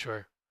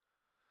 Sure.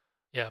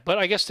 Yeah, but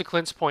I guess to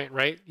Clint's point,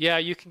 right? Yeah,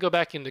 you can go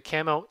back into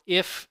camo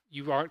if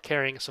you aren't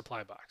carrying a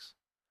supply box,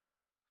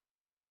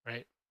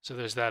 right? So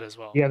there's that as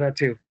well. Yeah, that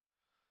too.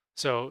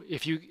 So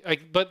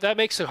but that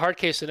makes a hard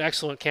case an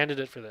excellent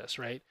candidate for this,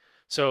 right?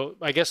 So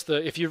I guess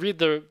if you read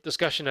the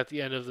discussion at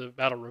the end of the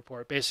battle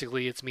report,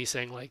 basically it's me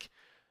saying like,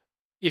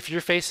 if you're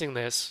facing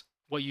this,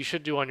 what you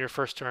should do on your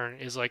first turn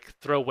is like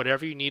throw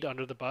whatever you need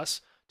under the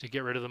bus to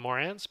get rid of the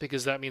Morans,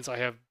 because that means I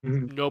have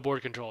no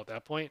board control at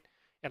that point.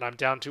 And I'm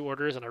down 2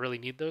 orders, and I really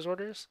need those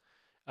orders.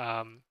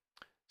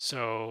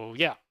 So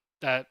yeah,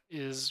 that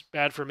is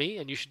bad for me,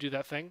 and you should do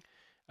that thing.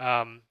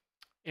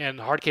 And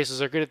hard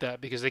cases are good at that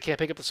because they can't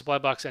pick up the supply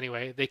box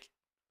anyway.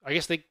 I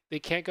guess they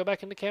can't go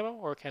back into camo,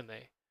 or can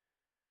they?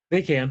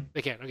 They can.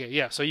 They can. Okay,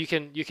 yeah. So you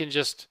can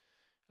just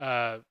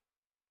clear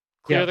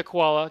the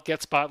koala,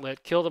 get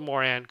spotlit, kill the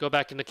Moran, go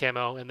back into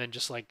camo, and then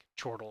just like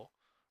chortle,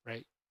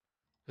 right?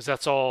 Because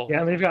that's all.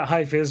 Yeah, they've got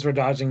high fizz for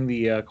dodging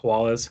the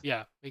koalas.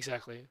 Yeah,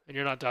 exactly. And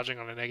you're not dodging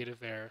on a negative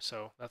there,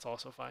 so that's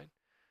also fine.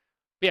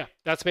 But yeah,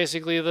 that's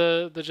basically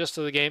the gist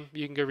of the game.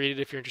 You can go read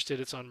it if you're interested.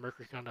 It's on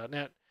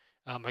mercurycon.net.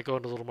 I go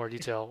into a little more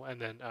detail, and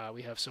then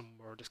we have some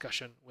more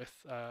discussion with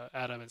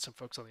Adam and some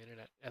folks on the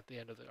internet at the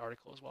end of the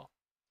article as well.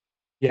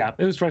 Yeah,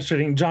 it was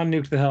frustrating. John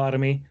nuked the hell out of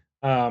me.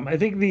 I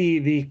think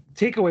the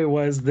takeaway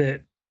was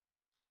that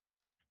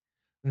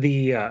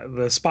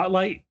the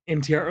Spotlight in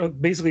TR,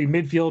 basically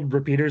midfield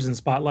repeaters and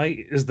Spotlight,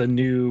 is the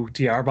new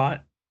TR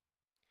bot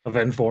of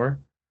N4,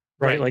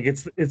 right? Like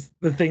it's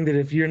the thing that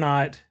if you're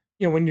not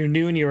when you're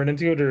new and you run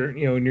into it, or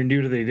when you're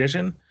new to the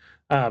edition,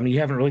 you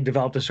haven't really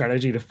developed a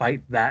strategy to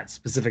fight that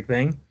specific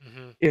thing.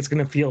 It's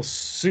going to feel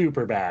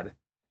super bad.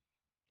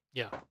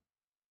 Yeah.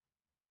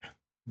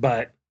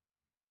 But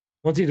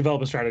once you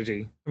develop a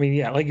strategy, I mean,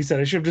 yeah, like you said,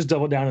 I should have just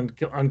doubled down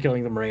on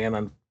killing the Moran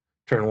on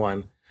turn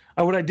 1.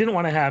 What I didn't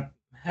want to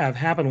have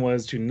happen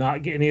was to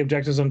not get any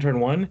objectives on turn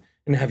 1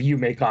 and have you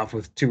make off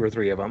with 2 or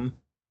 3 of them.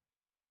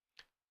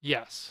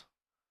 Yes.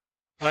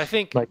 But I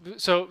think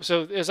so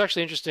it's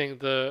actually interesting.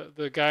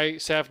 The guy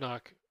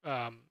Savnok,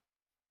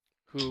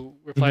 who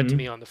replied to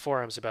me on the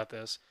forums about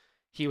this,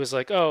 he was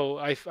like, "Oh,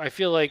 I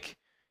feel like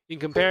in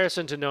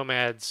comparison to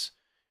Nomads,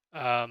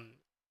 US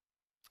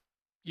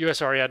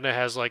Ariadna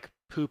has like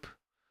poop,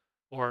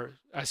 or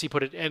as he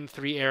put it,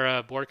 N3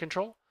 era board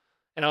control."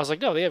 And I was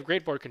like, "No, they have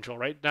great board control,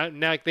 right?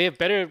 Now they have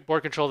better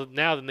board control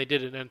now than they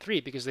did in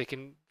N3 because they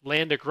can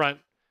land a grunt,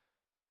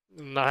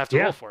 and not have to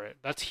roll for it.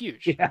 That's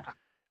huge." Yeah,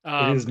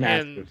 it is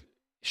massive. And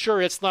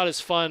sure, it's not as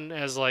fun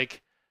as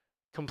like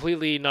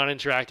completely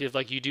non-interactive,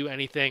 like you do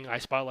anything, I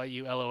spotlight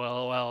you,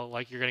 LOL,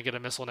 like you're gonna get a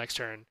missile next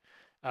turn.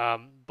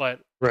 But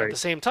at the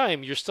same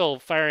time, you're still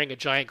firing a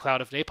giant cloud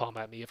of napalm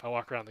at me if I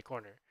walk around the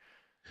corner.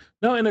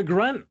 No, and a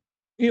grunt,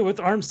 with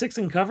arm 6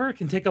 and cover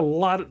can take a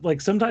lot. Like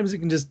sometimes you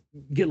can just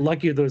get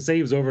lucky with those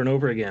saves over and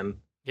over again.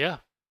 Yeah,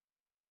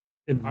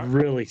 it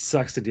really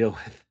sucks to deal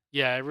with.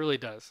 Yeah, it really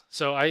does.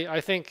 So I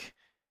think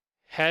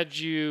had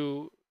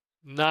you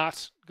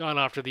not gone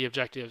after the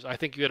objectives, I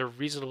think you had a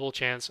reasonable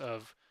chance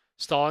of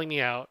stalling me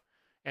out,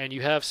 and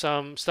you have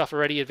some stuff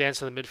already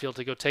advanced in the midfield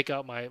to go take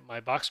out my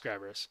box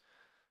grabbers.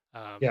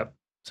 Yep.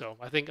 So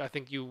I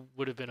think you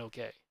would have been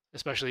okay,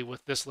 especially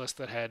with this list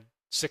that had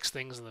 6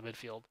 things in the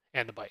midfield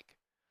and a bike.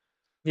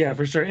 Yeah,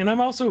 for sure. And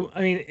I'm also,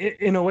 I mean,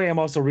 in a way, I'm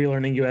also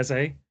relearning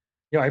USA.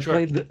 I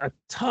played a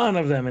ton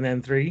of them in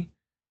N3,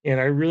 and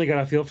I really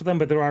got a feel for them.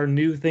 But there are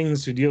new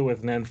things to deal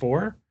with in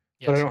N4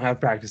 that I don't have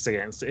practice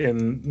against.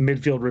 And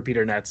midfield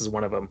repeater nets is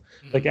one of them.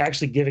 Like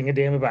actually giving a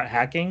damn about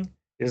hacking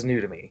is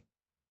new to me.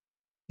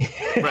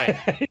 Right.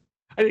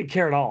 I didn't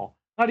care at all.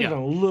 Not even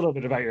a little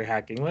bit about your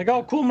hacking. Like,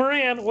 oh, cool,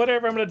 Moran,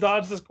 whatever. I'm going to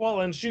dodge this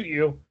koala and shoot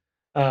you.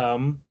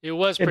 It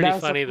was pretty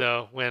funny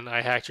though when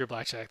I hacked your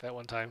blackjack that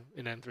one time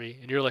in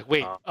N3, and you're like,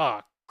 "Wait,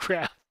 oh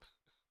crap!"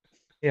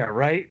 Yeah,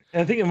 right.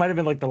 And I think it might have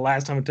been like the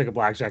last time I took a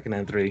blackjack in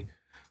N3.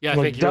 Yeah, I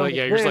think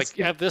you're just like,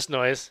 "Have this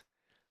noise."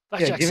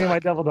 Blackjack give me my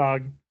devil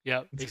dog.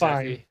 Yep, it's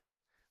exactly.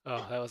 Fine.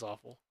 Oh, that was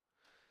awful.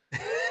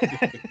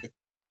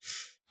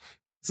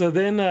 So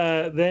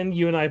then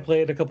you and I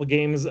played a couple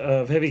games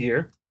of Heavy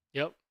Gear.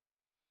 Yep.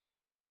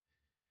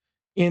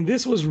 And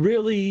this was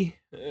really,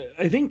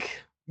 I think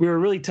we were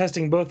really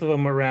testing both of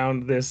them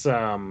around this,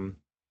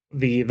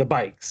 the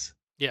bikes.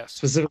 Yes.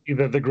 Specifically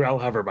the Grell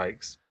hover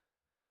bikes.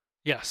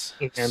 Yes.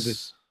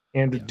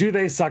 And do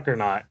they suck or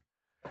not?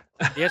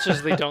 The answer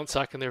is they don't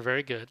suck, and they're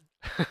very good.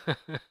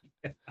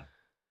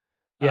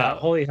 Yeah,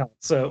 holy hell.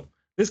 So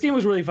this game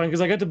was really fun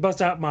because I got to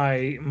bust out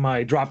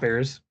my drop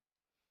bears,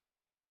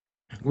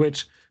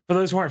 which for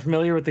those who aren't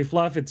familiar with the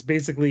fluff, it's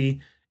basically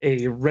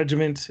a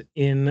regiment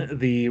in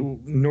the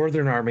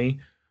Northern Army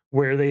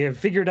where they have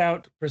figured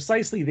out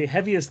precisely the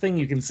heaviest thing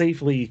you can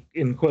safely,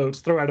 in quotes,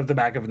 throw out of the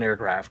back of an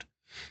aircraft.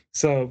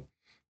 So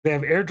they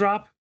have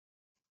airdrop,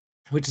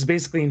 which is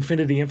basically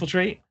Infinity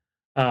Infiltrate,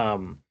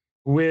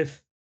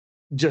 with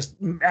just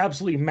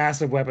absolutely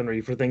massive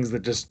weaponry for things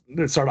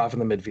that start off in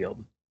the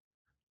midfield.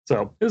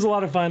 So it was a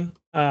lot of fun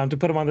to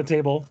put them on the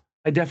table.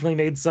 I definitely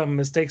made some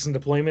mistakes in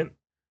deployment,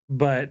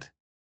 but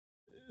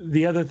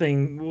the other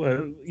thing,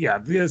 so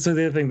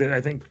the other thing that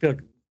I think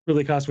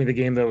really cost me the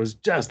game, though, was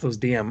just those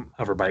damn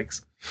hover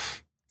bikes.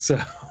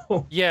 So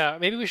yeah,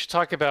 maybe we should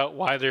talk about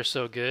why they're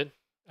so good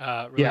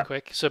really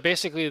quick. So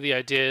basically the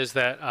idea is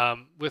that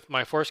with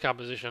my force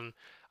composition,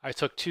 I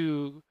took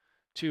two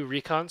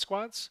recon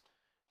squads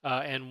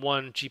and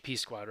 1 GP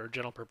squad, or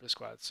general purpose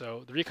squad.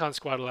 So the recon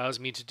squad allows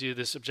me to do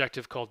this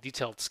objective called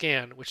detailed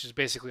scan, which is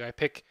basically I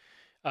pick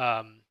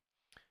I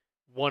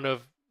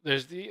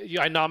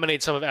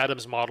nominate some of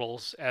Adam's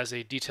models as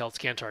a detailed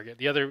scan target.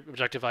 The other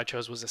objective I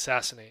chose was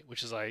assassinate,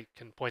 which is I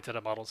can point at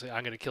a model and say,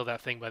 I'm going to kill that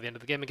thing by the end of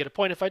the game and get a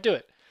point if I do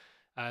it.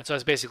 So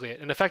that's basically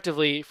it. And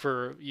effectively,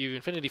 for you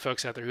Infinity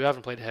folks out there who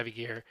haven't played Heavy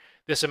Gear,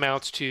 this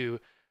amounts to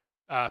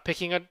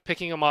picking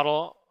a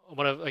model,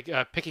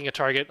 picking a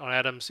target on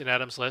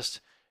Adam's list,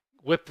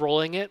 whip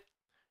rolling it,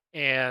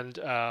 and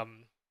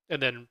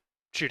then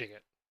shooting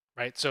it.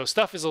 Right, so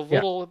stuff is a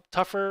little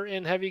tougher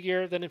in Heavy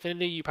Gear than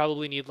Infinity. You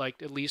probably need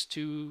like at least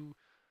 2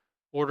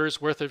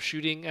 orders worth of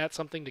shooting at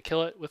something to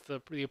kill it with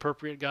the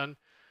appropriate gun.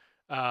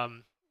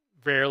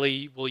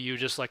 Rarely will you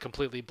just like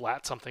completely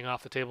blat something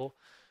off the table.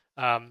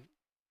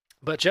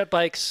 But jet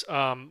bikes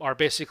are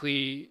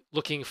basically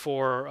looking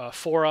for a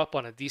 4-up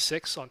on a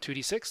D6 on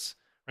 2D6.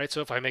 Right,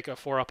 so if I make a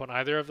 4-up on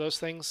either of those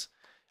things,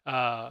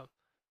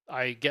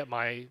 I get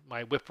my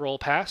whip roll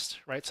passed.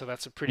 Right, so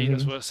that's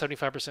that's a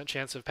 75%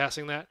 chance of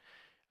passing that.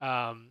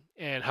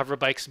 And hover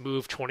bikes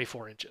move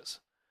 24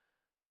 inches.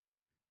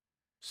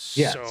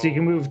 So you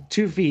can move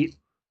 2 feet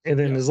And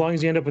then Yeah. as long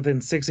as you end up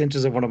within 6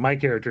 inches of one of my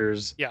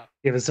characters, Yeah.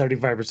 you have a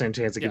 75%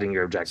 chance of Yeah. getting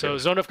your objective. So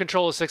zone of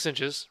control is 6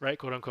 inches, right,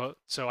 quote unquote.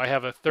 So I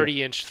have a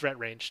 30-inch threat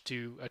range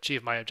to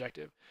achieve my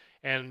objective.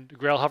 And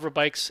Grail hover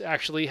bikes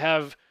actually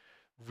have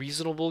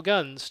reasonable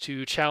guns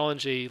to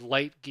challenge a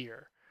light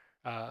gear.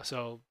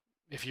 So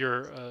if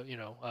you're,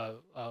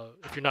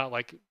 if you're not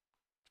like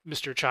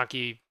Mr.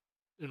 Chonky,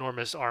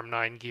 enormous Arm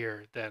 9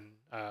 gear, then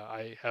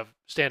I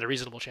stand a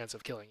reasonable chance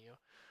of killing you.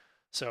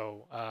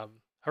 So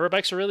hover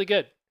bikes are really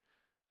good.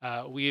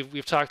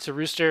 We've talked to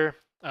Rooster.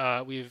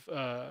 We've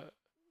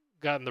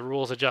gotten the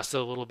rules adjusted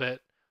a little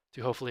bit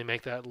to hopefully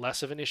make that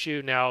less of an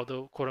issue. Now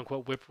the quote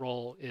unquote whip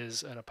roll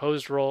is an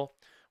opposed roll,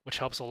 which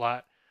helps a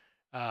lot.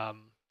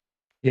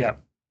 Yeah.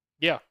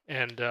 Yeah,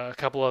 and a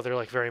couple other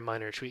like very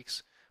minor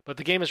tweaks. But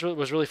the game was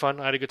really fun.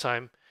 I had a good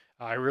time.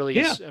 I really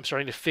am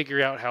starting to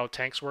figure out how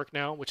tanks work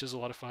now, which is a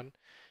lot of fun.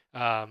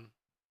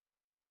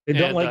 They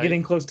don't like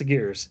getting close to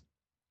gears.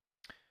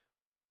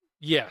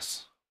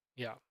 Yes.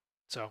 Yeah.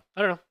 So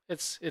I don't know.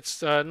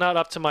 It's not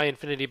up to my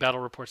Infinity Battle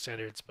Report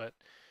standards, but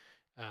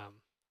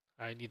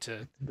I need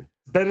to.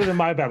 Better than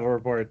my battle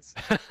reports.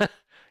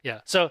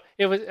 Yeah. So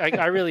it was.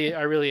 I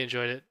really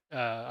enjoyed it.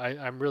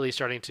 I'm really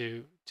starting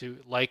to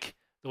like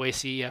the way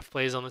CEF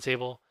plays on the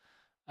table,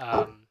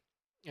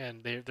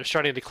 and they're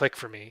starting to click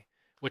for me,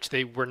 which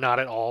they were not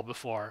at all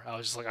before. I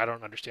was just like, I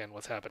don't understand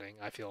what's happening.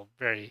 I feel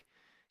very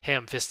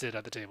ham-fisted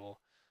at the table,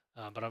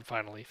 but I'm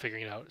finally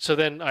figuring it out. So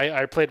then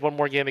I played one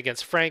more game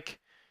against Frank.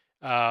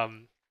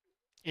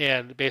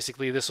 And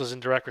basically this was in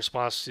direct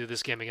response to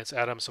this game against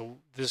Adam. So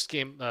this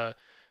game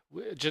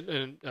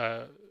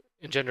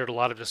engendered a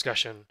lot of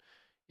discussion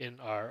in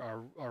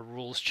our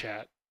rules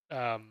chat.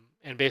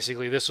 And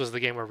basically this was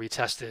the game where we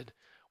tested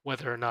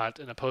whether or not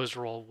an opposed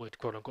roll would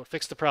quote unquote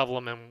fix the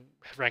problem. And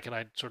Frank and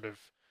I sort of,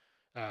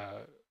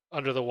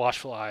 under the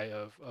watchful eye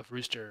of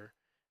Rooster,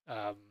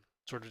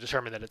 sort of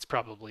determined that it's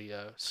probably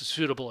a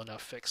suitable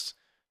enough fix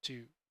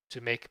to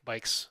make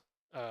bikes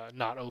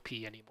not OP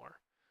anymore.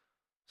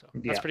 So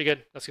that's pretty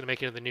good. That's going to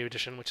make it into the new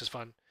edition, which is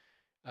fun.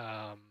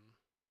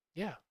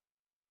 Yeah.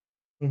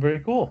 Very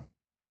cool.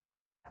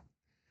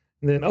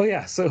 And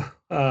then, so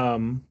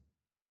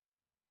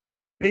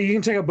you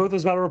can check out both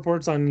those battle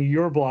reports on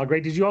your blog,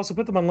 right? Did you also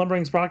put them on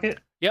Lumbering Sprocket?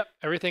 Yep.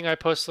 Everything I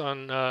post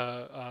on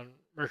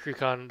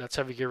MercuryCon that's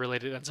heavy gear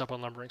related ends up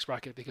on Lumbering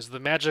Sprocket because of the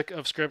magic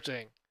of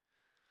scripting.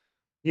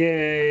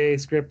 Yay,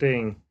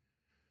 scripting.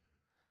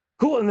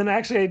 Cool. And then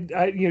actually,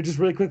 I just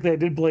really quickly, I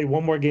did play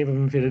one more game of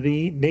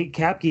Infinity. Nate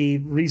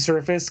Kapke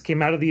resurfaced,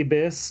 came out of the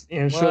abyss,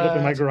 and showed up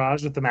in my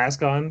garage with the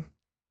mask on.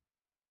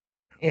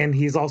 And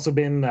he's also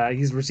been,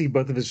 he's received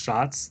both of his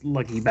shots,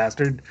 lucky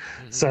bastard.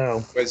 Mm-hmm.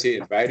 So was he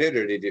invited,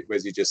 or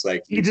was he just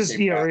like he just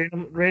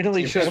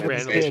randomly showed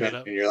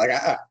up, and you're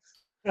like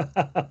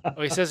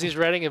Oh, he says he's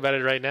writing about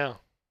it right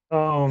now.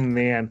 Oh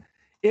man,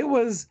 it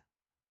was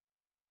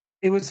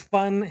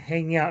fun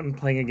hanging out and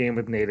playing a game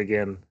with Nate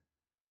again.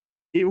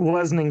 It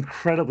was an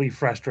incredibly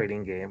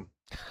frustrating game.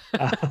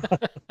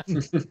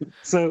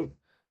 So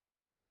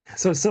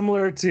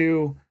similar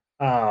to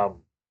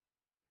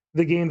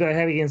the game that I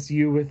had against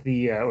you with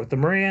the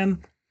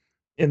Moran,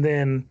 and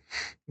then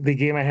the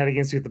game I had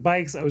against you with the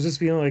bikes, I was just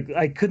feeling like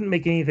I couldn't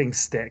make anything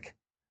stick.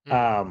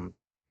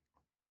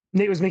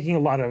 Nate was making a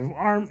lot of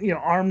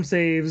arm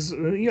saves.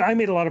 I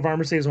made a lot of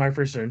armor saves on my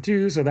first turn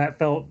too, so that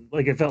felt a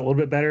little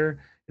bit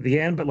better at the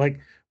end. But like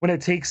when it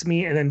takes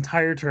me an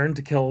entire turn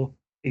to kill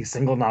a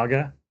single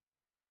Naga,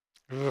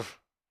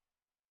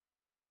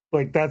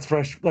 like that's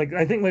fresh. Like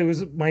I think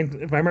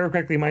if I remember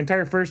correctly, my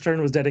entire first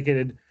turn was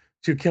dedicated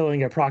to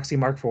killing a proxy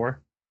Mark IV,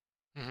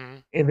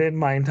 and then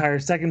my entire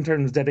second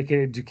turn was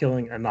dedicated to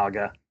killing a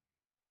Naga.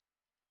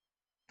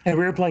 And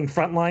we were playing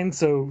frontline,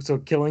 so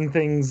killing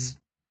things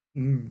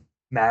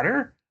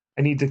matter.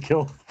 I need to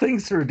kill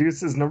things to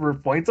reduce his number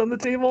of points on the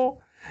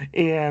table,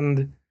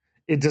 and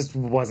it just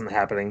wasn't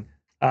happening.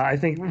 I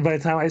think by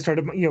the time I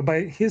started,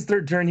 by his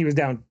third turn, he was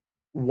down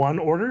 1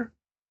 order.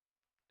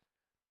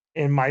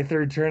 In my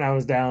third turn, I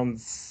was down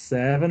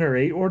 7 or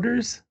 8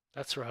 orders.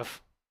 That's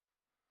rough.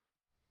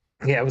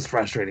 Yeah, it was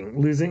frustrating.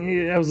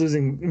 I was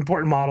losing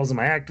important models in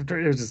my active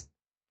turn. It was just,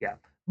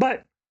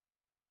 but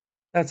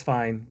that's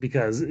fine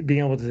because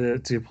being able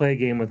to play a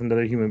game with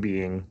another human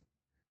being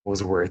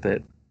was worth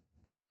it,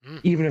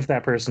 even if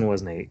that person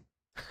was Nate.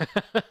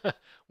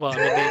 Well, I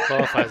mean, Nate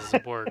qualifies as a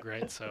Borg,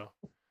 right? So.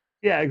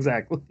 Yeah,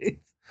 exactly.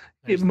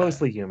 It's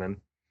mostly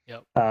human.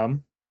 Yep.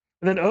 And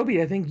then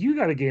Obi, I think you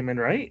got a game in,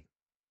 right?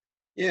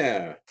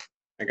 Yeah,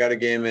 I got a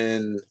game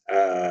in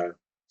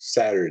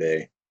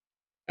Saturday.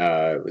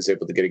 Was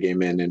able to get a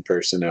game in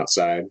person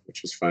outside,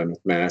 which was fun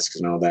with masks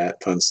and all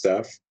that fun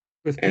stuff.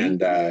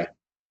 And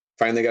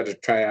finally got to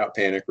try out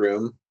Panic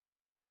Room.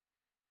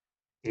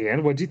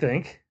 And what'd you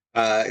think?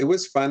 It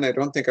was fun. I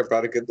don't think I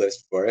brought a good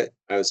list for it.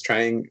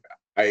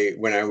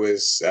 When I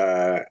was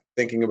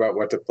thinking about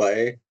what to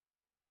play,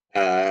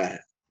 I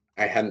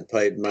hadn't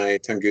played my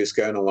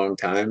Tunguska in a long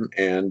time,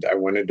 and I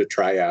wanted to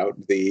try out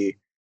the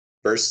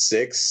first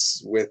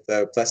 6 with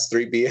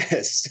 +3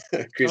 BS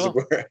Cruiser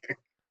Borg.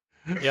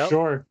 Yep.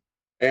 Sure.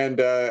 And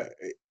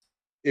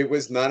it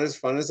was not as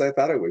fun as I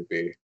thought it would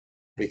be,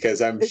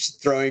 because I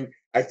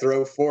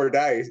throw 4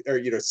 dice,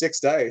 or 6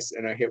 dice,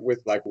 and I hit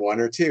with like 1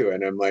 or 2,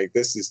 and I'm like,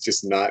 this is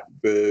just not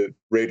the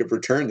rate of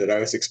return that I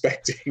was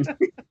expecting.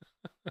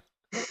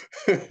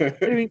 I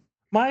mean,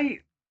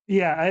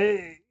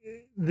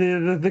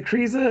 the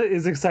Kriza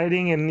is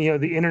exciting, and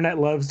the internet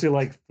loves to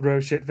like throw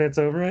shit fits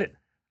over it.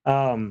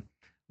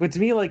 But to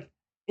me, like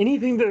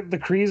anything that the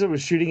Kriza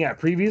was shooting at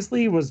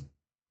previously was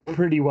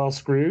pretty well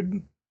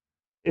screwed,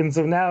 and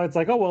so now it's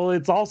like, oh well,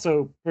 it's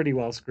also pretty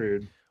well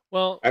screwed.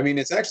 Well, I mean,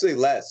 it's actually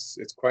less.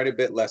 It's quite a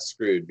bit less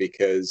screwed,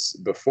 because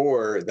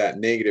before that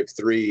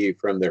 -3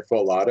 from their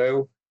full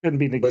auto Couldn't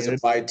be was negated.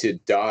 applied to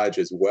dodge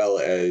as well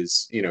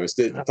as, it's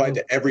applied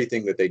to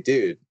everything that they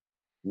did.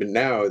 But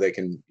now they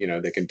can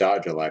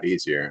dodge a lot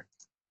easier.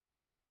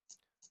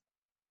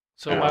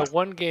 so my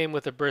one game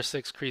with the Burst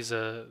 6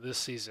 Kriza this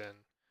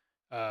season,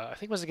 I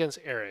think was against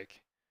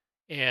Eric,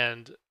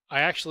 and I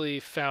actually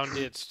found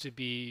it to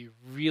be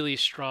really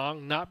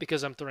strong, not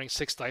because I'm throwing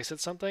 6 dice at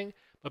something,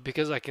 but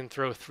because I can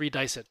throw 3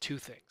 dice at 2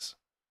 things.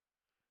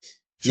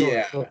 Sure,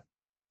 Yeah. sure.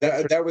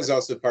 That was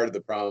also part of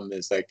the problem,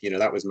 is like,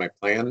 that was my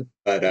plan,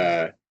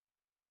 but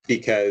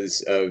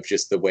because of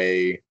just the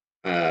way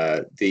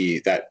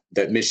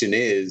that mission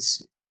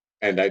is,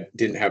 and I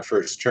didn't have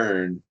first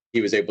turn,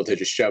 he was able to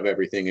just shove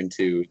everything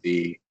into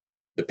the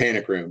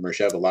panic room, or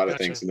shove a lot of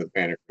Gotcha. things into the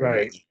panic room.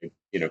 Right. And,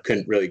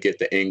 couldn't really get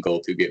the angle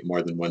to get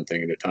more than one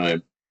thing at a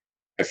time.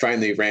 I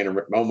finally ran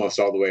almost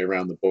all the way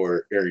around the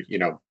board, or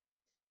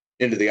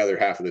into the other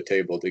half of the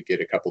table, to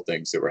get a couple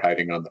things that were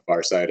hiding on the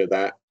far side of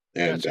that.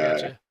 And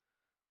Gotcha.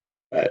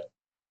 but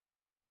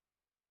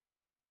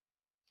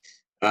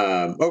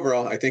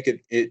overall, I think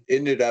it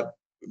ended up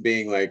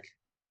being like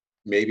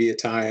maybe a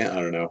tie. I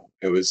don't know.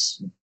 It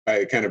was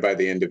by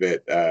the end of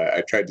it,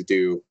 I tried to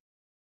do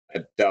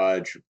a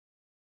dodge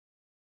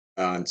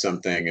on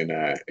something, and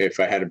if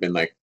I had been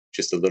like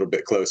just a little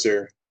bit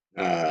closer,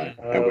 I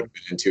would have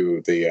been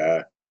into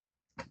the.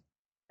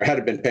 I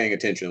had been paying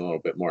attention a little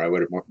bit more. I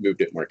would have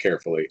moved it more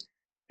carefully,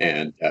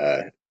 and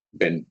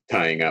been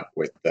tying up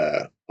with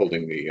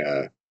holding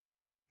the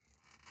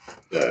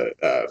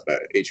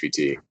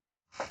HVT.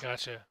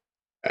 Gotcha.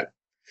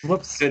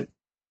 Whoops.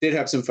 Did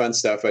have some fun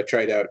stuff. I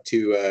tried out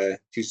two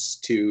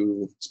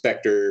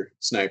Spectre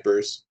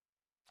snipers.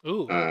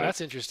 Ooh,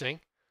 that's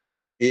interesting.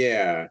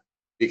 Yeah,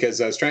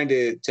 because I was trying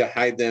to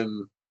hide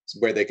them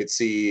where they could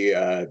see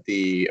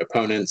the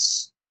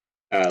opponent's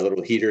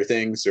little heater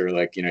things, or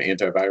like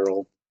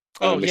antiviral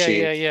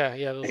machines. Yeah.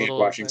 The little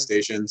washing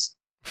stations.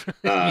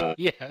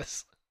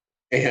 Yes.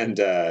 And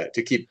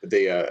to keep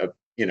the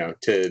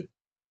to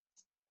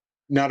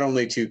not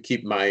only to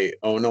keep my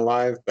own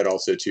alive, but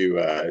also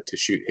to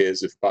shoot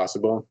his if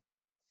possible.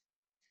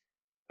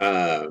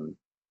 And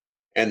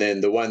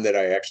then the one that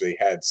I actually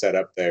had set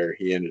up there,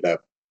 he ended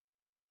up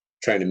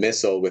trying to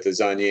missile with a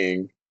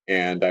Zhanying,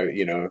 and I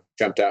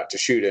jumped out to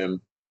shoot him,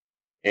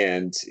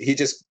 and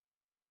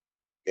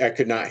I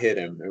could not hit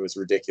him. It was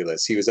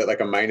ridiculous. He was at like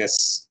a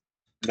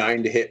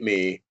 -9 to hit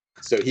me,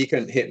 so he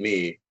couldn't hit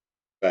me,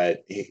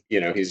 but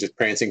he's just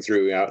prancing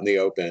through out in the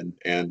open,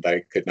 and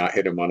I could not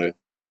hit him on a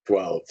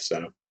 12.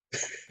 So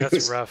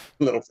That's rough.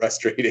 A little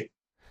frustrating.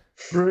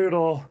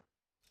 Brutal.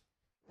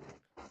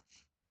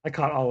 I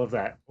caught all of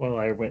that while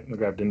I went and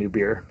grabbed a new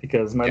beer,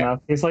 because my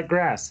mouth tastes like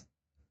grass.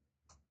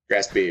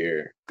 Grass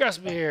beer. Grass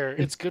beer.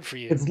 It's good for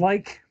you. It's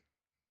like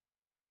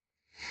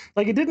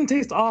it didn't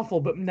taste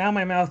awful, but now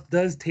my mouth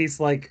does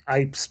taste like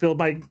I spilled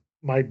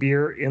my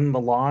beer in the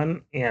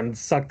lawn and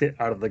sucked it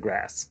out of the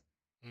grass.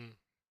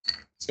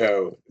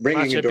 So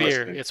bringing Matcha beer.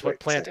 endorsement. It's what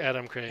Plant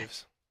Adam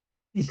craves.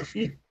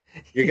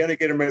 You're gonna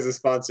get him as a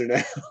sponsor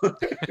now.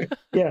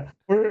 Yeah,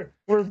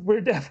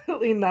 we're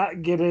definitely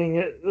not getting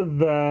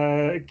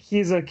the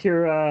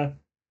Kizakura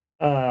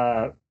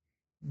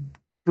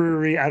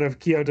brewery out of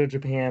Kyoto,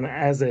 Japan,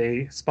 as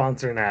a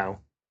sponsor now.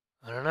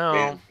 I don't know.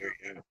 Man,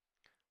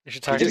 You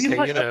should talk to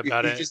Kayuna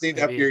about it. You just need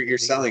to up your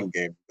selling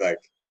game.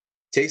 Like,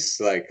 tastes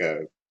like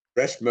a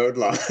fresh mowed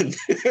lawn.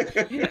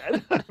 Yeah,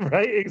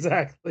 right.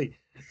 Exactly.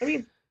 I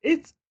mean,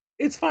 it's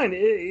fine.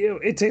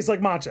 It tastes like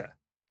matcha,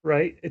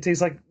 right? It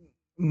tastes like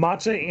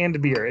matcha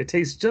and beer. It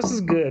tastes just as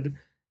good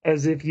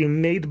as if you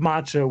made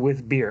matcha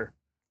with beer.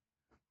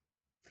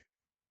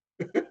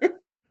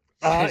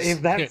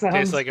 If that sounds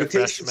tastes like a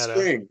fresh meadow.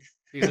 Spring.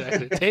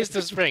 Exactly. Taste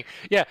of spring.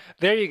 Yeah,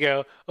 there you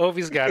go.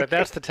 Ovi's got it.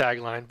 That's the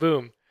tagline.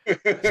 Boom.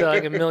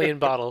 Selling 1 million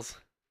bottles.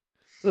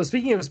 So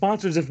speaking of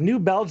sponsors, if New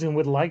Belgium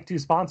would like to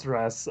sponsor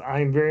us,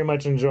 I'm very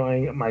much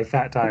enjoying my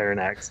fat tire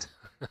next.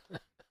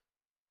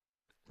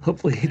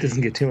 Hopefully he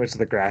doesn't get too much of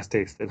the grass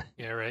tasted.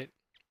 Yeah, right.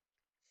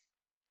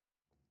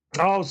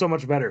 Oh, so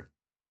much better.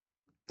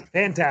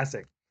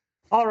 Fantastic.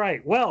 All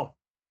right. Well,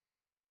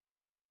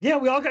 yeah,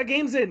 we all got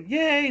games in.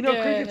 Yay! No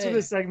crickets for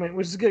this segment,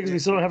 which is good because we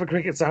still don't have a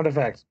cricket sound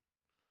effect.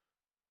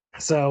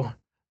 So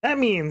that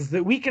means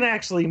that we can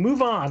actually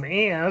move on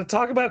and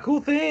talk about cool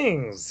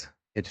things.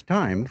 It's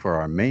time for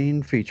our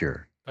main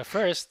feature. But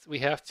first, we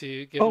have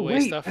to give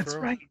away stuff. That's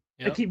right.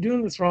 Yep. I keep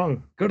doing this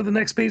wrong. Go to the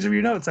next page of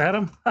your notes,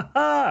 Adam.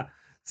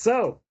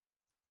 So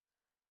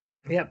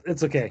Yep,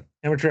 it's okay.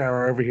 Amateur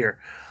hour over here.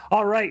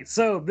 All right,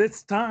 so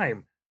this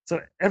time. So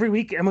every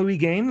week, MOE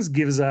Games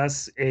gives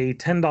us a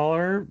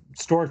 $10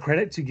 store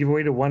credit to give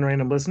away to one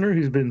random listener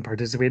who's been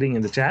participating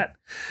in the chat.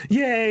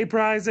 Yay,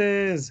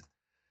 prizes!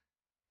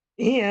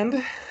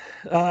 And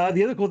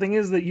the other cool thing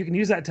is that you can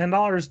use that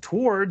 $10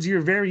 towards your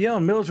very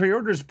own military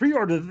orders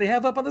pre-order that they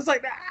have up on the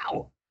site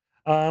now.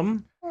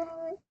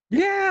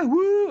 Yeah,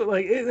 woo!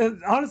 Like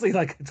honestly,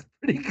 like it's a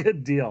pretty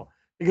good deal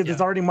because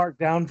it's already marked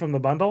down from the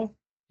bundle.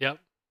 Yep.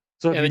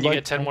 So And then you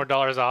get 10 more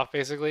dollars off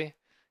basically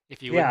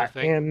if you win the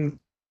thing.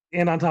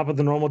 And on top of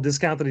the normal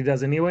discount that he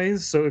does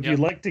anyways. So if you'd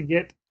like to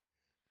get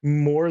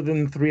more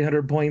than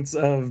 300 points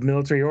of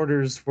military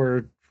orders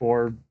for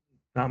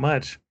not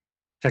much,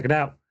 check it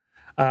out.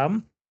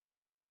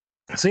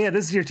 So yeah,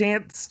 this is your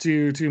chance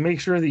to make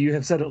sure that you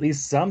have said at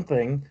least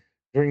something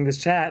during this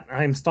chat.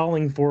 I'm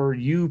stalling for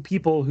you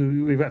people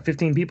who we've got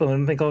 15 people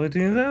and think all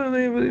 15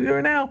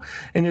 are now,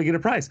 and you'll get a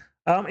prize.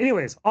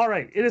 Anyways, all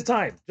right, it is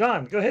time.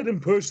 John, go ahead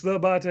and push the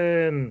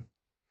button.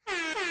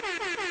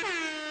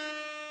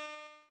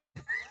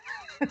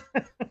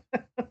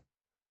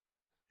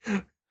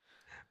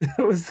 that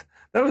was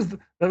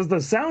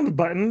the sound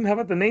button. How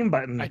about the name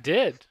button? I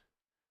did.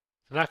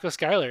 Tanaka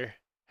Skylar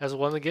has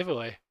won the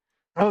giveaway.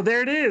 Oh,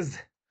 there it is.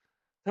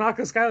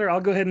 Tanaka Skylar,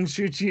 I'll go ahead and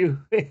shoot you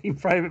a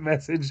private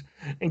message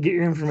and get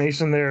your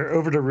information there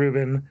over to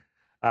Ruben.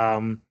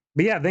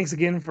 But yeah, thanks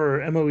again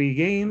for MOE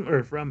Game,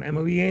 or from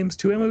MOE Games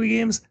to MOE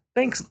Games.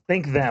 Thank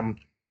them.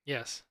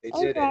 Yes. They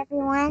Thanks, did it.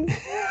 everyone.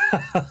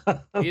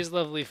 These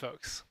lovely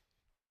folks.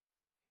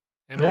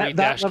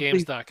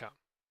 MOE-games.com.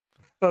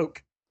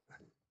 Folk.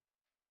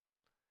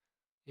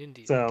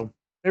 Indeed. So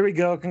there we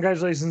go.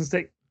 Congratulations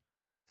to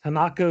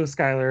Tanaka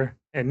Skylar.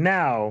 And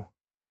now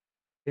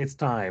it's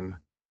time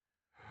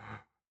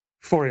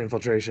for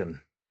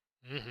infiltration.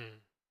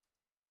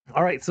 Mm-hmm.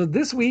 All right. So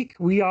this week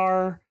we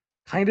are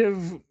kind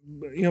of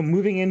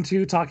moving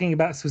into talking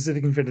about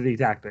specific Infinity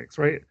tactics,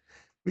 right?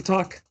 We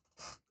talk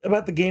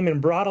about the game in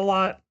broad a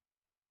lot,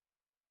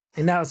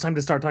 and now it's time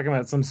to start talking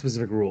about some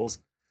specific rules.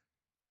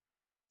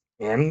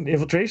 And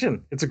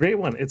infiltration, it's a great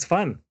one. It's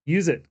fun.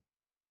 Use it.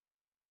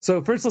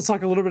 So first, let's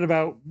talk a little bit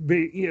about,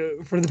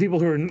 for the people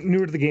who are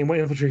newer to the game, what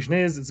infiltration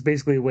is. It's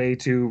basically a way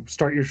to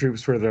start your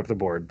troops further up the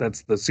board.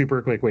 That's the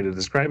super quick way to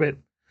describe it.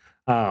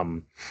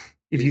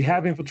 If you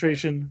have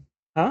infiltration,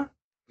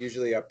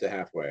 Usually up to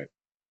halfway.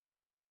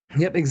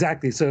 Yep,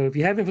 exactly. So if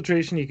you have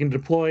infiltration, you can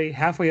deploy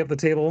halfway up the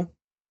table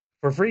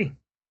for free.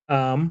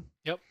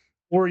 Yep.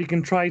 Or you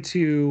can try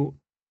to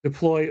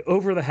deploy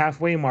over the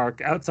halfway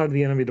mark outside of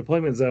the enemy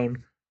deployment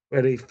zone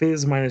at a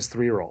Fizz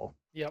 -3 roll.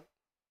 Yep.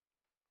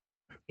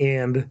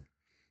 And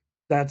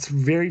that's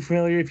very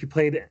familiar if you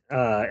played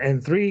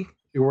N3.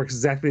 It works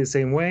exactly the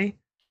same way.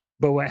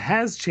 But what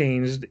has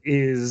changed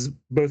is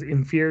both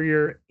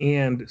inferior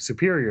and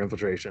superior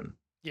infiltration.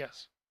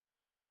 Yes.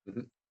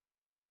 Mm-hmm.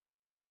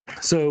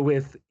 So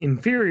with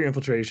inferior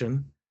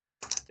infiltration,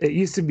 it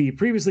used to be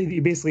previously that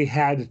you basically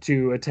had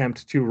to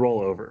attempt to roll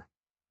over.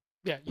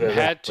 Yeah, you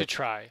had to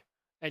try,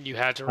 and you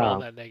had to roll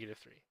that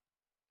 -3.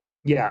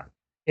 Yeah,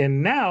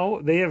 and now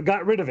they have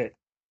got rid of it.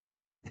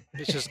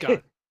 It's just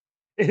gone.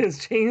 It has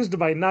changed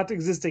by not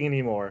existing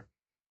anymore.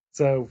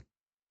 So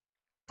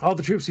all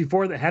the troops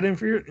before that had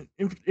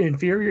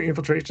inferior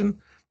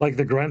infiltration, like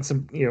the grunts,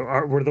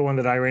 were the one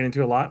that I ran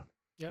into a lot.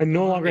 Yep, and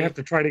no longer have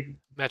to try to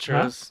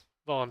Metros,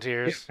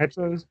 volunteers. Yeah,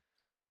 Metros.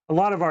 A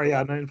lot of our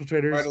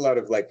infiltrators. Quite a lot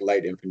of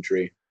light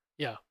infantry.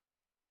 Yeah.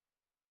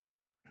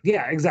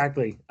 Yeah,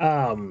 exactly.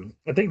 I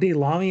think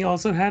Delamy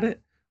also had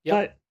it. Yep.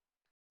 But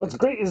what's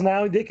great is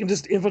now they can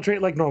just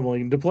infiltrate like normal.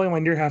 You can deploy them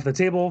on your half the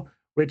table,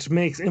 which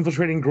makes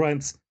infiltrating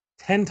grunts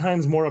 10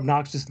 times more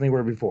obnoxious than they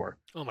were before.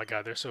 Oh my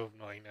god, they're so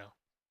annoying now.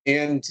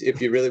 And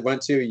if you really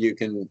want to, you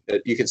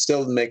can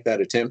still make that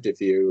attempt if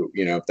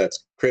if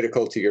that's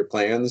critical to your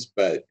plans.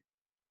 But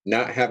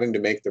not having to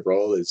make the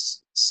roll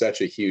is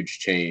such a huge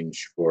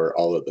change for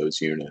all of those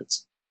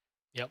units.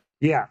 Yep.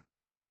 Yeah.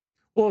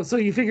 Well, so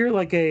you figure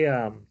like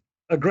a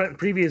grunt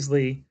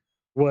previously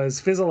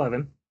was Fizz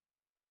 11,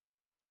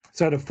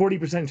 so had a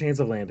 40% chance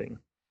of landing.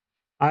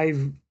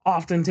 I've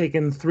often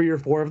taken 3 or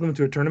 4 of them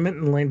to a tournament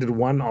and landed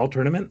 1 all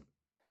tournament.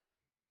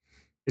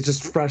 It's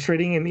just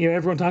frustrating, and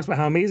everyone talks about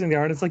how amazing they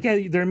are, and it's like,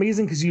 yeah, they're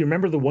amazing because you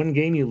remember the one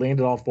game you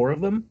landed all 4 of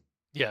them.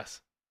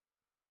 Yes.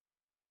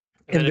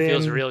 And then it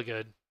feels real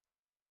good.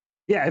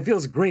 Yeah, it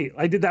feels great.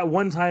 I did that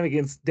one time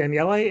against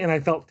Daniele, and I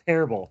felt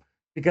terrible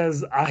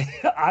because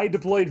I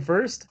deployed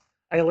first.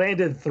 I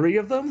landed 3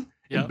 of them,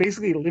 and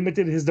basically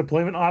limited his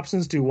deployment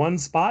options to 1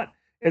 spot.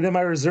 And then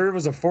my reserve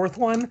was a 4th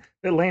one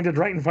that landed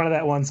right in front of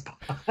that 1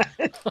 spot.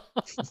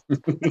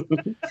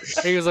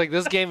 He was like,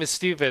 "This game is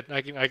stupid."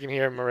 I can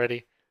hear him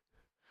already.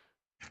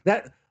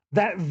 That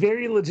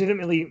very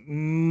legitimately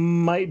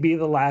might be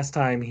the last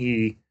time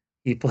he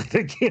played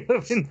a game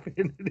of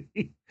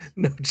Infinity.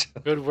 No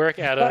joke. Good work,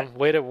 Adam.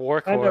 Way to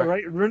work. I know,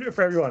 right? Ruined it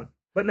for everyone.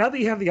 But now that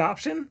you have the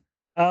option,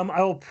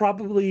 I will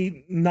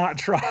probably not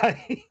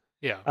try.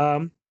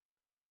 Yeah.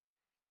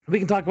 We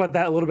can talk about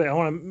that a little bit. I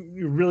want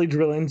to really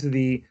drill into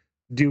the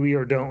do we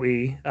or don't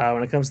we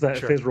when it comes to that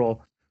Sure. phys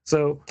roll.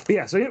 So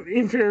yeah, so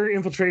inferior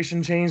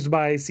infiltration changed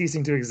by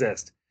ceasing to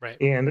exist, Right.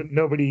 and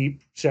nobody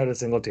shed a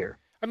single tear.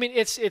 I mean,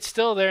 it's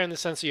still there in the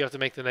sense that you have to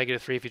make the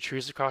 -3 if you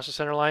choose to cross the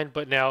center line,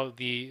 but now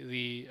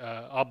the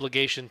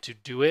obligation to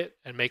do it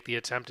and make the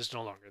attempt is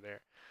no longer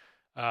there.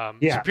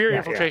 Superior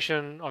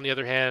infiltration, on the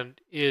other hand,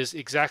 is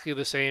exactly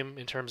the same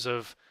in terms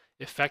of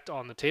effect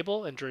on the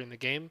table and during the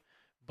game,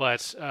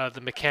 but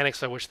the mechanics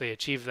by which they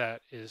achieve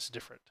that is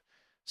different.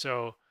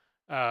 So,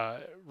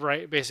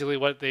 basically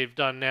what they've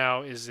done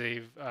now is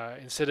they've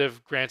instead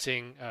of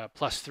granting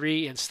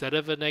 +3 instead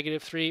of a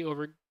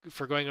 -3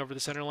 for going over the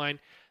center line,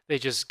 they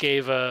just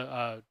gave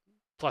a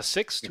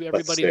 +6 to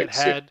everybody that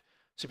had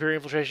superior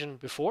infiltration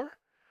before,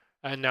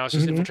 and now it's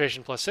just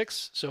infiltration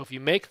 +6. So if you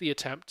make the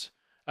attempt,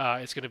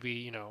 it's going to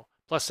be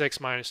 +6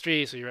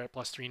 -3, so you're at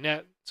 +3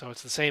 net. So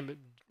it's the same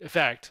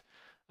effect,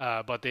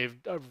 but they've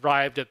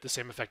arrived at the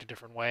same effect a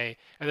different way.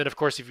 And then of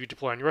course, if you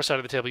deploy on your side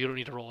of the table, you don't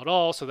need to roll at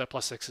all, so that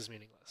 +6 is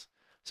meaningless.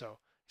 So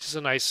it's just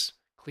a nice,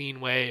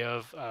 clean way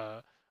of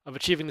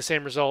achieving the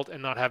same result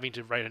and not having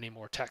to write any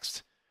more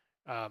text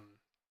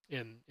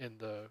in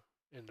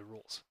the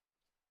rules.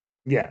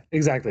 Yeah,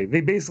 exactly.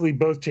 They basically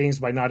both changed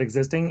by not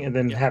existing and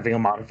then having a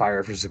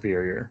modifier for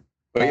superior.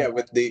 But yeah,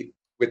 with the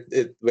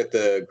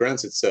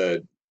grunts, it's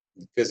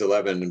Phys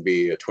 11 would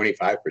be a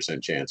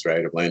 25% chance,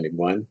 right, of landing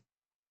one.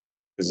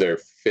 Is there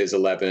Phys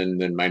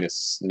 11 and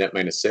net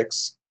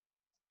 -6?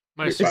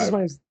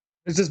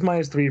 It's just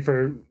 -3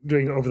 for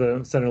doing over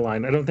the center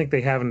line. I don't think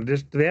they have an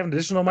addition. Do they have an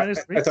additional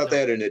 -3? I thought they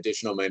had an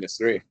additional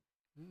 -3.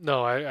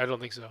 No, I don't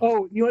think so.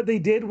 Oh, you know what they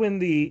did when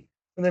the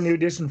new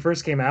edition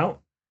first came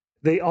out?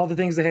 All the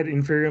things they had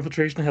inferior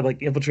infiltration had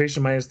like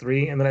infiltration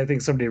 -3, and then I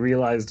think somebody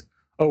realized,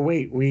 oh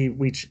wait, we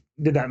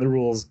did that in the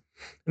rules,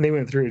 and they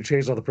went through and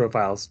changed all the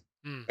profiles.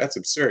 That's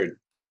absurd.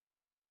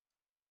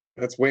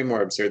 That's way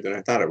more absurd than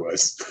I thought it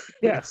was.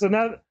 Yeah, so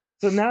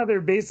now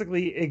they're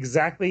basically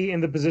exactly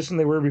in the position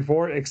they were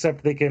before,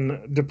 except they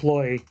can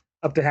deploy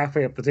up to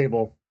halfway up the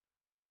table.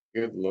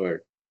 Good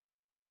Lord.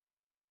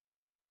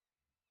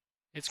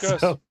 It's gross.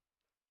 So,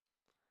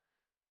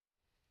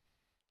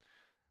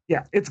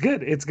 yeah, it's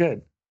good. It's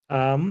good.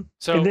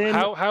 So then,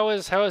 how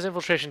is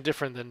infiltration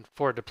different than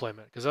forward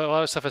deployment? Because a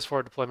lot of stuff is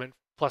forward deployment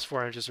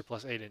 +4 inches or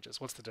 +8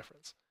 inches. What's the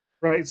difference?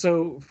 Right.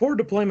 So forward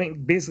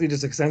deployment basically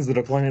just extends the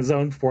deployment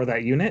zone for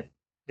that unit.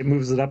 It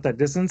moves it up that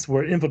distance,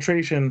 where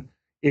infiltration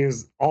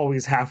is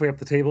always halfway up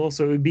the table.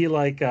 So it would be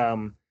like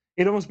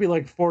it'd almost be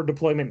like forward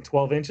deployment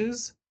 12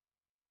 inches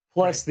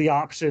plus the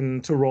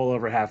option to roll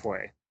over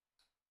halfway.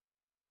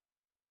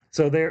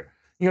 So they're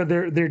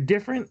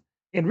different,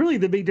 and really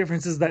the big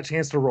difference is that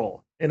chance to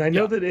roll. And I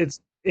know that it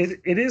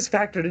is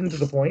factored into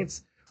the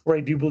points, where I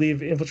do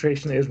believe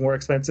infiltration is more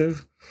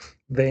expensive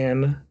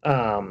than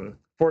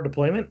forward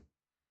deployment.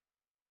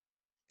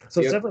 So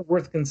it's definitely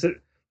worth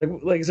consider.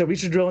 Like I said, we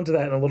should drill into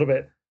that in a little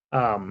bit.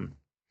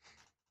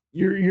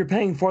 You're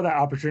paying for that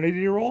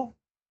opportunity to roll,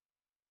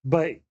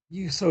 but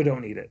you so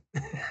don't need it.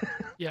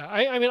 Yeah,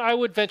 I mean, I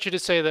would venture to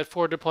say that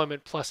forward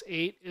deployment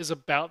 +8 is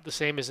about the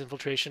same as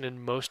infiltration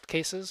in most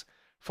cases.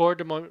 Forward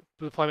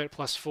deployment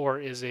 +4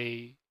 is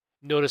a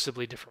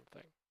noticeably different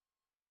thing.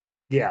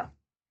 Yeah.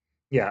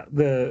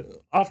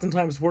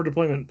 Oftentimes forward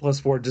deployment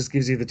 +4 just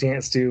gives you the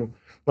chance to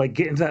like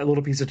get into that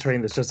little piece of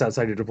terrain that's just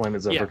outside your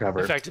deployment zone for cover.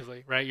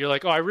 Effectively, right? You're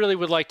like, oh, I really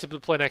would like to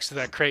deploy next to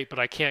that crate, but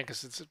I can't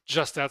because it's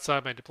just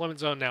outside my deployment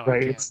zone now. Right, I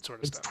can't, it's, sort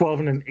of it's stuff. 12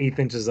 1/8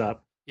 inches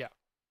up. Yeah,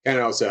 Kind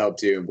of also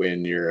helps you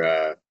when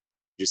you're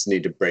just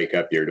need to break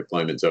up your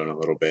deployment zone a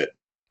little bit,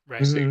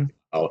 right? so you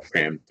all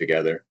crammed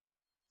together.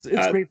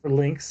 It's great for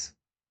links.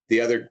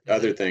 The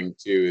other thing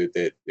too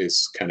that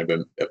is kind of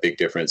a big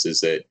difference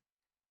is that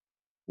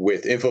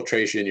with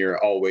infiltration, you're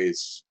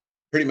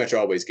pretty much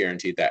always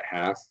guaranteed that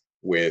half.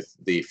 With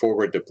the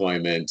forward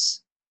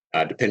deployments,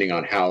 depending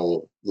on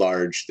how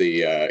large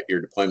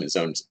your deployment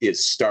zone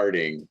is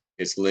starting,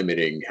 it's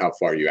limiting how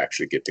far you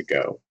actually get to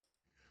go.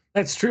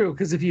 That's true,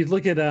 because if you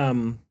look at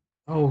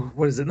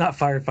what is it? Not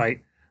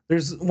firefight.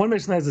 There's one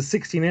mission that has a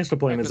 16-inch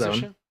deployment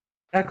zone.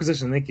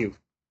 Acquisition, thank you.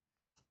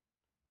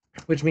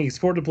 Which means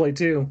forward deploy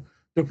 2,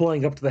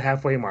 deploying up to the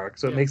halfway mark,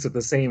 so it makes it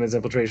the same as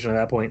infiltration at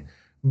that point.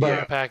 But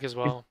Power pack as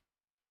well.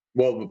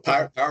 Well,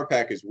 power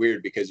pack is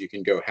weird because you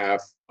can go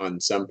half on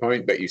some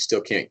point, but you still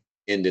can't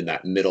end in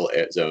that middle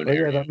zone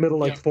area. Yeah, that middle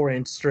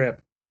 4-inch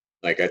strip.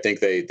 Like I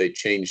think they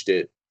changed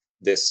it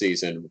this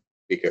season,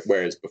 because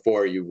whereas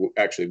before you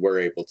actually were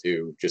able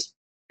to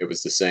it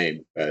was the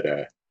same. But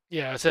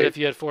I said if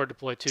you had forward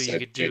deploy 2, you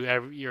could do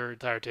your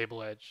entire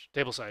table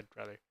side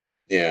rather.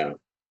 Yeah.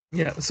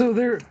 Yeah. So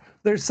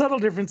there's subtle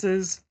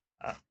differences.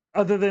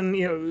 Other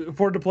than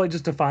forward deploy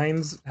just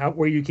defines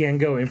where you can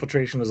go.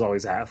 Infiltration is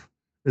always half.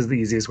 Is the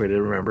easiest way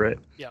to remember it.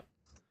 Yeah.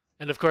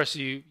 And of course,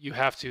 you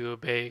have to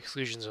obey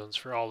exclusion zones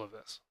for all of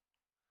this.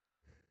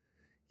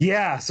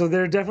 Yeah, so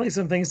there are definitely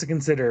some things to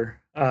consider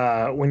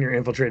when you're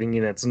infiltrating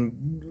units,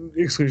 and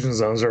exclusion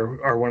zones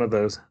are one of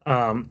those.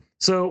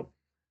 So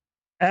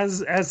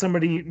as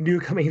somebody new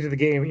coming into the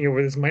game,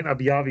 where this might not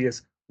be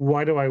obvious,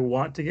 why do I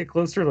want to get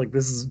closer? Like,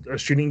 this is a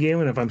shooting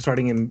game, and if I'm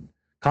starting in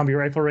combi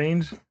rifle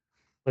range,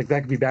 like, that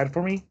could be bad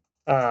for me.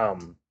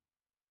 And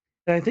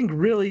I think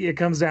really it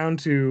comes down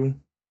to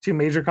two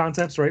major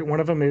concepts, right? One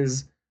of them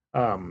is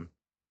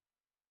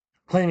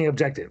claiming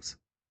objectives,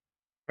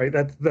 right?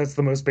 That's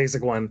the most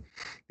basic one.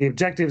 The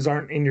objectives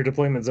aren't in your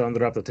deployment zone;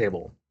 they're up the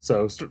table.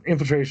 So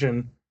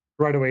infiltration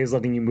right away is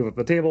letting you move up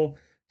the table.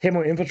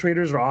 Camo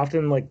infiltrators are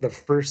often like the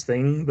first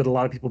thing that a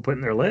lot of people put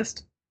in their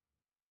list.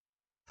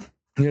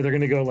 You know, they're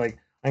going to go like,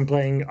 I'm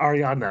playing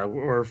Ariadna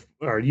or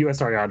US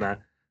Ariadna,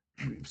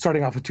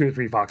 starting off with 2 or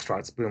 3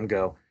 Foxtrots, boom,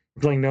 go.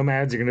 You're playing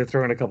Nomads, you're going to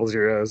throw in a couple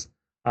zeros.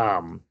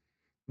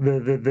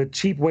 The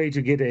cheap way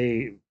to get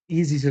a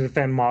easy to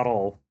defend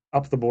model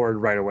up the board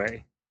right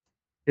away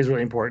is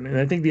really important. And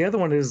I think the other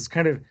one is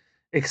kind of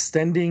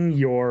extending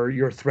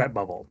your threat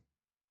bubble,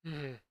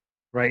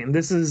 right? And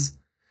this is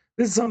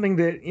something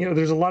that, you know,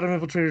 there's a lot of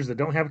infiltrators that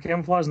don't have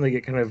camouflage and they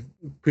get kind of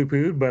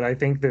poo-pooed, but I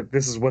think that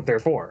this is what they're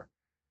for.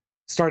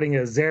 Starting a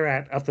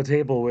Zerat up the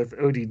table with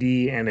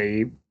ODD and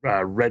a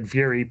Red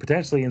Fury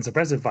potentially in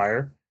suppressive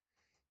fire,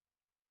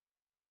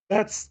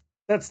 that's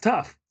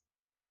tough.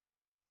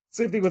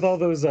 Same thing with all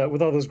those grunt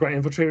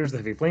infiltrators, the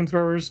heavy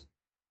flamethrowers.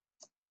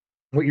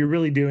 What you're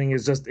really doing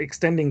is just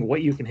extending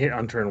what you can hit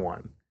on turn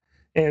 1,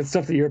 and it's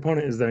stuff that your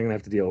opponent is then going to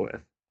have to deal with.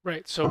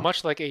 Right. So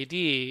much like AD,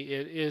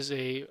 it is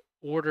a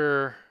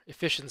order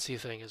efficiency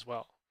thing as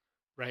well,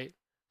 right?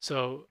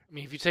 So I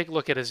mean, if you take a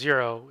look at a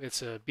 0,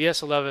 it's a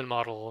BS11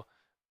 model.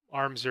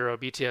 ARM 0,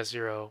 BTS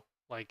 0,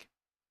 like,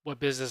 what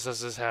business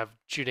does this have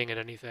shooting at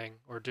anything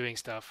or doing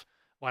stuff?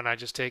 Why not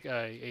just take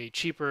a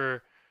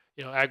cheaper,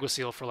 you know,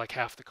 Aguasil for like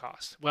half the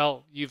cost?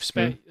 Well, you've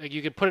spent, like,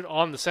 you could put it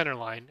on the center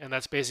line, and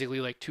that's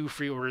basically like 2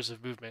 free orders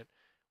of movement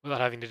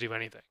without having to do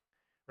anything,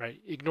 right?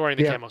 Ignoring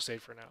the camo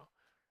state for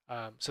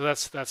now. So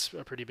that's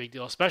a pretty big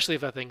deal, especially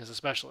if that thing is a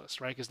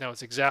specialist, right? Because now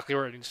it's exactly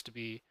where it needs to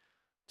be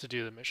to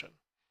do the mission.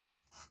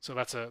 So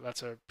that's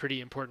a pretty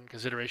important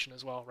consideration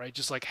as well, right?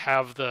 Just like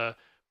have the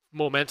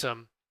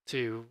momentum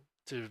to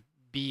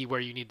be where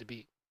you need to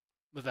be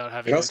without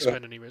having to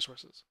expend any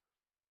resources.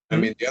 I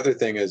mean, the other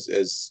thing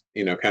is,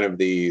 you know, kind of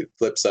the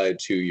flip side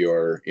to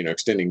your, you know,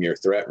 extending your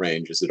threat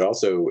range is it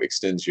also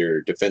extends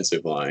your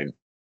defensive line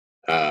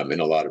in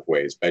a lot of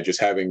ways by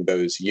just having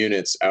those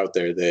units out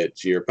there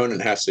that your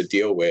opponent has to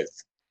deal with,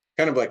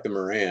 kind of like the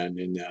Moran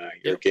in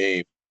your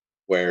game,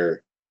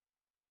 where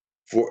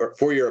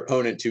for your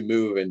opponent to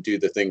move and do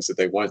the things that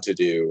they want to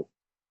do,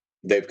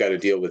 they've got to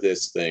deal with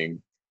this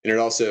thing. And it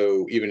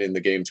also, even in the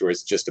games where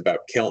it's just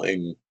about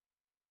killing,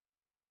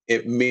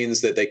 it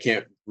means that they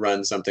can't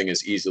run something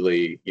as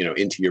easily, you know,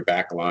 into your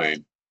back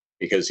line,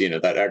 because, you know,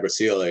 that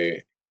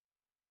Aguasile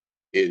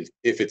is,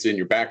 if it's in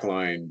your back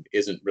line,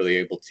 isn't really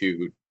able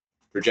to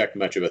project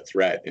much of a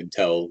threat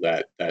until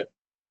that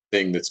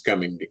thing that's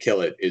coming to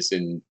kill it is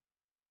in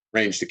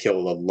range to kill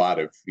a lot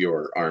of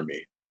your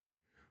army.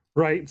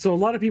 Right. So a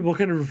lot of people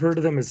kind of refer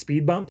to them as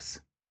speed bumps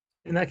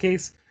in that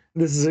case.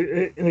 This is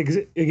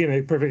again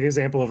a perfect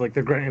example of like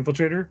the grunt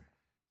infiltrator.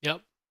 Yep.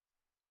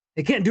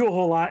 It can't do a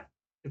whole lot.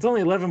 It's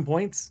only 11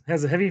 points.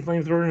 Has a heavy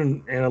flamethrower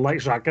and a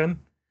light shotgun.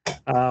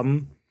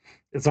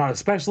 It's not a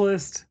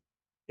specialist.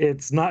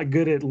 It's not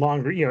good at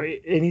longer, you know,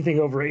 anything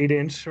over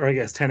 8-inch or I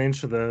guess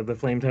 10-inch for the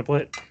flame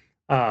template.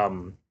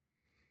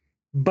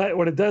 But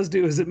what it does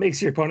do is it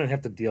makes your opponent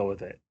have to deal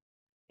with it.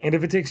 And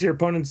if it takes your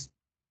opponent's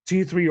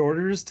 2-3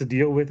 orders to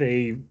deal with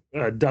a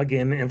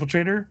dug-in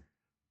infiltrator,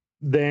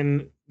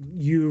 then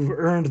you've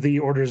earned the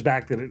orders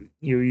back that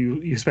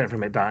you spent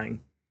from it dying.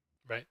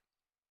 Right.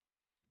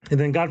 And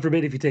then God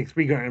forbid if you take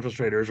 3 grunt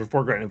infiltrators or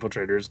 4 grunt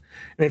infiltrators,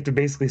 and they have to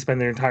basically spend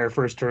their entire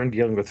first turn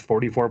dealing with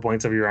 44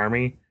 points of your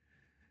army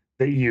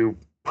that you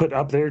put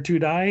up there to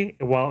die.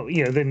 Well,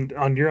 you know, then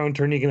on your own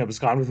turn you can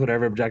abscond with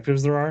whatever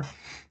objectives there are.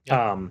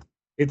 Yep.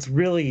 It's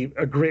really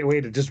a great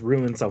way to just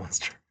ruin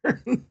someone's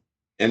turn.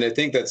 And I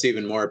think that's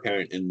even more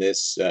apparent in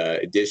this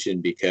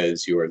edition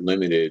because you are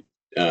limited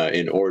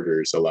in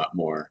orders a lot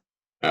more.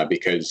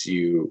 Because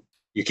you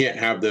can't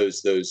have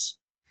those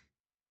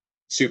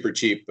super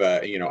cheap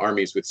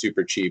armies with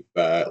super cheap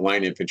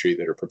line infantry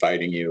that are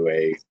providing you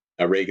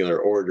a regular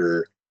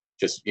order,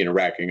 just, you know,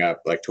 racking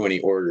up like 20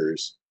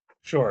 orders.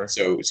 Sure.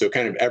 So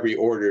kind of every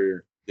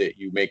order that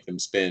you make them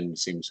spend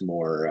seems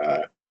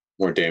more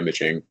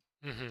damaging.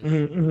 Mm-hmm.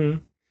 Mm-hmm.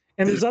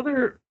 And there's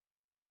other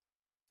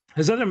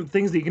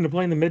things that you can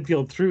deploy in the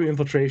midfield through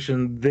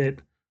infiltration that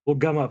will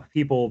gum up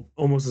people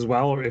almost as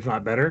well, or if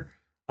not better.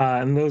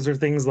 And those are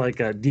things like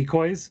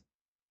decoys.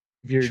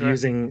 If you're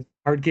using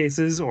hard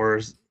cases or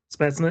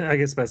Spetsnaz, I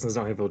guess Spetsnaz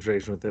don't have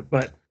infiltration with it,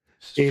 but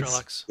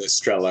Strelux. The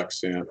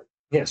Strelux, yeah.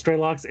 Yeah,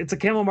 Strelux. It's a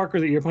camo marker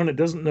that your opponent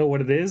doesn't know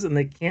what it is, and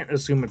they can't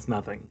assume it's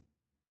nothing.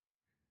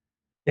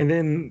 And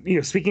then, you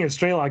know, speaking of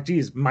Strelux,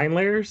 geez, mine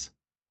layers.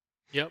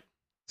 Yep.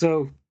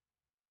 So,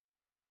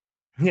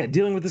 yeah,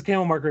 dealing with this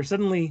camo marker,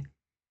 suddenly,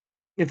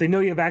 if they know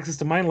you have access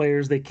to mine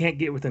layers, they can't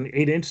get within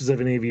 8 inches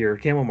of any of your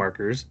camo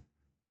markers,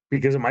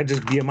 because it might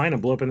just be a mine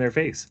and blow up in their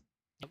face.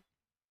 Yep.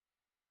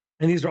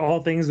 And these are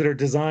all things that are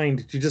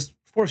designed to just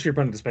force your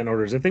opponent to spend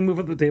orders. If they move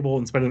up the table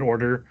and spend an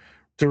order,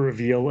 to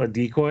reveal a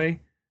decoy,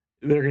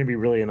 they're going to be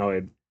really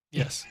annoyed.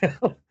 Yes.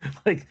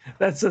 Like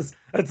that's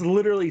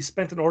literally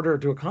spent an order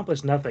to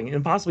accomplish nothing,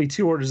 and possibly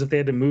 2 orders if they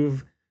had to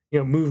move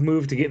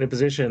to get in a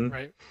position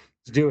Right.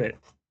 to do it.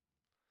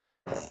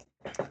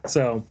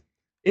 So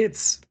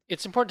it's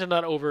important to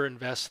not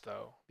overinvest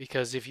though,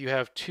 because if you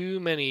have too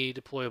many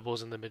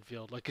deployables in the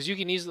midfield, like because you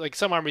can easily like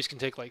some armies can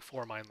take like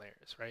 4 mine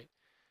layers, right?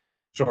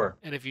 sure.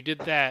 And if you did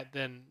that,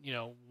 then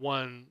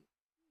one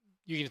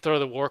you can throw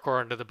the war core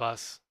under the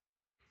bus.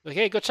 Like,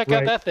 hey, go check out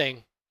Right. that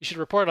thing. You should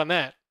report on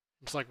that.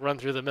 Just like run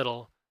through the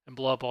middle and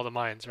blow up all the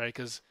mines, right?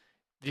 Because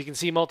if you can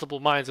see multiple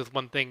mines with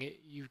one thing,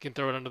 you can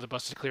throw it under the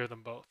bus to clear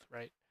them both,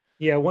 right?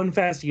 Yeah, one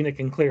fast unit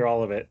can clear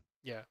all of it.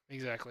 Yeah,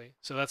 exactly.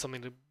 So that's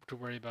something to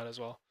worry about as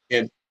well.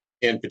 And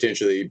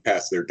potentially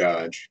pass their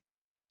dodge.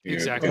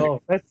 Exactly.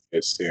 Oh,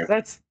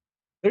 Yeah.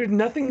 there's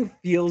nothing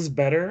feels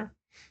better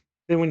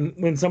than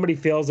when somebody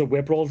fails a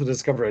whip roll to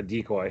discover a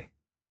decoy.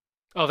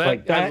 Oh,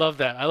 Like I that- love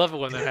that. I love it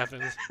when that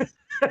happens.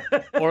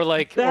 Or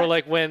like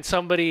when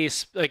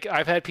somebody's like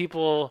I've had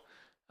people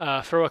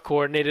throw a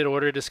coordinated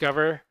order to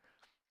discover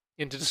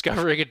into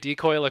discovering a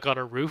decoy like on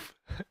a roof,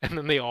 and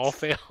then they all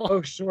fail.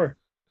 Oh, sure.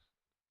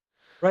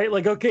 Right,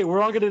 like okay,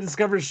 we're all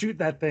gonna shoot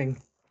that thing.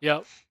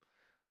 Yep.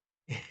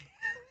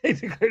 They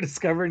declare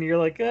discover, and you're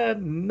like,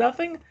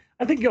 nothing.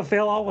 I think you'll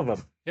fail all of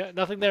them. Yeah,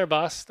 nothing there,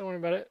 boss. Don't worry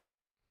about it.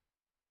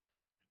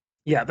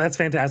 Yeah, that's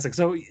fantastic.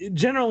 So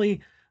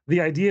generally, the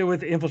idea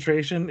with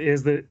infiltration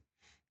is that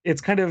it's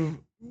kind of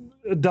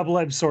a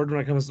double-edged sword when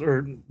it comes,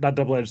 or not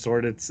double-edged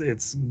sword.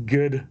 It's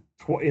good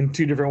in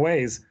 2 different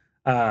ways.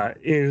 It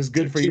is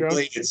good for your own.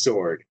 Two-bladed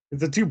sword.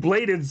 It's a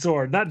 2-bladed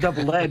sword, not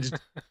double-edged.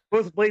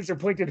 Both blades are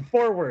pointed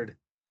forward.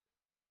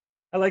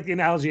 I like the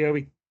analogy,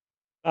 Obi.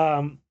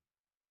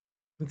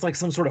 It's like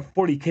some sort of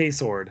 40K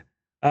sword.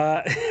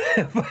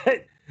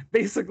 But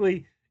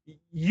basically,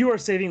 you are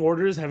saving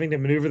orders, having to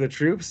maneuver the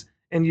troops,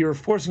 and you're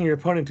forcing your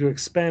opponent to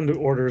expend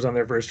orders on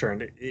their first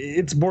turn.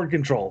 It's board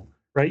control,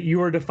 right?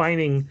 You are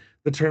defining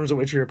the terms at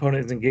which your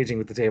opponent is engaging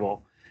with the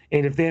table.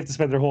 And if they have to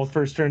spend their whole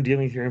first turn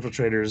dealing with your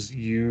infiltrators,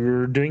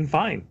 you're doing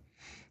fine.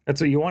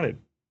 That's what you wanted.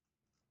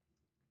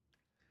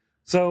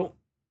 So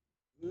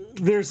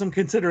there's some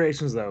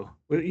considerations, though.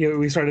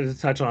 We started to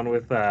touch on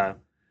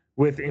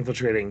with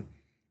infiltrating.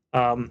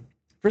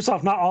 First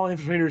off, not all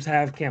infiltrators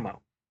have camo.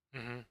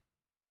 Mm-hmm.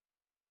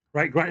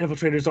 Right? Grunt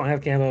infiltrators don't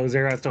have camo.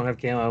 Zerats don't have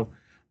camo.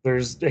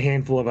 There's a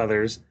handful of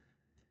others.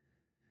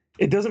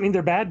 It doesn't mean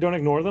they're bad. Don't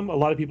ignore them. A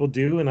lot of people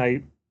do, and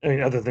I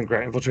mean, other than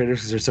grunt infiltrators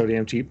because they're so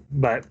damn cheap.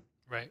 But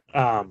Right.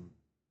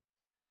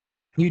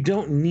 You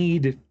don't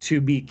need to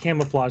be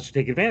camouflaged to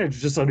take advantage.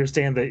 Just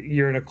understand that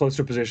you're in a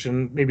closer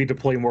position. Maybe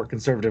deploy more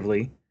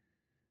conservatively.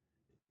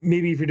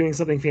 Maybe if you're doing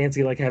something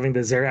fancy like having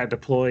the Zerat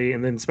deploy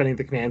and then spending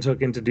the command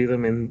token to do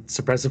them in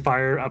suppressive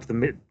fire up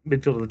the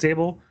midfield of the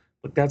table,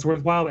 look, that's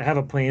worthwhile. But have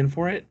a plan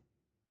for it.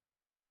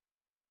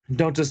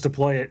 Don't just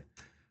deploy it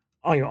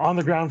on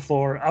the ground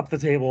floor, up the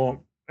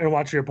table, and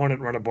watch your opponent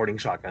run a boarding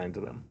shotgun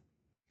into them.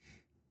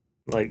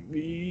 Like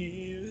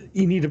you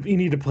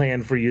need to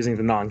plan for using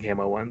the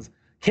non-camo ones.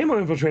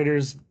 Camo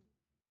infiltrators,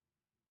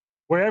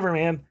 wherever,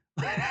 man.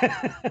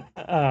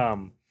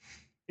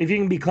 If you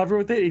can be clever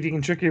with it, if you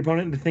can trick your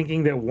opponent into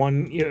thinking that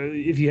one,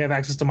 if you have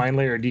access to mine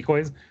layer or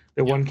decoys,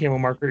 that one camo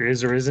marker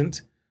is or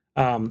isn't,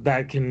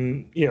 that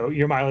can,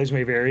 your mileage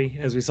may vary,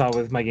 as we saw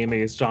with my game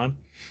against John.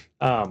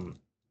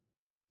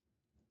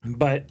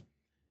 But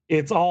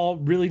it's all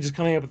really just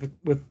coming up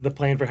with the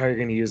plan for how you're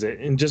going to use it,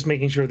 and just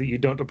making sure that you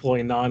don't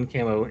deploy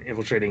non-camo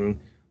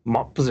infiltrating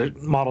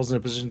models in a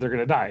position they're going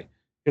to die.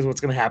 Because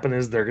what's going to happen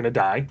is they're going to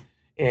die,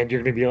 and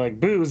you're going to be like,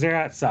 "Boo,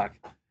 Zerats suck."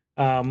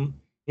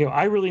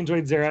 I really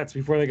enjoyed Zerats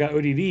before they got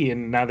ODD,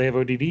 and now they have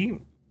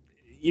ODD,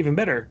 even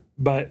better.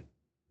 But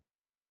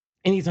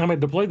anytime I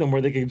deploy them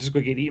where they could just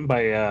go get eaten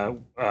by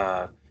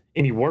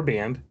any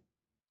warband,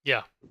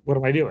 Yeah. what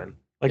am I doing?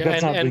 Like Yeah,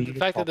 that's not and the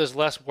fact that there's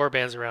less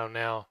warbands around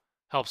now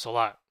helps a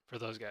lot for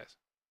those guys.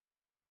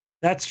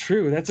 That's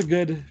true. That's a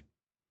good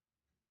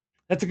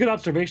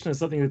observation of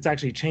something that's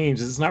actually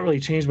changed. It's not really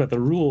changed about the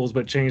rules,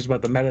 but changed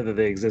about the meta that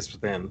they exist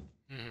within.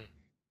 Mm-hmm.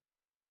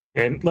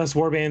 And less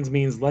warbands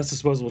means less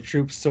disposable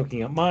troops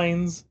soaking up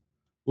mines,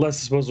 less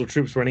disposable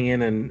troops running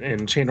in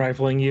and chain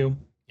rifling you.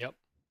 Yep.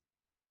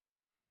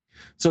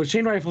 So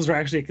chain rifles are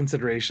actually a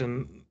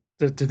consideration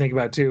to think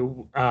about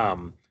too.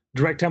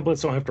 Direct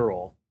templates don't have to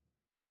roll,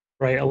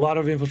 right? A lot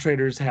of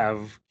infiltrators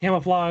have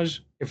camouflage.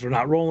 If they're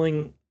not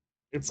rolling,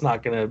 it's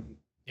not gonna.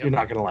 You're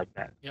not gonna like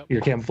that. Yep.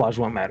 Your camouflage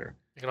won't matter.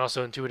 They can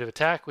also intuitive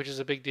attack, which is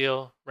a big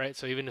deal, right?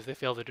 So even if they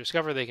fail to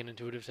discover, they can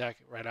intuitive attack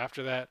right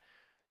after that.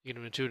 You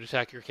can intuitive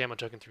attack your camo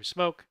token through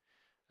smoke.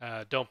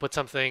 Don't put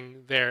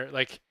something there,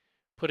 like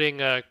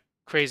putting a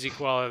crazy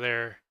koala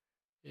there,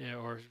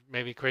 or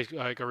maybe crazy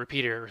like a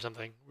repeater or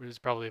something is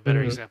probably a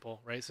better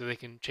example, right? So they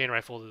can chain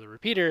rifle to the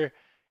repeater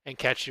and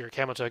catch your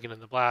camo token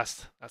in the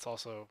blast. That's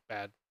also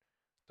bad.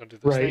 Don't do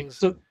those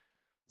things.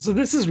 So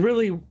this is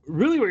really what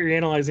you're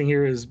analyzing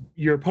here is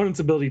your opponent's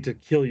ability to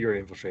kill your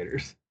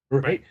infiltrators,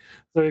 right?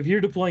 So if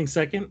you're deploying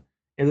second,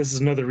 and this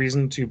is another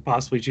reason to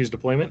possibly choose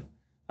deployment,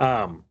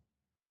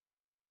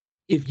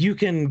 If you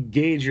can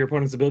gauge your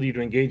opponent's ability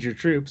to engage your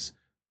troops,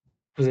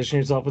 position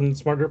yourself in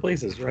smarter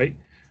places, right?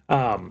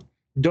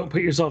 Don't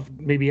put yourself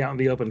maybe out in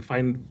the open.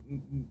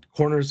 Find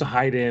corners to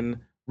hide in,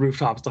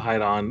 rooftops to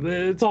hide on.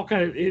 It's all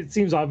kind of, it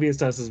seems obvious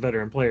to us as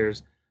veteran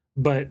players,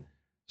 but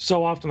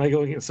so often I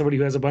go against somebody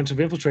who has a bunch of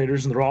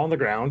infiltrators and they're all on the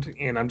ground,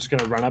 and I'm just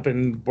going to run up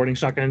and boarding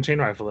shotgun and chain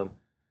rifle them.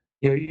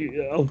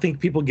 I think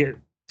people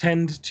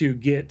tend to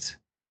get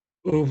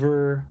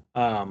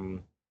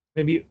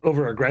maybe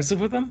over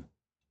aggressive with them.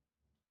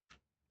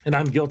 And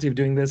I'm guilty of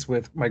doing this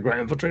with my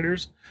grunt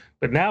infiltrators.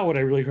 But now what I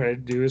really try to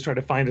do is try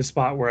to find a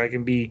spot where I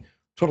can be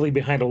totally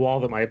behind a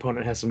wall that my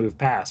opponent has to move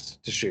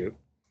past to shoot.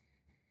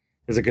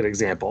 Is a good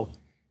example.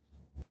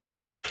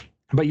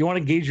 But you want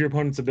to gauge your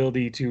opponent's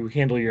ability to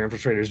handle your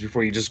infiltrators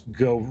before you just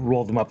go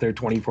roll them up there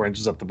 24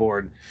 inches up the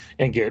board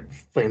and get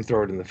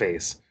flamethrowered in the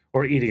face,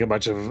 or eating a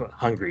bunch of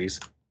hungries,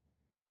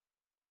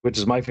 which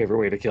is my favorite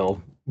way to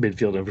kill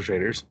midfield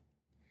infiltrators.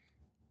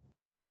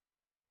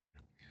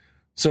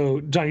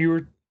 So,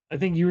 John, I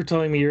think you were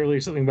telling me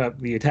earlier something about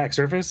the attack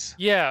surface.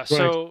 Yeah.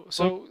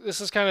 So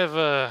this is kind of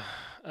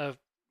a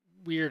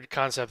weird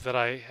concept that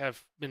I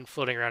have been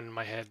floating around in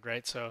my head,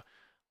 right? So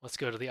let's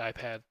go to the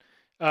iPad.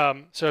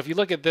 So if you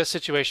look at this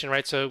situation,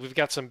 right? So we've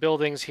got some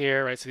buildings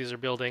here, right? So these are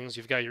buildings.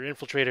 You've got your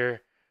infiltrator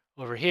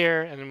over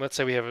here, and then let's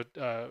say we have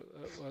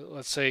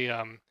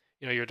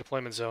your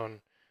deployment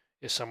zone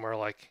is somewhere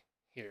like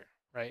here,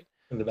 right?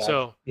 In the back.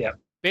 So yeah,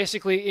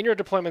 basically in your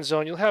deployment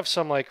zone, you'll have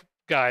some like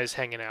guys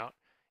hanging out.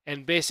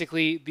 And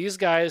basically, these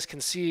guys can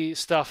see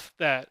stuff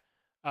that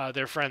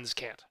their friends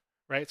can't,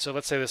 right? So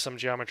let's say there's some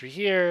geometry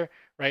here,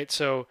 right?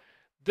 So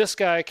this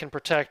guy can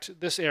protect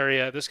this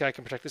area, this guy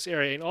can protect this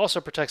area, and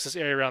also protects this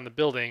area around the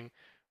building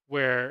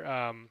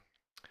where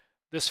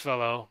this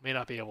fellow may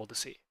not be able to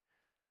see,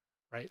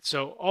 right?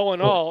 So all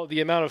in all,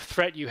 the amount of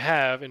threat you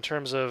have in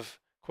terms of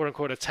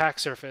quote-unquote attack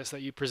surface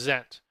that you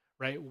present,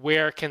 right?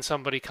 Where can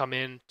somebody come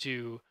in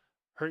to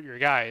hurt your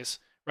guys,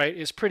 right,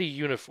 is pretty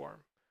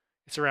uniform.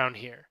 It's around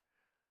here.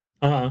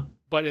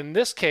 But in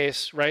this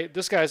case, right,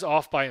 this guy's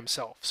off by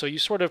himself. So you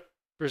sort of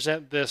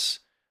present this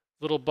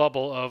little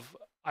bubble of,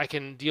 I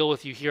can deal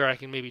with you here, I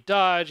can maybe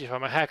dodge. If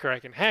I'm a hacker, I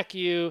can hack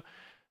you,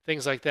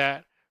 things like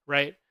that,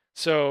 right?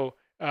 So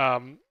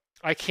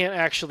I can't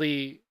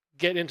actually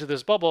get into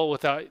this bubble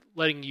without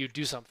letting you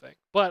do something.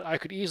 But I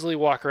could easily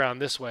walk around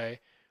this way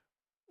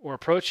or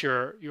approach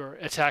your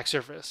attack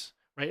surface,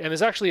 right? And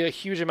there's actually a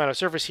huge amount of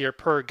surface here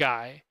per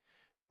guy,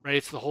 right?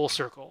 It's the whole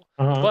circle.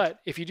 But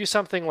if you do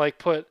something like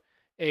put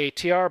a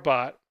TR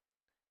bot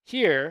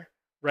here,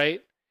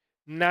 right?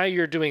 Now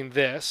you're doing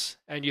this,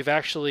 and you've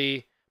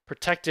actually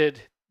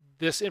protected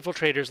this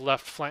infiltrator's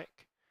left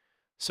flank.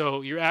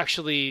 So you're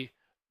actually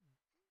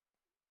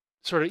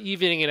sort of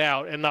evening it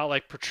out and not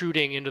like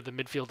protruding into the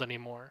midfield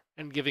anymore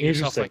and giving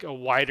yourself like a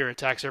wider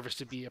attack surface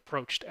to be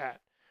approached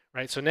at,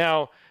 right? So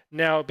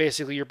now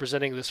basically you're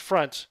presenting this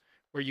front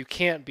where you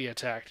can't be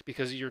attacked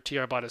because your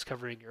TR bot is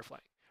covering your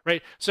flank,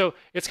 right? So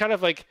it's kind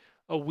of like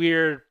a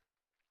weird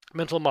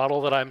mental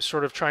model that I'm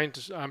trying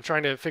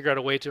to figure out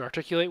a way to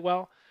articulate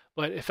well,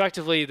 but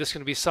effectively this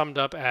can be summed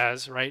up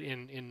as, right,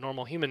 in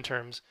normal human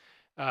terms,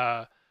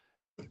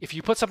 if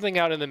you put something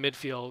out in the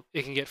midfield,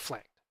 it can get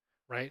flanked,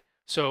 right?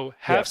 So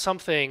have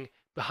something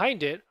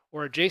behind it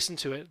or adjacent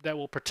to it that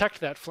will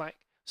protect that flank.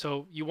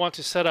 So you want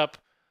to set up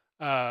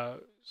the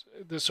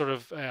sort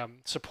of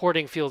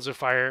supporting fields of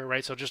fire,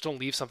 right? So just don't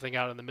leave something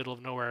out in the middle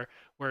of nowhere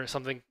where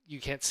something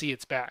you can't see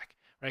its back.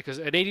 Right, because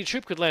an AD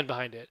troop could land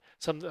behind it.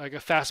 Something like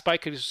a fast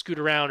bike could scoot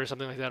around or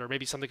something like that, or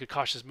maybe something could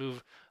cautious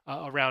move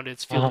around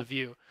its field of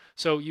view.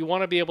 So you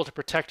want to be able to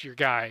protect your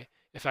guy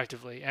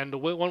effectively. And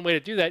one way to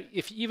do that,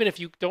 even if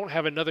you don't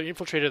have another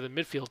infiltrator in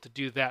the midfield to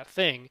do that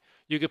thing,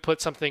 you could put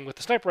something with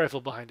the sniper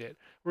rifle behind it,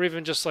 or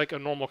even just like a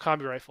normal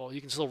combi rifle.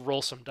 You can still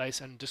roll some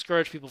dice and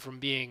discourage people from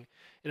being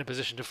in a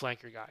position to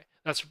flank your guy.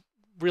 That's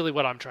really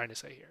what I'm trying to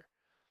say here.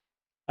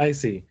 I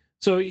see.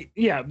 So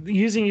yeah,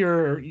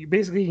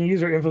 basically you can use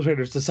your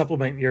infiltrators to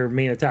supplement your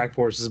main attack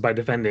forces by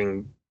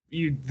defending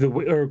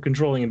or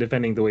controlling and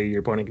defending the way your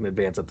opponent can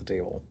advance at the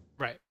table.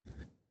 Right.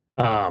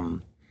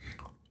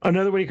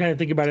 Another way to kind of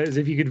think about it is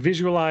if you could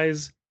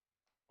visualize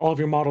all of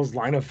your models'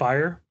 line of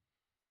fire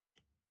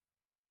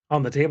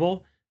on the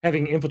table,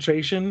 having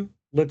infiltration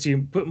lets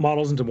you put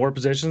models into more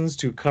positions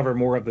to cover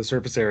more of the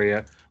surface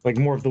area, like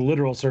more of the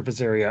literal surface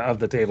area of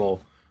the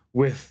table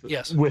with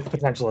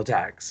potential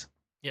attacks.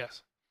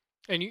 Yes.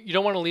 And you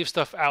don't want to leave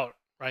stuff out,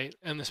 right?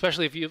 And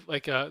especially if you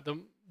like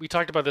we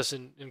talked about this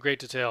in great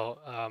detail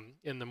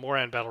in the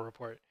Moran battle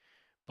report.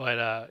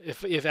 But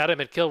if Adam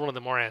had killed one of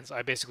the Morans,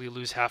 I basically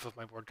lose half of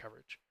my board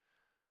coverage.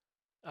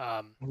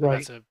 Right.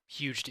 That's a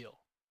huge deal.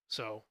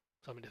 So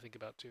something to think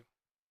about too.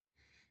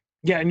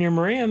 Yeah, and your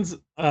Morans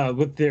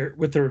with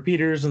the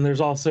repeaters, and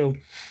there's also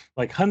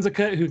like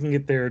Hunziker who can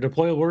get their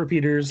deployable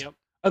repeaters. Yep.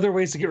 Other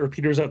ways to get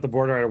repeaters out the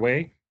board right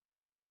away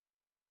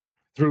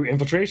through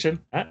infiltration.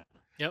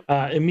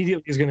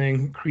 Immediately is going to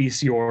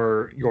increase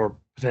your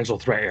potential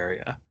threat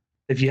area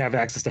if you have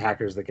access to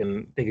hackers that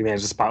can take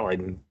advantage of spotlight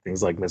and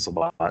things like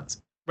missile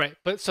bots. Right,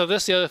 but so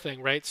that's the other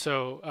thing, right?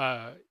 So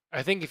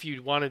I think if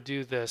you want to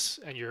do this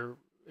and you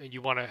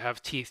want to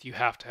have teeth, you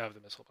have to have the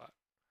missile bot.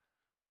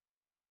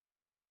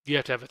 You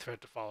have to have a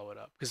threat to follow it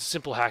up because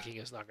simple hacking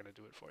is not going to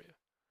do it for you.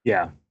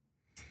 Yeah.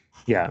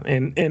 Yeah,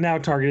 and now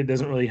targeted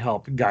doesn't really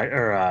help guide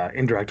or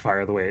indirect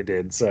fire the way it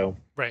did. So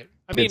Right.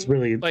 I mean, it's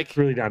really like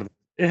really down to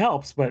it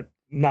helps, but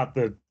not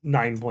the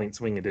 9-point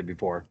swing it did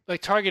before.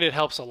 like targeted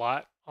helps a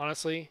lot,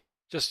 honestly.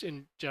 Just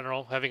in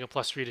general, having a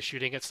 +3 to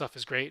shooting at stuff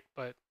is great,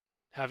 but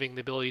having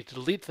the ability to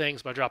delete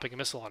things by dropping a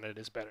missile on it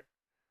is better.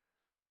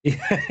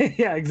 Yeah,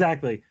 yeah,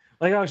 exactly.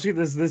 Like, oh shoot,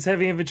 this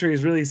heavy infantry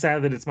is really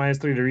sad that it's -3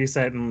 to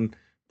reset and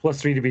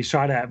 +3 to be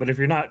shot at. But if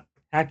you're not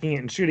hacking it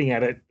and shooting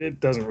at it, it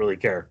doesn't really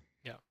care.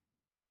 Yeah.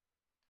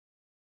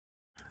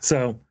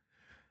 So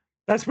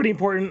that's pretty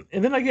important.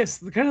 And then I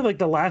guess kind of like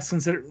the last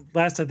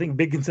I think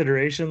big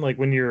consideration, like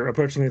when you're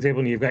approaching the table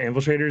and you've got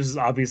infiltrators, is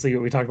obviously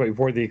what we talked about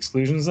before, the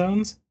exclusion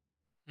zones.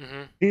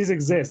 Mm-hmm. These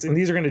exist, and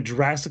these are going to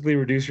drastically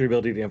reduce your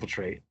ability to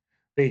infiltrate.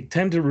 They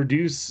tend to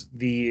reduce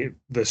the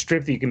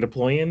strip that you can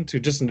deploy in to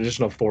just an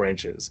additional 4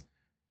 inches,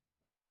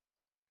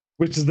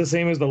 which is the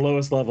same as the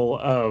lowest level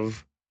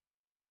of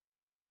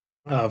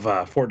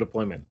forward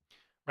deployment.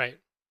 Right.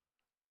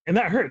 And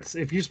that hurts.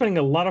 If you're spending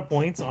a lot of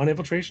points on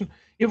infiltration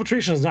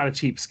is not a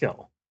cheap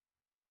skill.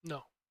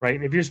 No.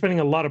 Right? If you're spending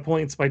a lot of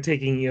points by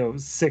taking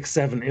 6,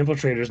 7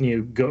 infiltrators and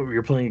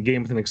you're playing a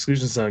game with an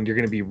exclusion zone, you're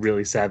going to be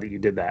really sad that you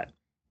did that.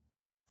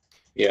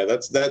 Yeah,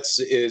 that's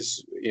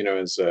is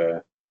as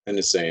and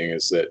the saying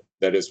is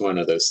that is one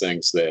of those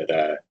things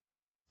that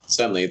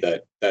suddenly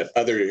that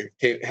other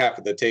half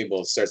of the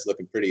table starts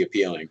looking pretty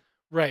appealing.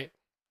 Right.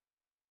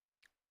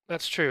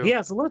 That's true.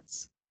 Yeah, so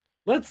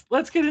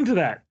let's get into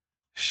that.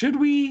 Should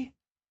we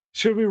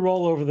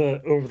roll over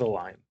the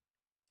line?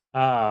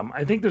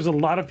 I think there's a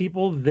lot of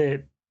people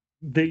that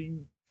they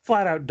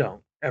flat out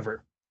don't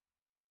ever.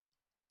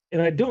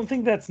 And I don't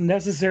think that's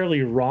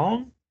necessarily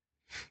wrong,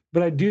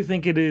 but I do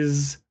think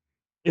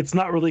it's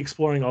not really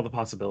exploring all the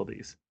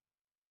possibilities.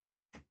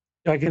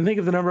 I can think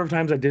of the number of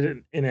times I did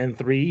it in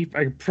N3.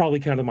 I could probably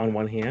count them on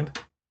one hand,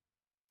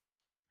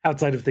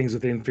 outside of things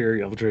with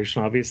inferior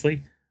infiltration,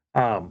 obviously.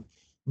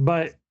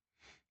 But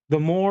the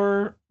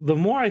more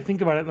I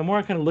think about it, the more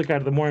I kind of look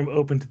at it, the more I'm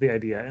open to the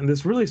idea. And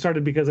this really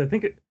started because I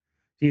think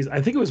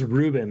it was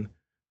Ruben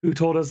who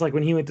told us, like,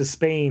 when he went to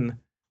Spain,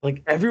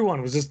 like,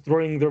 everyone was just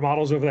throwing their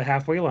models over the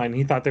halfway line. And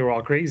he thought they were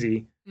all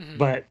crazy. Mm-hmm.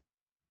 But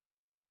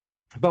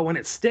when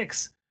it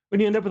sticks, when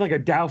you end up with like a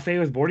Dao Fei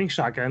with boarding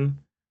shotgun,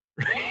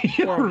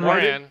 or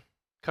Moran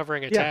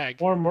covering a tag,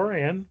 or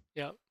Moran,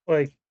 yeah,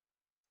 like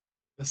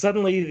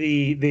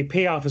suddenly the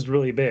payoff is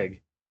really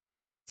big.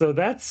 So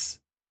that's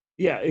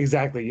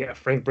exactly. Yeah,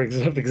 Frank brings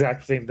it up, the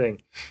exact same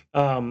thing.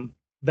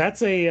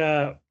 That's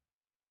a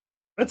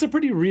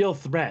pretty real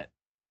threat,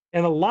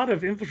 and a lot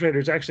of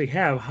infiltrators actually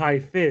have high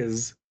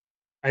fizz,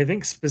 I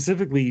think,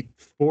 specifically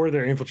for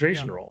their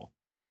infiltration role.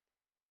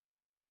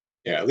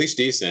 Yeah, at least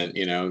decent.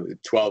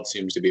 12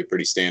 seems to be a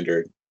pretty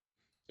standard.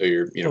 So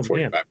you're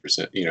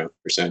 45%,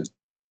 percent.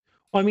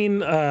 Well, I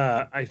mean,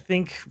 I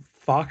think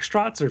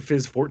Foxtrots are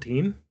fizz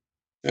 14.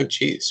 Oh,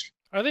 geez.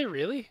 Are they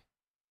really?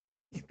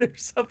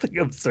 There's something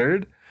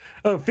absurd.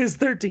 Oh, fizz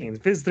 13.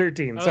 Fizz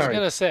 13. I Sorry. was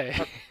gonna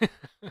say.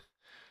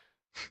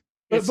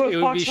 But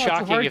it would be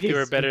shocking if they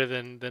were better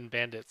than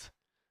bandits.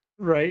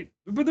 Right,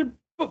 but they're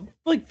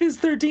like fizz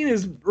 13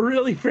 is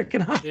really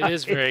freaking high. It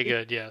is very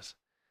good, yes.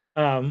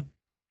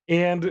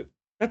 And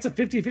that's a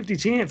 50-50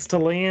 chance to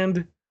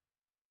land.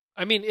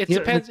 I mean, it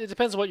depends. It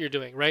depends on what you're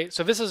doing, right?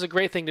 So this is a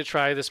great thing to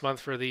try this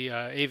month for the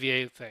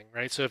AVA thing,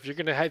 right? So if you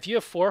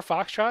have 4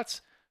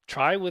 Foxtrots,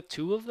 try with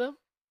 2 of them.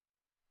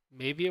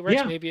 Maybe it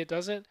works, maybe it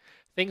doesn't.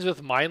 Things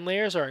with mine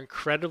layers are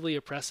incredibly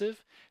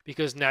oppressive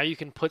because now you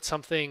can put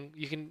something.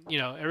 You can,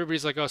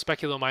 everybody's like, oh,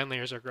 speculo mine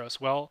layers are gross.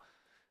 Well,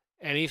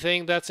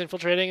 anything that's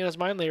infiltrating in its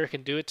mine layer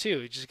can do it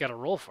too. You just got to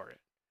roll for it,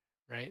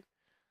 right?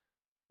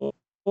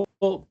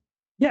 Well,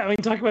 yeah, I mean,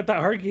 talk about that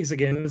hard case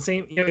again. The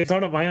same, it's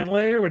not a mine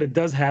layer, but it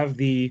does have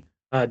the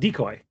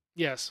decoy.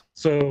 Yes.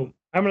 So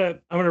I'm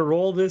gonna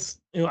roll this.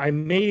 I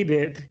made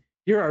it.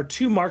 Here are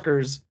 2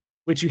 markers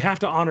which you have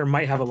to honor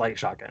might have a light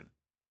shotgun.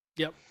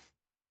 Yep.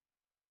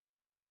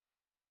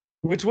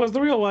 Which was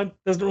the real one?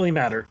 Doesn't really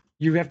matter.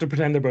 You have to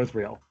pretend they're both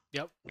real.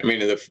 Yep. I mean,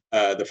 the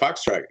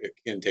Foxtrot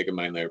can take a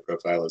mine layer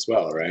profile as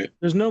well, right?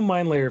 There's no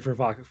mine layer for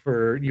US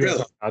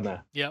Really?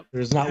 Ariadna. Yep.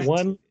 There's not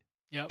one.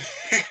 Yep.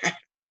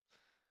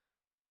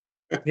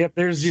 Yep.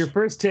 There's your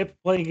first tip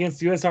playing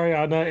against US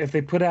Ariadna. If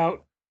they put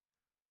out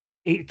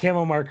 8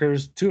 camo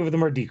markers, 2 of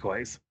them are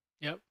decoys.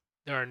 Yep.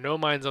 There are no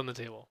mines on the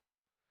table.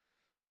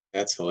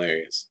 That's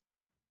hilarious.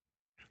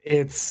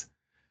 It's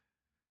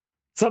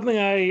something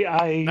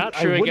I not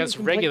true against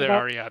regular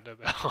about. Ariadna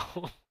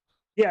though.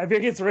 Yeah, if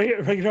it gets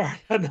regular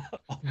Ariadna,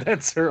 all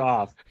bets are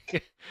off.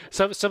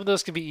 Some of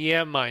those can be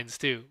EM mines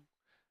too.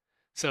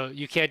 So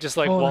you can't just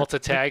vault a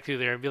tag through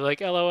there and be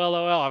like, LOL,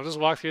 I'll just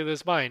walk through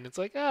this mine. It's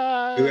like, Do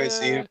I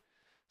see you?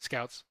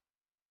 Scouts.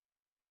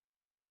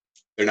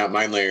 They're not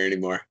mine layer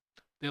anymore.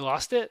 They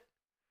lost it?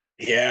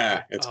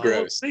 Yeah, it's Oh.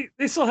 gross.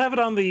 They still have it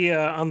on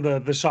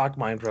the shock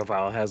mine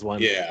profile. It has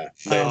one. Yeah,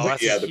 Oh,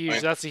 yeah,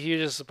 that's a huge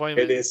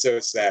disappointment. it is so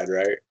sad,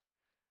 right?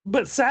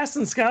 But Sass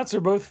and Scouts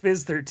are both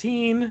Fizz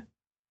 13.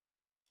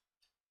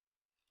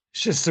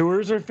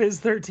 Chasseurs are Fizz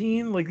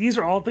 13. Like these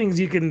are all things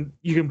you can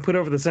put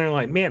over the center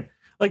line. Man,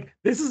 like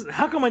this is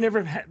how come I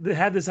never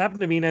had this happen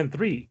to me in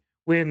N3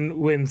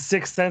 when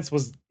Sixth Sense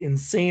was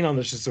insane on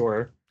the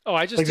Chasseur. Oh,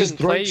 I just Like, just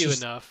didn't play throw you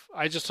just- enough.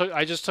 I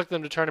just took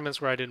them to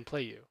tournaments where I didn't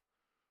play you.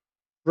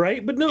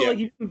 Right? But no, Yeah.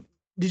 like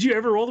did you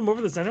ever roll them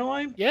over the center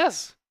line?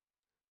 Yes.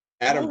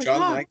 Adam, Oh, John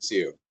wow. likes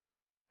you.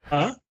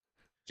 Huh?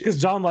 Because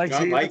John likes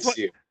John you. likes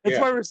you. That's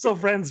why we're still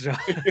friends, John.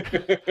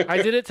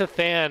 I did it to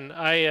Than.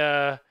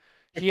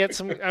 He had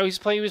some. He was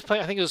playing. I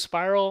think it was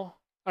Spiral.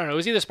 I don't know. It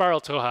was either Spiral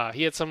or Toha.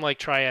 He had some like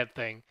triad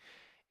thing,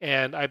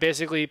 and I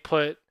basically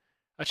put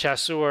a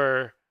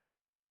Chasseur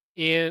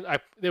in.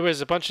 There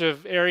was a bunch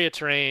of area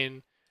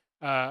terrain,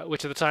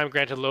 which at the time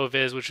granted low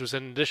vis, which was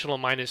an additional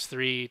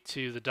 -3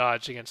 to the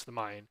dodge against the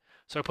mine.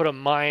 So I put a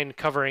mine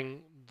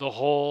covering the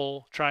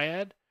whole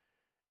triad,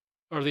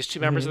 or at least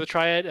two members of the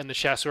triad, and the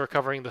Chasseur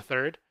covering the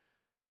third.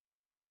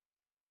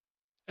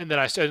 And then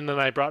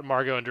I brought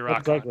Margot and Durak on,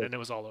 Exactly. and it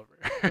was all over.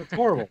 It's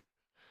horrible.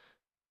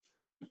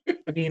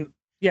 I mean,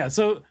 yeah.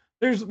 So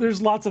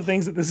there's lots of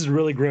things that this is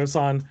really gross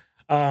on.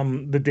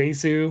 The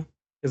Desu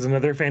is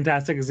another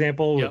fantastic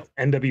example Yep. with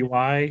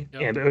NWI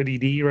Yep. and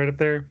ODD right up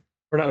there,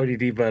 or not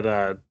ODD,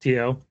 but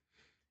TO.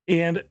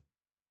 And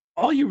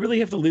all you really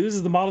have to lose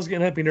is the models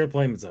getting up in your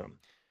deployment zone.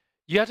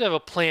 You have to have a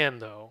plan,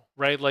 though,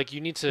 right? Like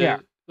you need to, Yeah.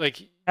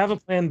 like, Have a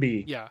plan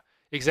B. yeah,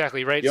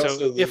 exactly, right. You So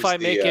also if lose I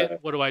make the, it,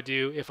 what do I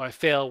do? If I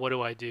fail, what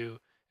do I do?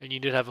 And you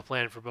need to have a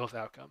plan for both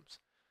outcomes.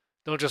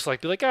 Don't just like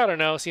be like, I don't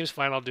know, seems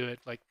fine, I'll do it.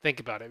 Like think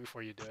about it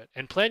before you do it,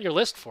 and plan your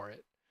list for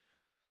it.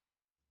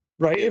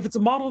 Right. If it's a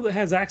model that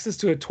has access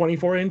to a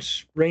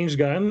 24-inch range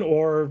gun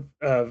or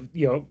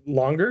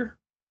longer,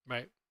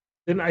 Right.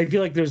 then I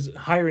feel like there's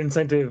higher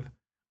incentive.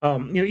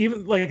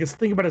 Even like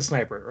think about a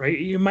sniper, right?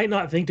 You might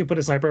not think to put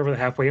a sniper over the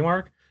halfway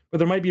mark, but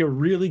there might be a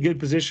really good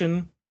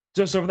position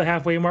just over the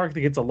halfway mark that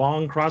gets a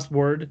long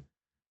crossboard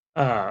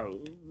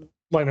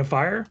line of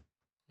fire,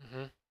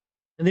 hmm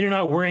and then you're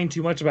not worrying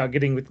too much about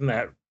getting within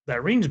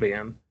that range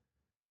band.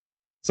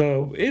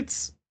 So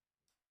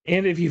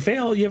and if you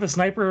fail, you have a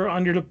sniper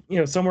on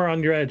your somewhere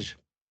on your edge.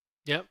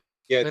 Yep.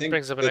 Yeah, I That think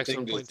brings up an the excellent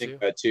thing to point, think too.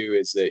 about too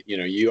is that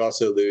you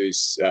also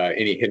lose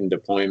any hidden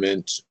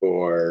deployment,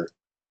 or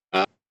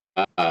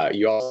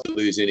you also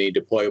lose any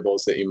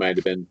deployables that you might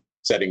have been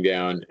setting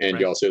down, and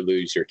Right. you also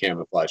lose your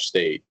camouflage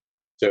state.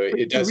 So But it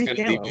you does can kind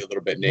of leave recamo. you a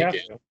little bit You have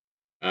naked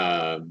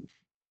to.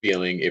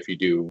 feeling if you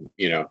do,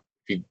 if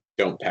you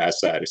don't pass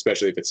that,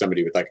 especially if it's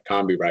somebody with like a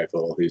combi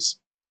rifle who's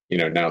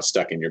now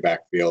stuck in your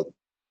backfield,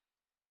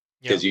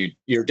 Yeah. because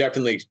you're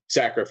definitely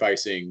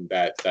sacrificing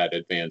that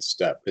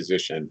advanced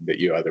position that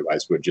you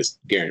otherwise would just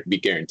be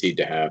guaranteed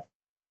to have.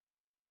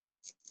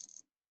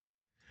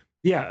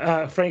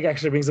 Yeah, Frank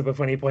actually brings up a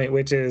funny point,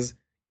 which is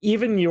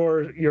even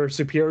your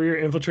superior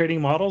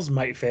infiltrating models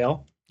might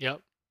fail. Yep.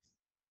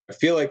 I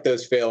feel like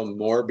those fail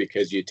more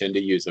because you tend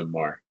to use them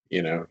more.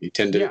 You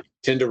tend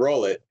to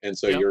roll it, and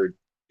so Yep. you're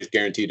just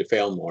guaranteed to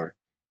fail more.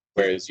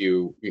 Whereas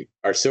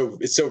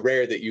it's so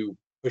rare that you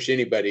push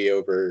anybody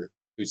over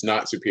who's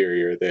not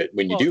superior, that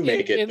when you do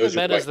make it, in the those are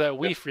metas quite that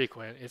we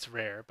frequent, it's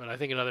rare, but I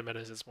think in other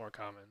metas it's more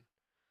common.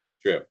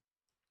 true.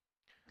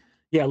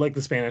 Yeah, like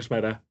the Spanish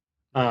meta.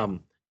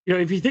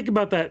 If you think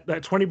about that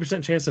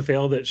 20% chance to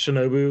fail that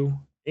Shinobu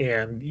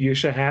and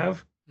Yusha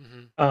have,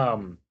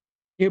 hmm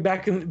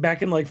back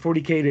in like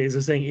 40k days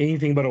of saying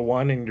anything but a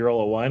 1 and you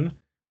roll a 1,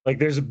 like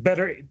there's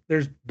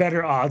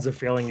better odds of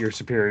failing your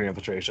superior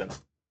infiltration.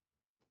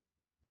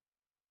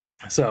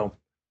 So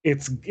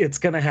it's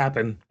gonna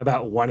happen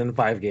about 1 in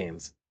 5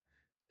 games.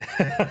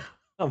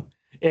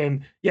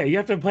 And yeah, you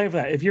have to play for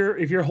that. If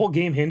your whole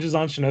game hinges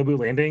on Shinobu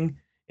landing,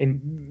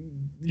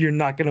 and you're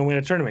not going to win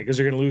a tournament because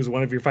you're going to lose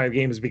one of your 5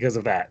 games because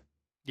of that.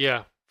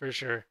 Yeah, for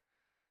sure.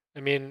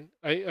 I mean,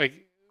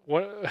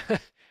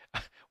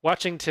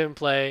 watching Tim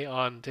play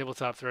on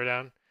Tabletop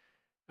Throwdown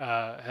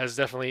has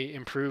definitely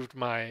improved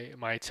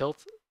my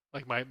tilt,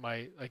 like my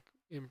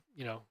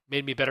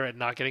made me better at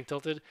not getting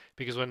tilted,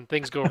 because when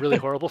things go really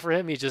horrible for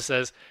him, he just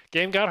says,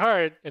 "Game got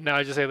hard," and now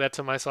I just say that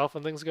to myself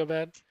when things go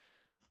bad.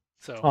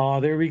 So Oh,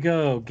 there we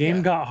go. Game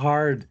Yeah. got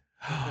hard.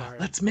 hard.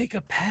 Let's make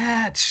a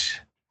patch.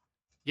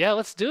 yeah,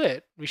 let's do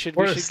it. We should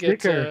Or we a should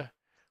sticker.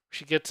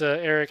 get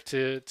Eric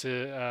to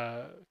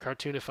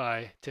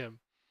cartoonify Tim.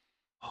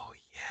 Oh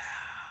yeah.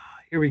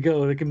 Here we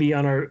go. It can be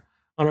on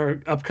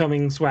our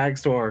upcoming swag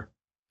store.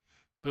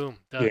 Boom,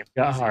 done. Game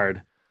got Easy.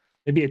 hard.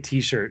 Maybe a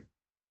t-shirt.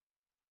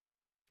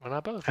 Why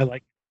not both? I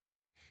like it.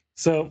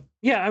 So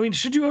yeah, I mean,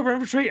 should you over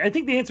infiltrate? I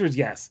think the answer is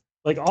yes.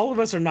 Like all of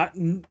us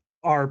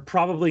are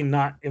probably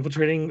not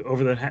infiltrating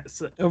over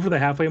the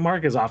halfway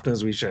mark as often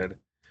as we should.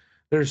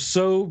 There's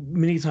so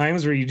many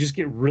times where you just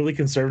get really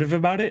conservative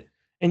about it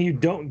and you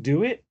don't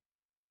do it,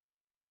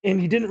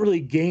 and you didn't really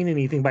gain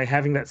anything by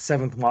having that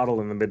 7th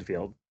model in the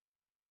midfield.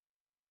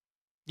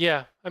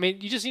 Yeah, I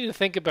mean, you just need to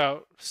think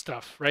about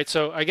stuff, right?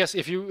 So I guess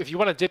if you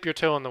want to dip your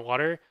toe in the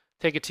water,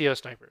 take a TO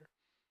sniper.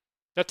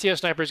 That TO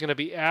sniper is going to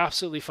be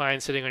absolutely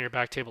fine sitting on your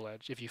back table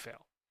edge if you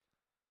fail.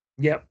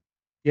 Yep.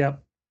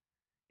 Yep.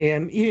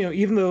 And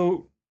even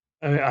though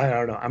I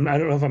don't know, I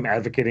don't know if I'm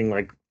advocating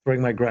like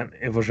throwing my grunt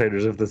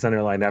infiltrators of the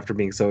center line after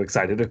being so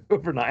excited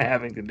over not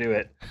having to do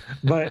it,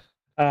 but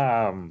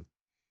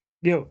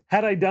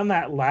had I done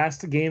that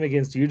last game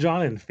against you,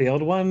 John, and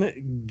failed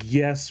one,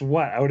 guess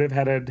what? I would have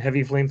had a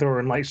heavy flamethrower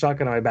and light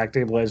shotgun on my back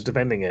table edge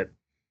defending it.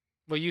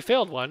 Well, you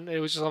failed one. It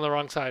was just on the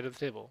wrong side of the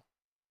table.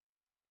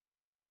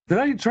 Did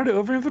I try to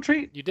over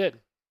infiltrate? You did.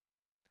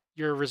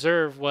 Your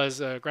reserve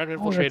was a ground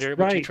infiltrator,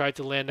 but you tried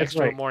to land next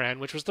to a Moran,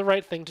 which was the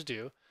right thing to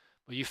do.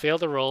 But you failed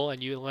the roll,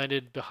 and you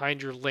landed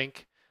behind your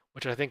link,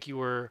 which I think you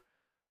were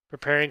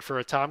preparing for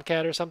a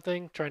Tomcat or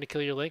something, trying to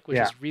kill your link, which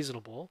is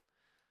reasonable.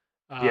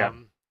 I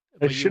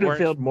should have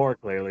failed more,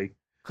 clearly.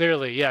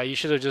 Clearly, yeah, you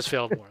should have just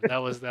failed more.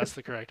 That's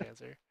the correct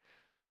answer.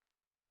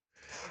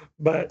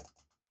 But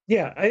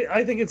yeah,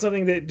 I think it's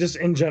something that just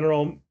in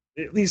general,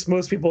 at least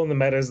most people in the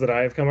metas that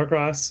I've come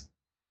across,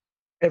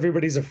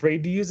 everybody's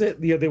afraid to use it.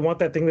 They want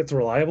that thing that's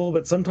reliable,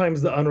 but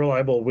sometimes the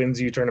unreliable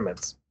wins you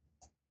tournaments.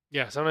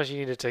 Yeah, sometimes you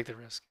need to take the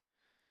risk.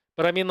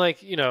 But I mean, like,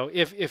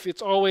 if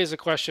it's always a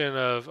question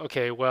of,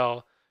 okay,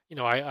 well,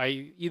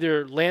 I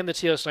either land the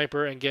TO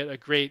sniper and get a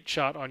great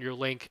shot on your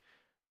link,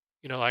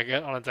 like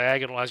on a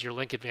diagonal as your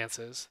link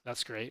advances.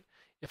 That's great.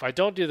 If I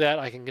don't do that,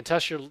 I can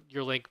contest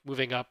your link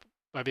moving up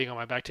by being on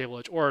my back table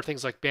edge, or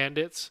things like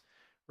bandits,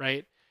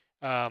 right?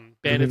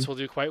 Bandits will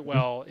do quite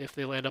well if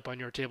they land up on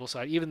your table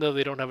side, even though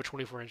they don't have a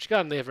 24-inch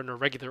gun. They have an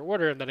irregular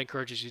order, and that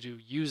encourages you to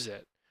use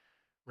it,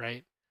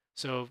 right?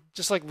 So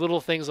just like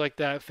little things like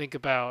that, think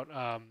about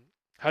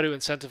how to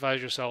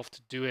incentivize yourself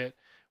to do it,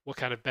 what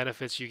kind of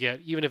benefits you get,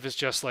 even if it's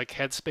just like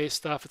headspace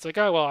stuff. It's like,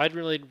 oh well, I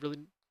didn't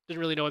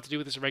really know what to do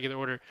with this irregular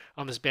order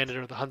on this bandit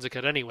or the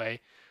Hunziker anyway,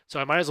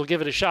 so I might as well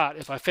give it a shot.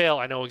 If I fail,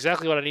 I know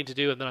exactly what I need to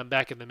do, and then I'm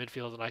back in the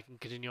midfield and I can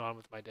continue on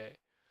with my day.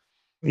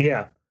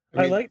 Yeah,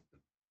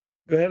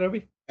 Go ahead,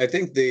 Obi. I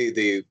think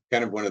the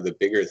kind of one of the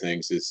bigger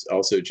things is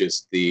also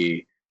just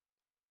the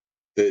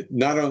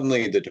not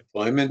only the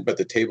deployment but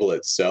the table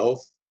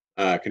itself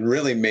can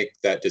really make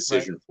that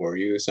decision for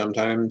you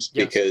sometimes,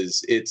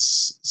 because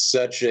it's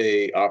such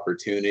a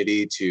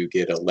opportunity to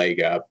get a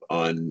leg up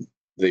on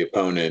the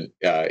opponent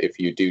if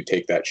you do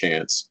take that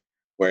chance.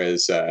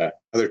 Whereas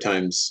other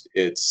times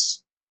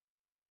it's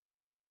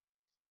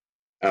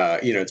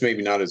it's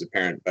maybe not as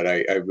apparent. But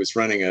I was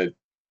running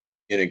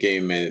in a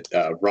game at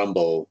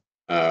Rumble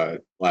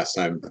last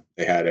time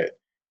they had it,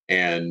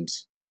 and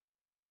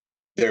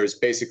there was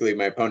basically,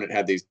 my opponent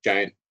had these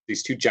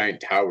two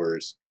giant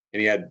towers,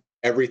 and he had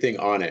everything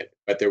on it,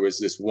 but there was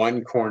this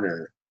one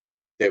corner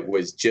that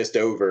was just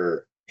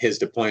over his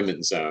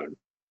deployment zone,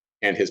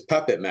 and his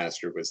puppet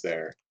master was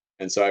there.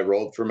 And so I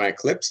rolled for my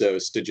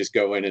Calypsos to just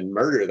go in and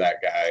murder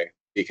that guy,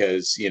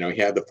 because he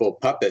had the full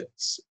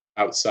puppets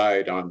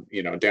outside on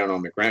down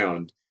on the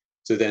ground.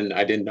 So then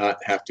I did not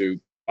have to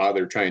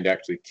bother trying to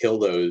actually kill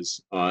those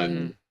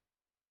on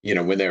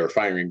when they were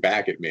firing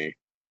back at me.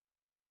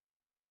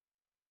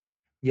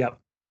 Yep.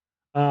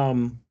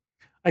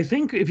 I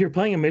think if you're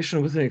playing a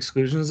mission with an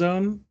exclusion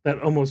zone,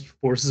 that almost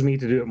forces me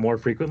to do it more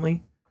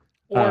frequently.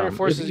 Or it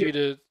forces you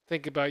to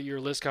think about your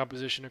list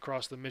composition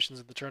across the missions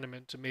of the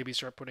tournament to maybe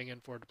start putting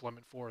in for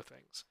deployment 4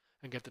 things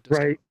and get the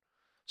discount. Right.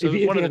 So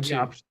one of the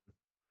two.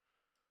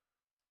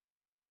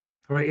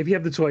 Right. If you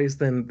have the choice,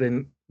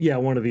 then yeah,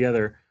 one or the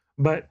other.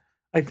 But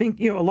I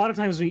think, a lot of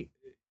times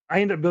I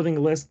end up building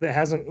a list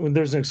that when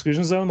there's an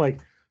exclusion zone, like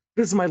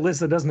this is my list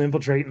that doesn't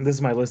infiltrate and this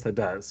is my list that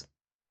does.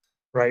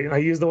 Right. And I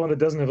use the one that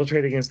doesn't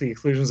infiltrate against the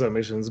exclusion zone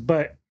missions.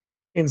 But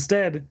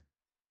instead,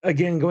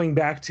 again, going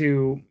back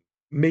to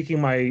making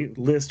my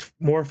list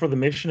more for the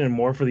mission and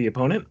more for the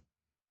opponent,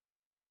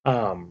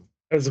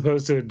 as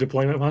opposed to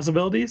deployment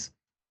possibilities.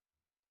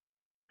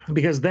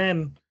 Because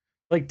then,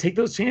 like, take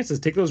those chances,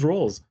 take those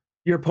rolls.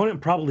 Your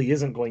opponent probably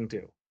isn't going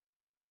to.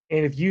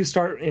 And if you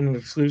start in an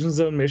exclusion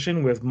zone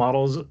mission with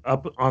models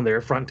up on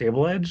their front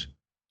table edge,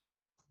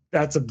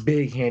 that's a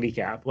big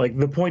handicap. Like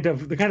the point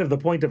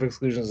of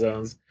exclusion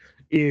zones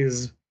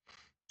is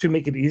to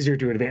make it easier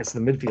to advance to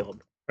the midfield,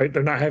 right?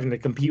 They're not having to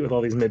compete with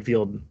all these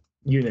midfield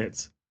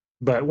units.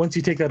 But once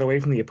you take that away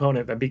from the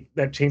opponent,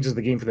 that changes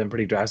the game for them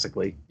pretty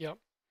drastically. Yep.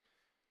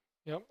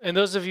 And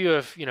those of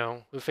you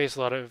who face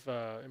a lot of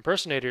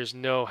impersonators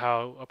know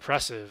how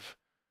oppressive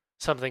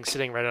something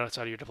sitting right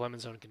outside of your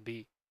deployment zone can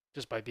be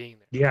just by being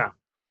there. Yeah.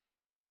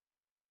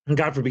 And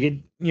God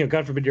forbid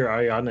you're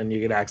Ion and you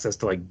get access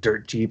to like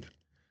dirt cheap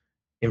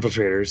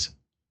infiltrators.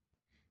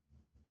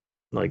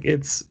 Like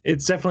it's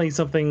definitely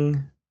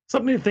something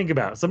to think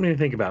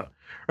about.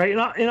 Right.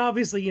 And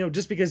obviously,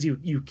 just because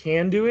you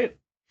can do it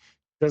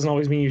doesn't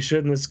always mean you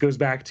should. And this goes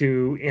back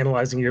to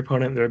analyzing your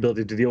opponent and their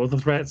ability to deal with the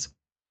threats.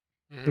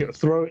 Mm-hmm.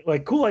 Throw it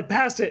like, cool, I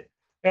passed it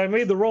and I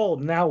made the roll.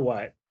 Now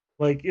what?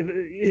 Like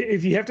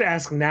if you have to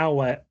ask now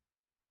what,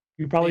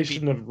 you probably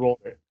shouldn't have rolled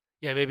it.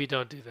 Yeah, maybe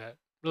don't do that.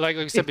 Like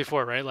I said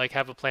before, right? Like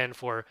have a plan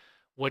for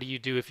what do you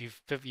do if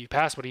you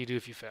pass? What do you do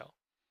if you fail?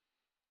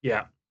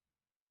 Yeah.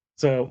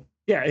 So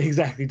yeah,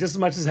 exactly. Just as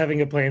much as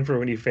having a plan for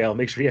when you fail,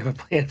 make sure you have a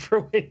plan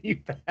for when you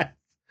pass.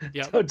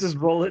 Yep. Don't just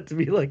roll it to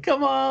be like,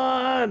 come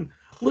on,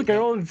 look, I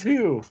rolled a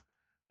 2.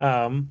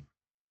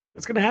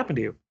 It's gonna happen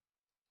to you.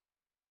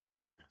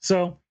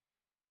 So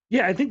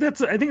yeah, I think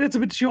that's a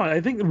bit too on.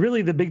 I think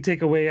really the big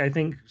takeaway, I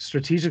think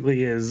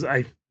strategically, is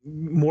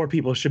more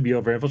people should be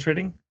over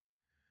infiltrating.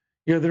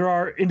 There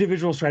are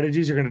individual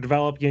strategies you're going to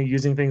develop,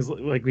 using things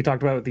like we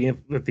talked about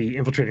with the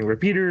infiltrating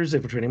repeaters,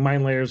 infiltrating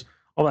mine layers,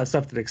 all that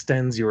stuff that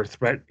extends your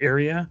threat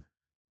area.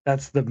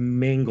 That's the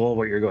main goal of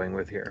what you're going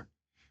with here.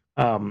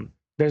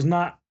 There's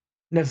not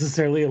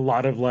necessarily a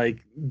lot of like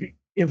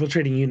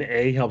infiltrating unit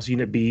A helps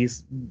unit B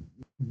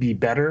be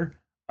better,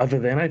 other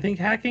than I think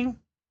hacking.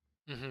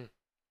 Mm-hmm.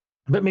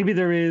 But maybe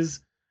there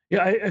is.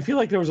 Yeah, I feel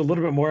like there was a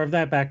little bit more of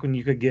that back when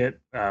you could get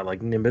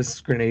like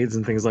Nimbus grenades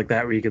and things like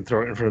that, where you could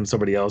throw it in front of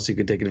somebody else. You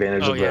could take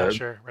advantage of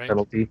the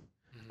penalty.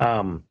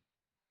 Mm-hmm.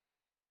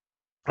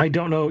 I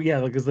don't know.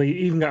 Yeah, because they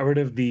even got rid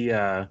of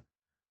the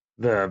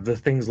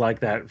things like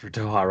that for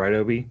Toha, right,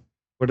 Obi?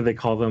 What do they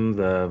call them?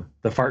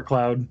 The fart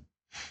cloud.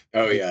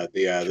 Oh yeah,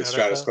 the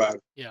Stratus Cloud.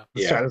 Yeah,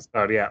 the Stratus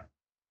Cloud. Yeah.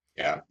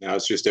 Yeah. Now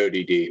it's just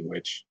ODD,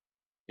 which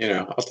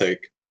I'll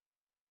take.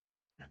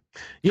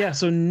 Yeah,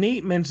 so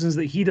Nate mentions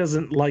that he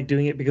doesn't like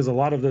doing it because a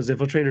lot of those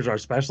infiltrators are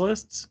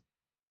specialists.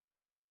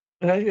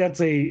 And I think that's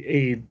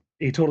a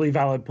totally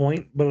valid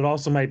point, but it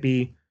also might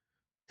be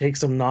take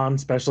some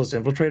non-specialist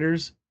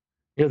infiltrators.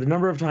 The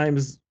number of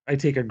times I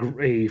take a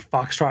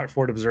Foxtrot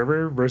Fort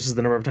Observer versus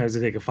the number of times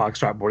I take a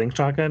Foxtrot Boarding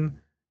Shotgun,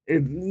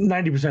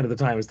 90% of the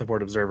time it's the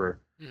Fort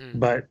Observer. Mm-hmm.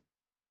 But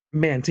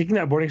man, taking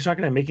that Boarding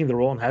Shotgun and making the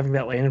roll and having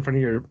that land in front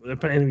of your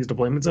enemy's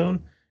deployment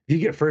zone, if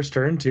you get first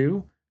turn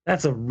too,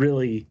 that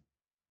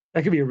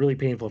could be a really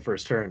painful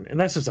first turn, and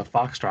that's just a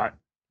Foxtrot.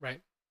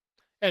 Right.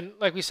 And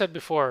like we said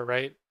before,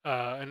 right,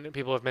 and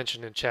people have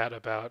mentioned in chat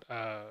about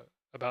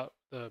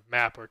the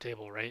map or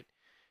table, right?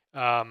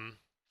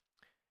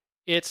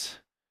 It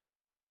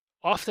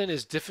often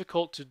is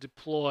difficult to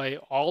deploy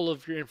all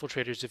of your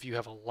infiltrators if you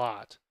have a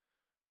lot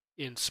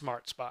in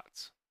smart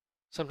spots.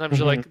 Sometimes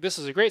you're like, this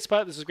is a great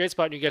spot,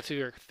 and you get to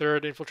your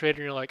third infiltrator, and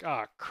you're like,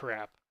 ah,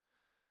 crap.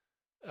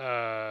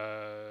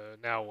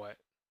 Now what,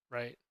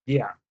 right?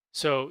 Yeah.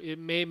 So it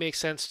may make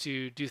sense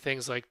to do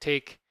things like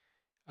take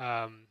 2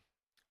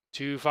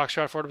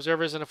 Foxtrot Fort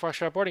Observers and a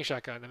Foxtrot Boarding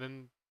Shotgun, and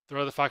then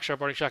throw the Foxtrot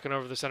Boarding Shotgun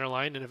over the center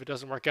line, and if it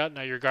doesn't work out,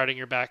 now you're guarding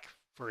your back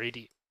for AD.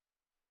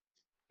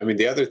 I mean,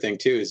 the other thing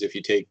too is if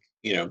you take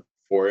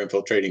 4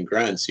 infiltrating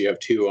grunts, you have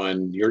 2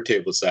 on your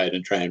table side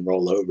and try and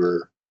roll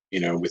over,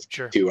 with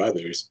 2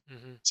 others.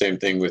 Mm-hmm. Same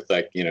thing with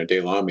like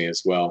Daylami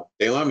as well.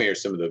 Daylami are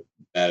some of the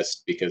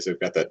best because they've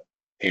got that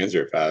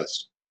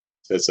Panzerfaust.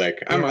 So it's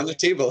like, I'm on the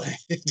table.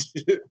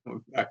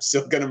 I'm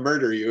still going to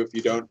murder you if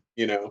you don't,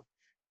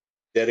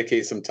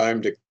 dedicate some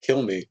time to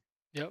kill me.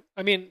 Yep.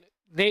 I mean,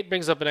 Nate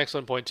brings up an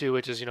excellent point too,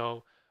 which is,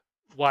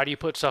 why do you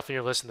put stuff in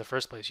your list in the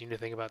first place? You need to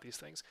think about these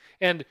things.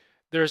 And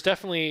there's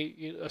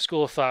definitely a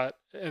school of thought,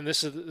 and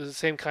this is the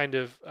same kind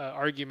of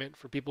argument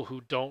for people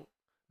who don't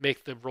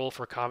make the roll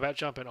for combat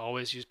jump and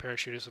always use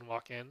parachutists and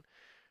walk in.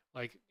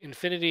 Like,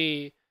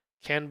 Infinity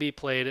can be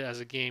played as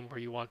a game where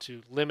you want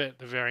to limit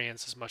the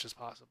variance as much as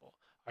possible.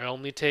 I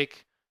only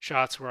take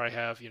shots where I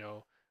have,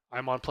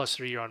 I'm on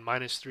 +3, you're on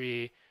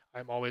 -3.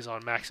 I'm always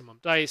on maximum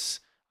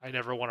dice. I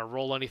never want to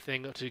roll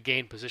anything to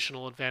gain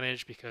positional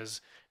advantage because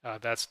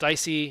that's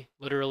dicey,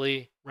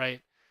 literally,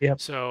 right?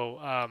 Yep.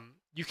 So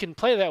you can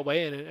play that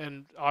way,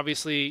 and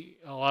obviously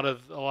a lot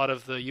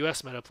of the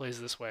U.S. meta plays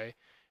this way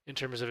in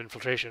terms of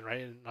infiltration,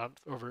 right, and not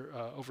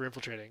over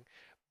infiltrating.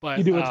 But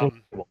you do what's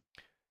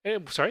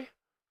reliable. Sorry.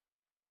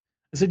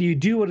 I said you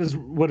do what is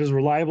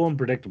reliable and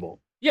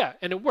predictable. Yeah,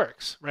 and it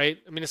works,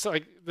 right? I mean, it's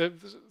like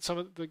some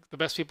of the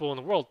best people in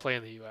the world play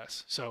in the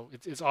U.S., so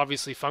it's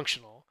obviously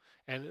functional,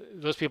 and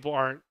those people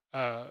aren't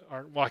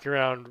walking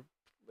around,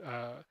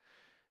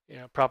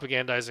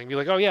 propagandizing, be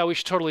like, oh yeah, we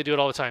should totally do it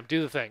all the time, do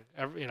the thing,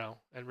 and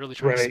really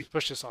try to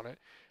push this on it.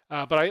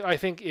 But I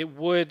think it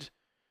would,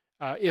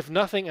 if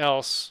nothing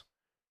else,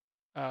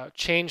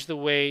 change the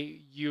way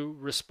you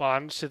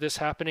respond to this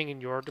happening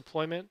in your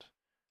deployment,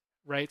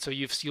 right? So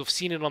you've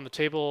seen it on the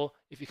table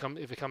if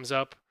it comes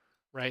up.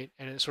 Right,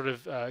 and it sort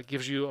of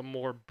gives you a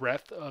more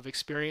breadth of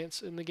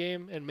experience in the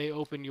game, and may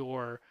open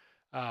your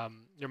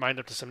mind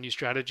up to some new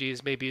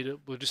strategies. Maybe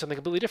we'll do something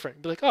completely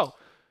different. Be like, oh,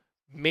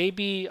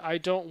 maybe I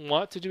don't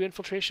want to do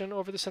infiltration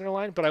over the center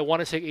line, but I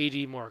want to take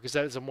AD more because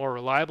that is a more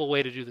reliable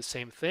way to do the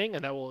same thing,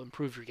 and that will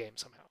improve your game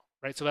somehow.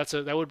 Right, so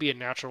that would be a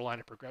natural line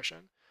of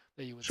progression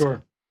that you would see.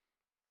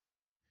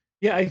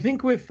 Yeah, I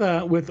think with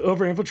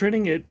over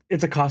infiltrating,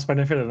 it's a cost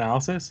benefit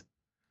analysis.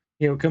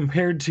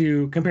 Compared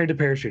to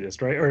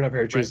parachutist, right? Or not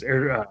parachutist,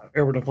 right.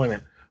 Airborne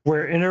deployment.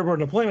 Where in airborne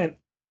deployment,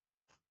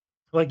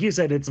 like you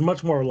said, it's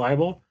much more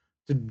reliable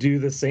to do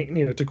the same,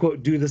 to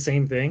quote, do the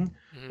same thing.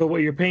 Mm-hmm. But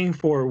what you're paying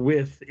for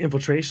with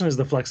infiltration is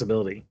the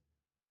flexibility.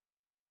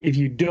 If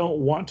you don't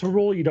want to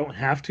roll, you don't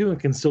have to, and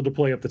can still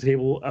deploy up the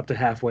table up to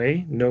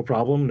halfway, no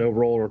problem, no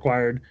roll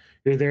required.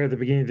 You're there at the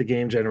beginning of the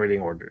game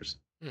generating orders.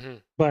 Mm-hmm.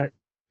 But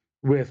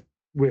with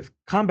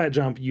combat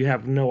jump, you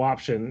have no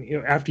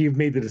option. After you've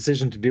made the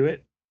decision to do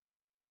it,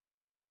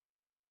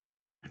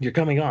 you're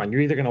coming on.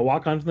 You're either going to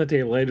walk onto the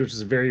table edge, which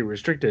is a very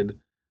restricted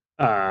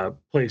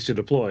place to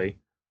deploy,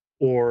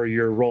 or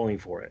you're rolling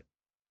for it.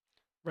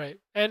 Right.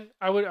 And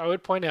I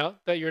would point out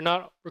that you're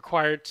not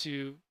required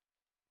to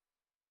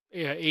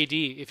AD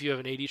if you have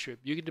an AD troop.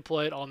 You can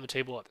deploy it on the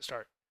table at the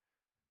start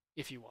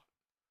if you want.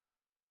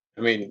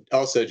 I mean,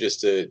 also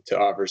just to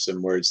offer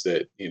some words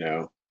that,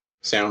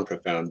 sound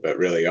profound, but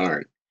really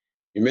aren't.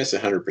 You miss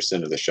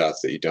 100% of the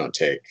shots that you don't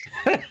take.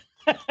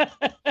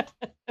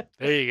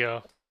 There you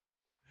go.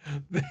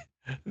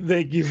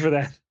 Thank you for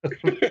that.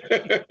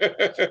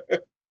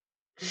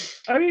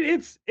 I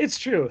mean, it's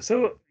true.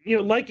 So,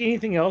 like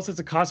anything else, it's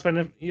a cost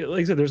benefit.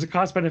 Like I said, there's a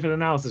cost benefit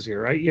analysis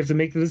here, right? You have to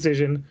make the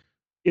decision: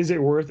 is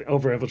it worth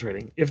over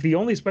infiltrating? If the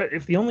only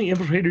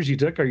infiltrators you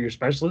took are your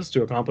specialists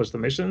to accomplish the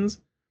missions,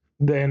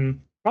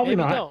 then probably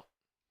Maybe not. don't.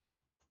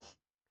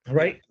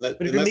 Right?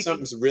 Unless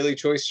something's really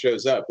choice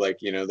shows up, like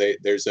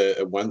there's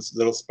a one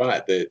little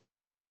spot that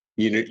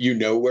you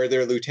know where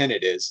their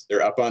lieutenant is.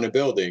 They're up on a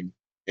building,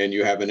 and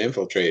you have an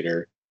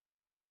infiltrator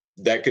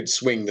that could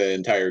swing the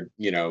entire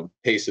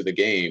pace of the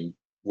game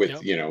with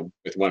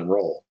with one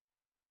roll.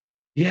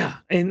 Yeah,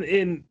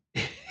 and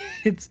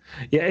it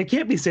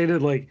can't be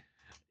stated, like,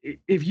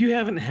 if you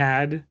haven't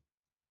had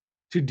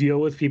to deal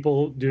with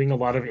people doing a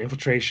lot of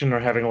infiltration or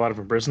having a lot of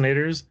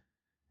impersonators,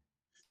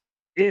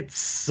 it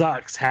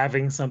sucks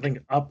having something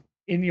up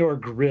in your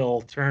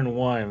grill turn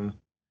one,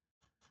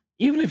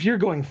 even if you're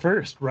going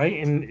first,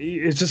 right? And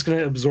it's just going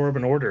to absorb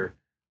an order.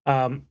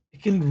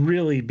 It can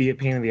really be a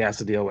pain in the ass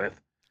to deal with.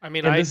 I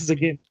mean, and this is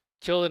again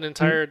killed an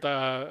entire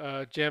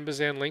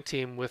Jambazan Link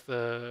team with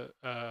the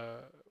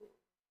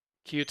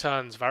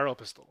Kyutan's viral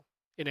pistol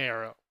in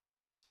ARO.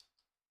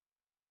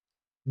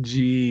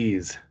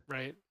 Jeez.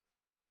 Right.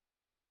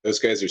 Those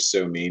guys are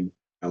so mean.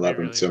 I love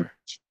them really so are.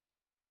 much.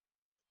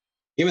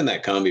 Even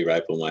that combi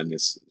rifle one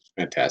is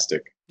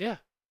fantastic. Yeah.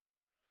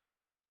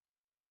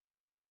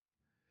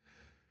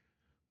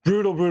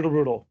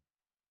 Brutal.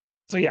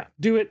 So yeah,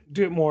 do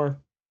it more.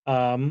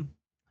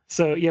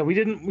 So yeah, we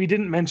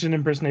didn't mention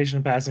impersonation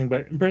in passing,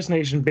 but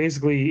impersonation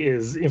basically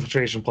is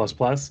infiltration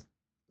plus.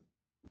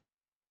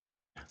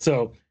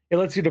 So it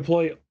lets you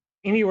deploy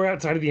anywhere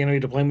outside of the enemy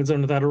deployment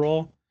zone without a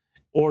roll,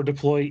 or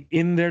deploy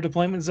in their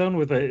deployment zone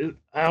with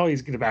I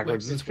always get it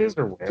backwards. Whip. It's fizz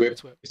or whip. Whip.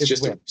 It's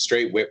just whip. a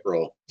straight whip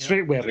roll.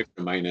 Straight whip. Not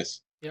a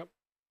minus. Yep.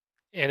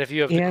 And if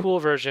you have the cool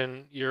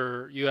version,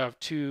 you have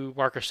two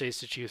marker states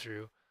to chew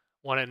through,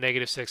 one at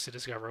 -6 to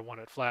discover, one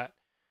at flat.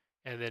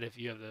 And then if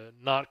you have the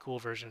not cool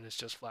version, it's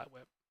just flat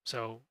whip.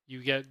 So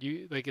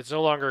it's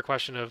no longer a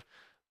question of,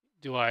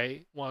 do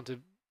I want to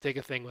take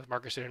a thing with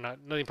marker state or not?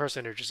 The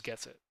impersonator just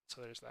gets it.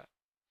 So there's that.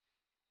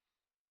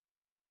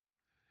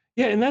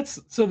 Yeah, and that's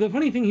so the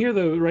funny thing here,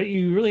 though, right?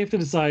 You really have to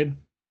decide: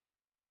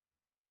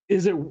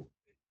 is it,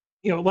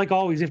 like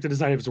always, you have to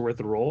decide if it's worth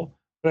the roll.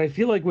 But I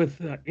feel like with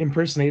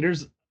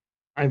impersonators,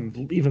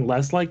 I'm even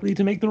less likely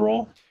to make the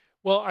roll.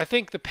 Well, I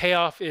think the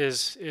payoff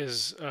is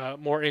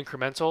more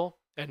incremental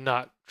and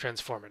not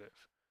transformative,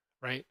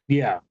 right?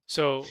 Yeah.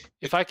 So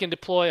if I can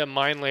deploy a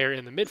mine layer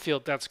in the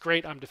midfield, that's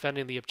great. I'm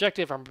defending the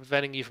objective. I'm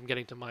preventing you from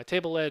getting to my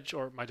table edge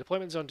or my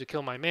deployment zone to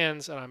kill my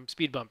mans, and I'm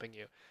speed bumping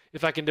you.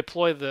 If I can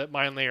deploy the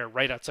mine layer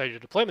right outside your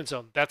deployment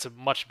zone, that's a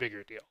much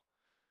bigger deal,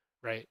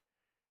 right?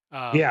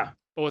 Yeah.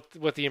 But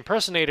with the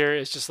impersonator,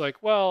 it's just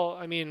like, well,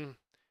 I mean,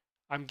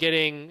 I'm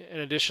getting an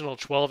additional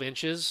 12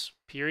 inches,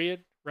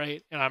 period,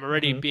 right? And I'm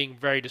already being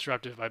very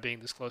disruptive by being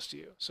this close to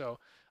you. So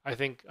I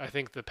think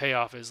the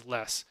payoff is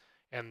less,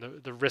 and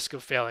the risk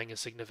of failing is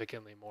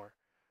significantly more,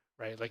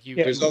 right? Like you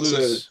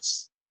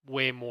lose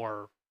way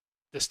more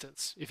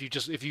distance if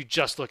you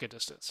just look at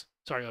distance.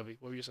 Sorry, Obi,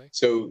 what were you saying?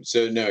 So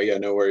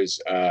no worries.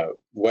 I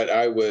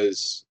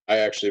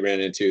actually ran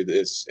into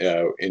this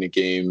in a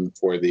game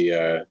for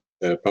the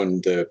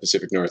opponent, the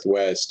Pacific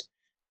Northwest.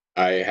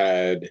 I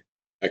had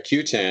a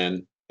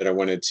Kyutan that I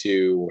wanted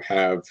to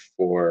have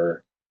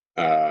for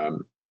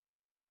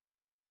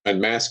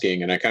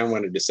unmasking, and I kind of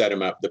wanted to set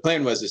him up. The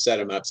plan was to set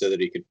him up so that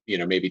he could,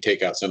 maybe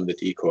take out some of the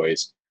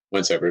decoys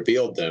once I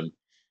revealed them.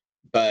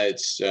 But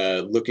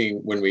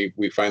when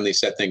we finally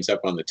set things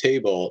up on the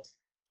table,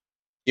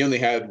 he only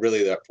had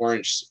really that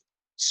 4-inch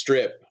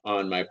strip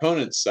on my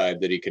opponent's side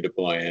that he could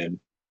deploy in.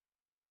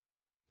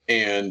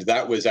 And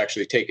that was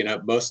actually taken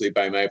up mostly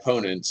by my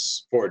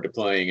opponents for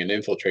deploying and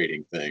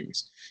infiltrating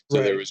things.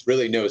 So there was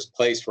really no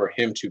place for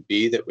him to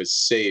be that was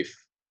safe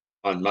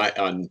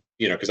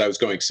because I was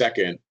going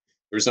second.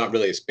 There was not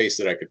really a space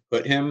that I could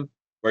put him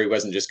where he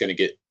wasn't just going to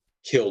get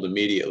killed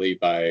immediately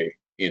by,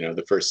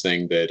 the first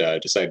thing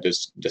that decided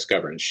to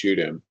discover and shoot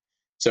him.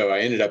 So I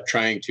ended up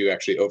trying to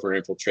actually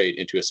over-infiltrate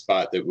into a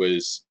spot that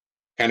was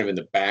kind of in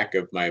the back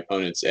of my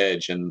opponent's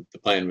edge. And the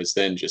plan was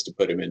then just to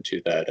put him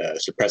into that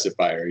suppressive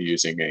fire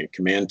using a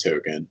command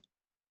token.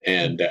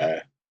 And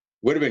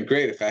would have been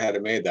great if I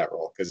had made that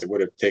roll, because it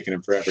would have taken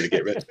him forever to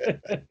get rid of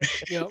it.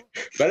 Yep.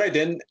 But I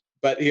didn't.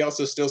 but he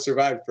also still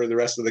survived for the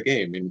rest of the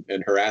game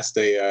and harassed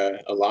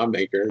a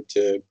lawmaker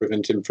to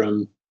prevent him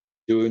from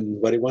doing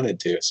what he wanted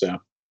to. So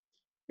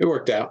it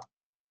worked out.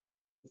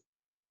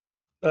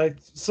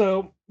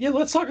 So yeah,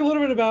 let's talk a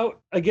little bit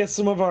about, I guess,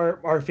 some of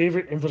our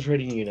favorite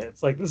infiltrating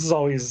units. Like, this is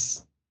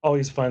always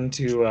fun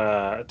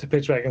to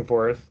pitch back and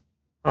forth.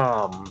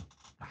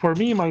 For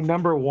me, my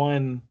number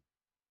one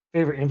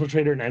favorite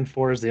infiltrator in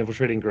N4 is the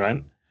infiltrating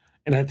grunt,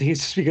 and I think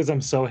it's just because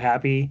I'm so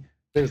happy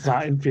that it's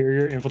not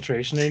inferior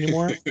infiltration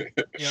anymore.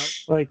 Yeah.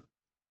 Like,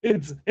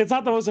 it's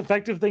not the most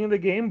effective thing in the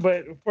game,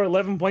 but for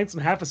 11 points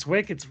and half a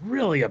SWIC, it's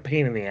really a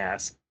pain in the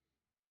ass.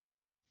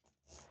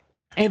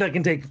 And I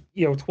can take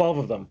 12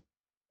 of them,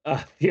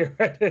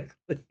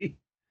 theoretically.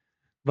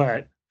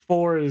 But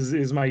 4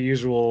 is my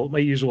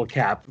usual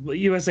cap.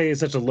 USA is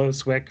such a low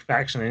SWIC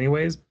faction,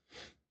 anyways.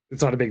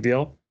 It's not a big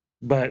deal.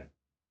 But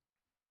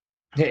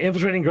yeah,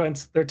 infiltrating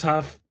grunts, they're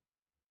tough.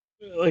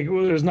 Like,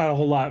 there's not a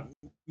whole lot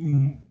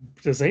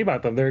to say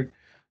about them.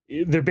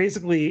 They're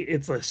basically,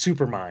 it's a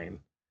super mine.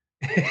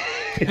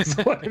 It's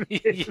what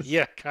it is.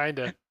 Yeah, kind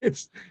of.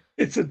 It's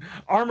an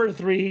armor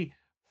 3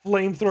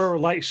 flamethrower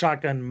light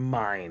shotgun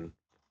mine.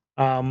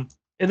 And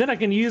then I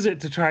can use it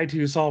to try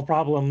to solve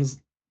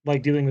problems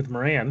like dealing with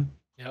Moran.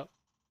 Yep.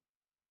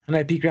 And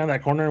I peek around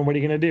that corner, and what are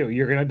you going to do?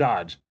 You're going to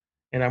dodge.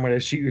 And I'm going to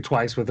shoot you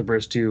twice with the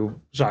burst 2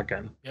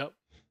 shotgun. Yep.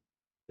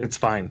 It's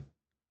fine.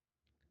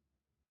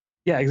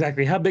 Yeah,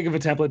 exactly. How big of a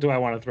template do I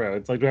want to throw?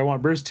 It's like, do I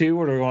want burst 2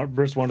 or do I want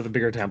burst 1 of the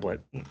bigger template?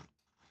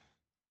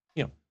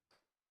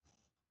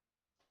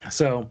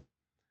 So,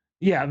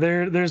 yeah,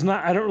 there's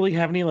not. I don't really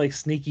have any like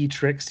sneaky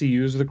tricks to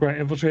use with the grunt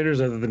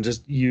infiltrators other than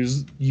just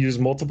use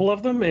multiple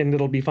of them and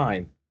it'll be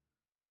fine.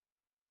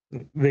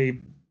 They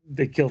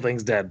kill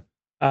things dead.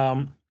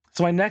 So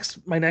my next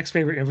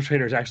favorite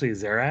infiltrator is actually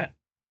Zerat,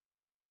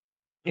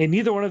 and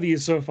neither one of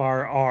these so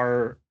far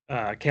are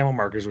camo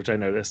markers, which I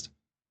noticed.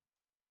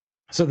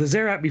 So the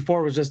Zerat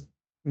before was just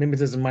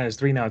mimetism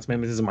 -3. Now it's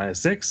mimetism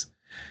 -6,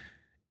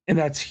 and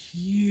that's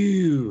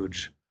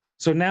huge.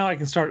 So now I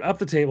can start up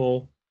the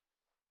table.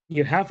 You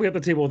get halfway up the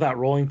table without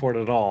rolling for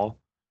it at all,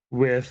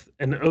 with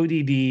an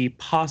ODD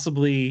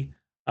possibly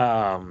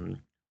armed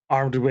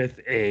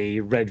with a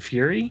Red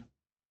Fury.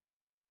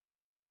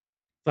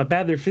 Not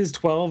bad. They're Fizz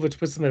 12, which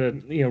puts them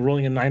at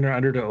rolling a 9 or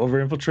under to over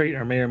infiltrate,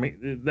 or may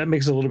that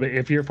makes it a little bit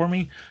iffier for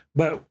me.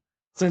 But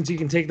since you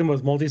can take them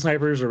with multi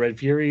snipers or Red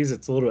Furies,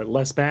 it's a little bit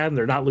less bad, and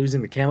they're not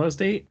losing the camo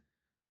state.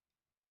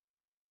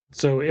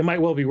 So it might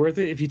well be worth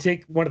it. If you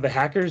take one of the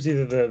hackers,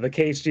 either the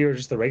KHD or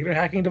just the regular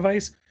hacking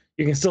device,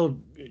 you can still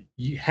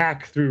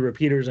hack through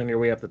repeaters on your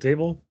way up the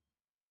table.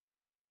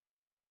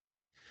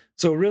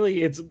 So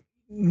really, it's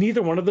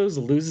neither one of those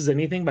loses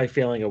anything by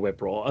failing a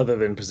whip roll other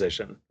than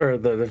position, or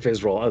the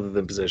fizz roll other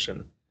than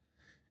position.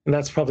 And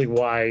that's probably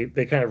why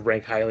they kind of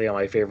rank highly on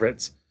my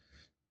favorites.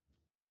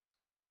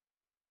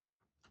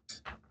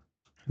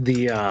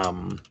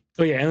 Oh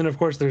yeah, and then of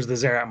course there's the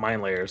Zerat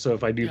mine layer. So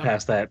if I do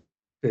pass that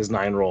fizz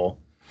 9 roll,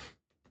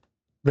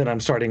 then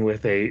I'm starting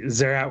with a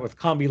Zerat with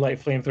combi light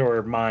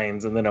flamethrower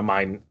mines and then a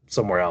mine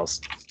somewhere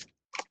else.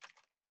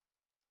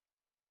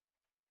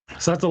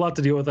 So that's a lot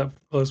to deal with up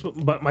close.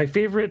 But my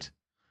favorite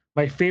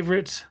camo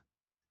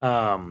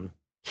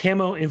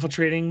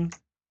infiltrating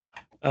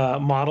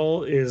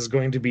model is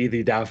going to be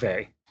the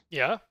Daofei.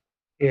 Yeah.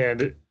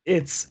 And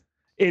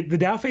the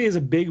Daofei is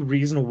a big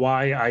reason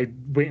why I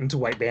went into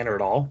White Banner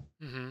at all.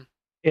 Mm-hmm.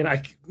 And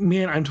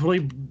I'm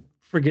totally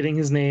forgetting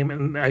his name,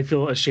 and I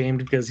feel ashamed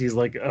because he's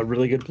like a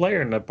really good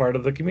player and a part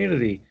of the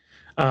community.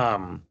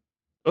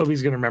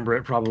 Obi's gonna remember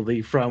it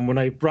probably from when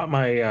I brought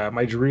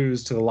my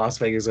Drews to the Las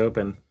Vegas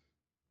Open,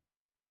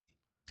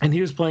 and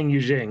he was playing Yu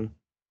Jing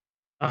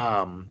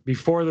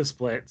before the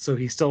split, so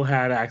he still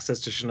had access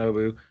to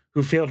Shinobu,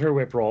 who failed her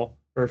whip roll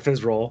or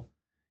fizz roll,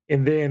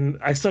 and then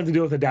I started to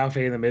deal with a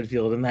Daofei in the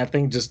midfield, and that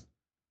thing just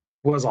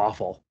was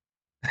awful.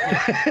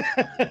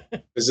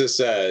 Is this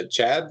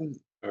Chad?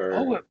 Or...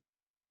 Oh, it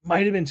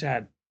might have been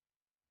Chad.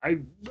 I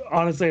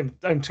honestly,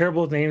 I'm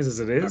terrible with names as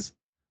it is,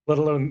 let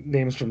alone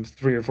names from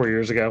 3 or 4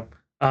 years ago.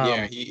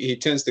 Yeah, he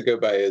tends to go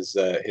by his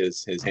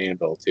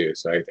handle too.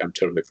 So I'm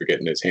totally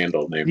forgetting his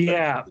handle name.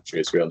 Yeah,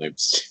 his real name.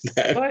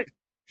 But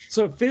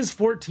so Fizz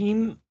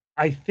 14,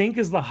 I think,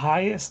 is the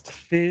highest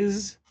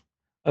Fizz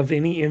of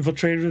any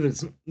infiltrator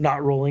that's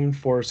not rolling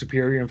for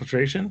superior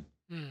infiltration.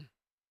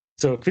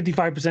 So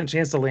 55%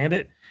 chance to land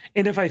it,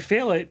 and if I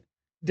fail it,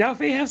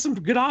 Daofei has some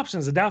good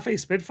options. The Daofei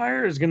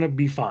Spitfire is going to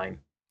be fine.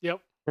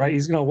 Yep. Right?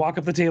 He's going to walk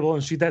up the table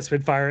and shoot that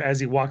Spitfire. As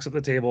he walks up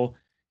the table,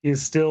 he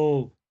is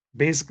still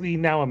basically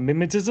now a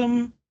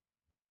mimetism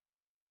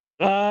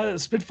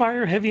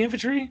Spitfire heavy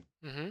infantry.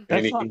 Mm-hmm.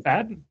 That's not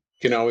bad.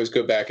 Can always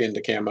go back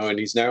into camo, and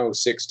he's now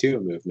 6'2"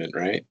 movement,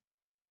 right?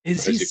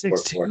 Is he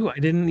 6'2"? I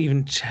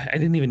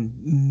didn't even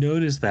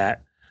notice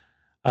that.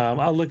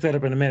 I'll look that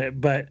up in a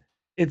minute, but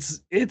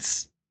it's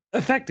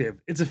effective.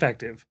 It's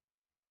effective.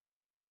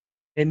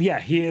 And yeah,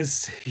 he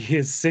is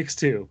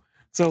 6'2".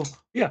 So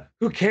yeah,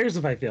 who cares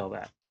if I fail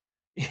that?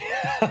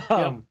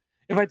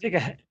 If I take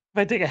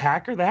a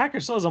hacker, the hacker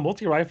still has a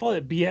multi-rifle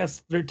at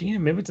BS 13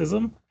 and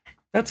mimetism.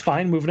 That's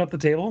fine. Moving up the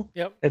table.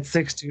 Yep. At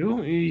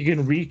 6'2", you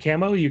can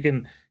re-camo. You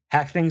can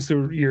hack things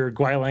through your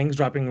Guilangs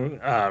dropping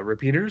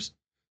repeaters.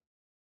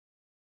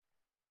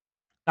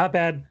 Not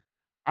bad.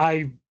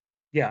 I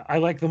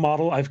like the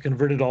model. I've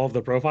converted all of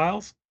the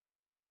profiles,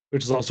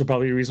 which is also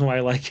probably a reason why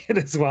I like it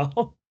as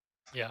well.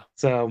 Yeah.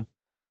 So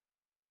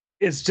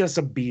it's just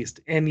a beast.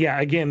 And yeah,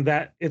 again,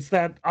 it's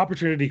that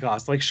opportunity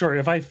cost. Like, sure,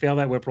 if I fail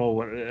that whip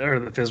roll or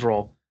the fizz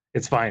roll,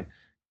 it's fine.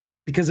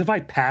 Because if I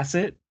pass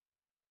it,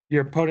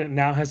 your opponent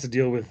now has to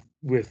deal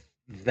with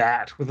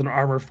an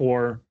armor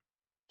 4,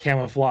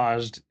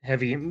 camouflaged,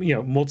 heavy,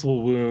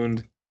 multiple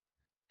wound,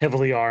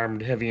 heavily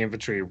armed, heavy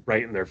infantry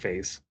right in their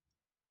face.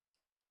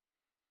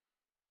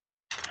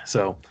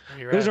 So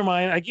those are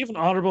mine. I give an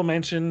honorable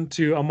mention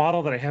to a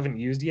model that I haven't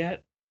used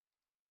yet,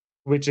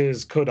 which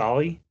is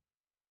Kodali.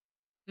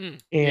 The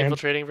And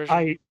infiltrating version.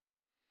 I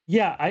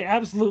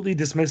absolutely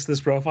dismissed this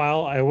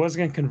profile. I was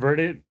going to convert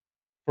it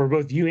for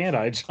both you and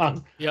I,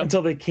 John,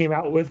 until they came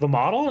out with the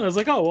model. And I was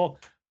like, oh, well,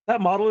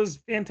 that model is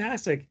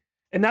fantastic.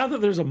 And now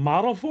that there's a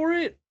model for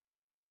it,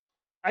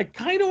 I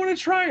kind of want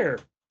to try her.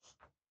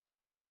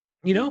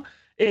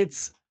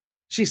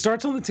 She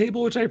starts on the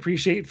table, which I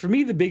appreciate. For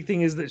me, the big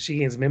thing is that she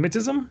gains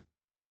mimetism.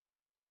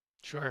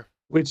 Sure.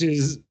 Which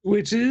is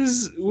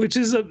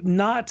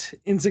not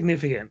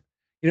insignificant.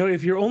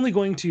 If you're only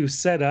going to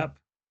set up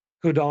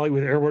Kodali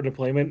with airborne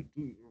deployment,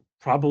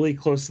 probably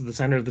close to the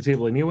center of the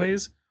table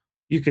anyways,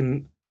 you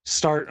can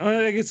start.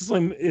 I guess you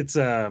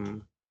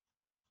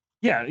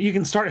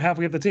can start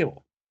halfway up the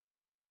table.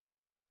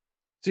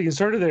 So you can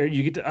start her there.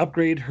 You get to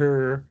upgrade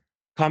her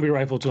combi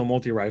rifle to a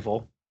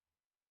multi-rifle.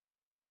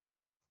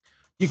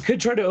 You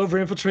could try to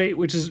over-infiltrate,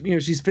 which is,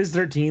 she's Fizz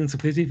 13, so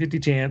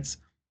 50-50 chance.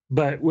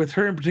 But with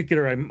her in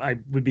particular, I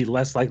would be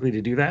less likely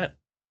to do that.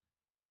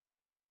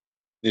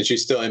 And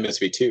she's still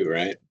MSV2,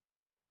 right?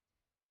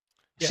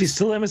 Yes. She's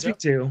still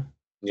MSV2.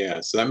 Yeah,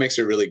 so that makes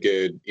her really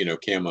good,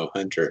 camo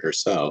hunter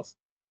herself.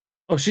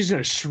 Oh, she's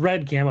going to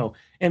shred camo.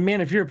 And man,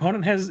 if your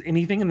opponent has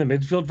anything in the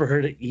midfield for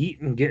her to eat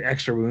and get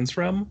extra wounds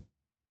from,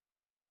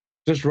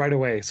 just right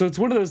away. So it's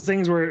one of those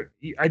things where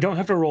I don't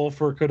have to roll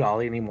for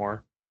Kodali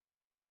anymore.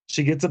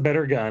 She gets a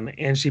better gun,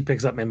 and she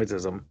picks up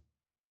mimetism.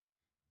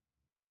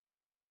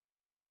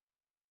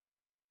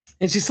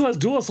 And she still has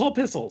dual assault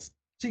pistols.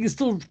 She can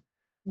still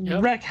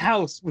wreck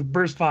house with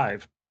burst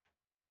 5.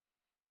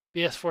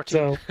 PS14.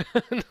 So,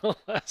 no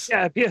less.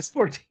 Yeah,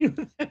 PS14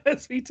 with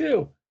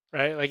MSV2.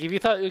 Right? Like, if you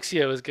thought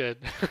Uxia was good.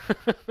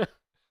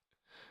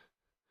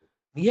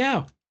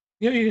 Yeah.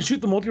 You can shoot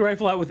the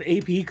multi-rifle out with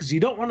AP because you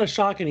don't want to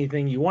shock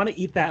anything. You want to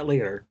eat that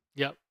later.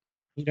 Yep.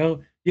 You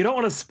don't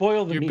want to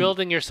spoil the meat. You're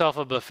building yourself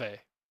a buffet.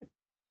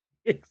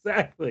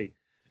 Exactly.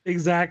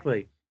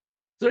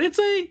 So it's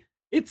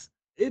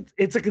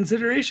a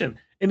consideration.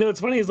 And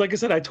what's funny is, like I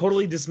said, I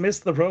totally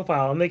dismissed the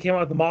profile, and they came out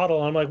with the model.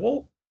 And I'm like,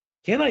 well,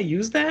 can I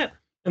use that?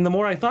 And the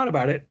more I thought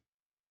about it,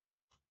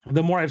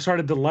 the more I've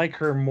started to like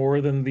her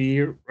more than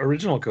the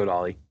original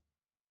Kodali.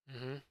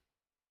 Mm-hmm.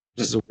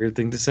 This is a weird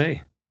thing to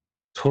say.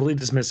 Totally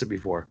dismissed it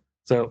before.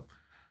 So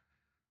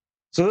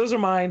those are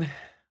mine.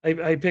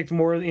 I picked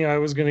more. I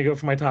was going to go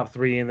for my top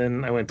 3, and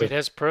then I went to. Wait,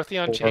 has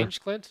Protheon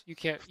changed, Clint? You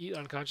can't eat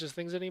unconscious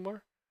things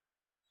anymore?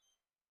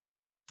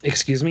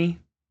 Excuse me?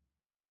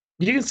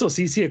 You can still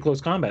CC a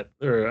close combat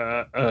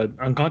or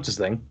unconscious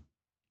thing.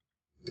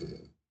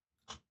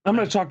 I'm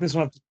going to chalk this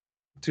one up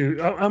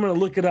to. I'm going to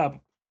look it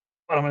up,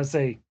 but I'm going to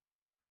say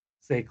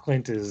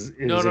Clint is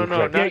no,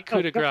 incorrect. not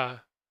coup de grace.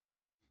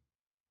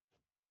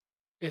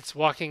 It's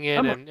walking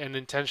in and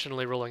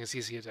intentionally rolling a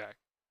CC attack.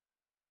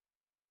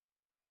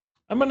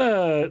 I'm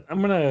gonna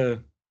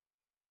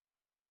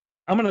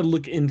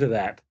look into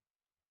that.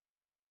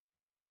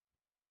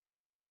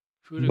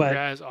 Coup de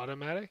grace is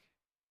automatic?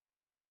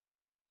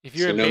 If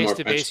you're in base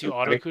to base, you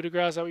auto coup de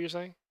grace, is that what you're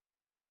saying?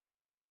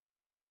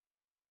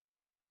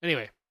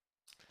 Anyway.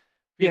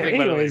 Yeah,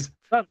 anyways,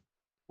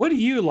 what do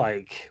you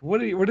like?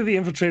 What are the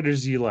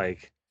infiltrators you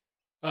like?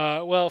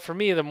 Well, for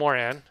me, the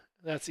Moran.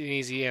 That's an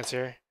easy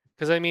answer.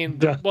 Because I mean,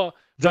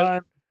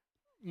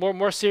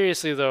 more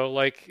seriously though,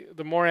 like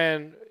the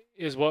Moran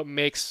is what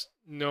makes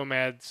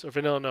nomads or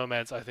vanilla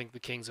nomads, I think, the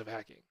kings of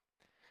hacking.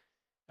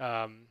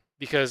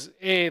 Because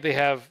they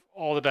have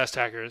all the best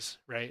hackers,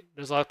 right?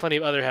 There's plenty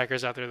of other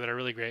hackers out there that are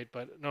really great,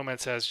 but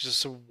Nomads has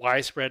just a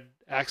widespread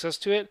access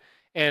to it,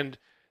 and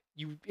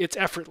it's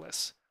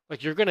effortless.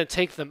 Like, you're going to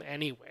take them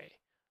anyway.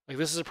 Like,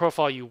 this is a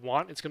profile you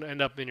want. It's going to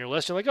end up in your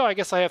list. You're like, oh, I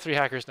guess I have 3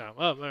 hackers now.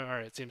 Oh, all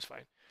right, it seems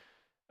fine.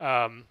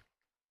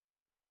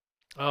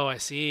 Oh, I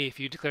see. If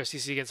you declare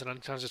CC against an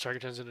unconscious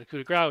target, turns into a coup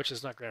de grace, which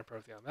is not Grand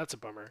Protheon. That's a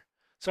bummer.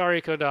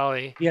 Sorry,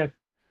 Kodali. Yeah.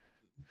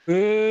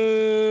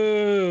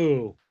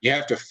 Boo! You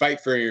have to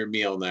fight for your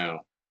meal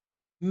now.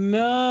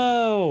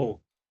 No.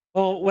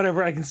 Well,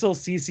 whatever. I can still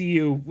CC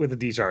you with a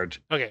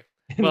decharge. Okay.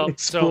 Well,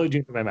 explode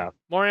you into my mouth.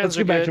 Morans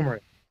are back to Moran.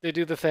 They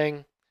do the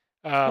thing.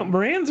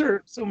 Morans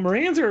are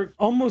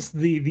almost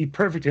the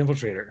perfect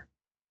infiltrator.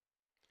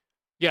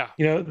 Yeah.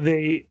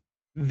 They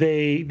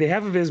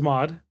have a Viz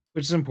mod,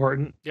 which is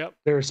important. Yep.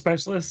 They're a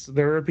specialist.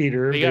 They're a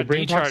repeater. They got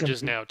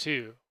decharges now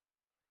too.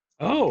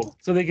 Oh,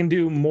 so they can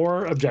do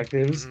more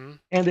objectives, Mhm,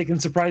 and they can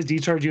surprise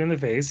decharge you in the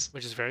face.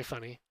 which is very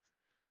funny.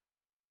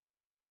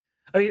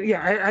 I mean,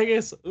 yeah, I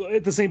guess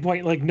at the same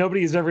point, like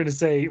nobody's ever going to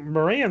say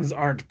Morans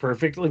aren't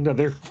perfect. Like, no,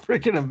 they're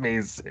freaking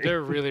amazing.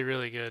 They're really,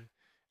 really good.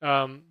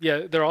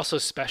 Yeah, they're also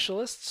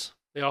specialists.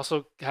 They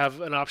also have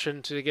an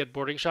option to get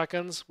boarding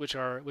shotguns, which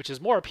is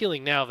more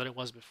appealing now than it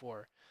was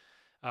before.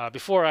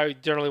 Before, I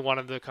generally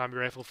wanted the combi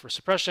rifle for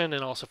suppression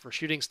and also for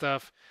shooting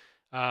stuff,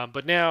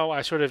 but now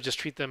I sort of just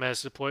treat them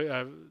as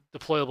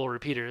deployable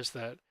repeaters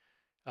that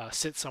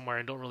sit somewhere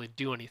and don't really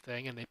do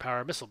anything, and they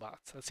power missile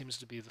bots. That seems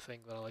to be the thing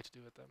that I like to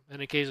do with them.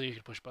 And occasionally you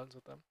can push buttons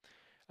with them.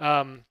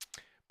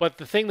 But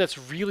the thing that's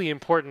really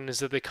important is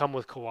that they come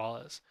with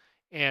koalas.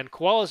 And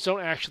koalas don't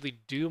actually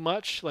do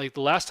much. Like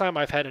the last time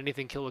I've had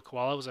anything kill a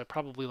koala was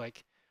probably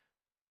like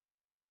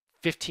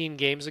 15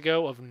 games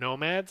ago of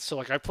Nomads. So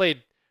like I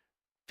played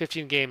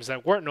 15 games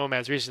that weren't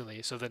Nomads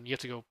recently. So then you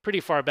have to go pretty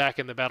far back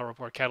in the battle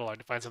report catalog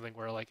to find something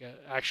where like an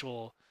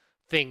actual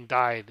thing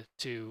died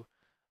to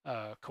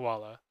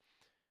koala.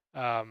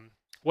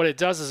 What it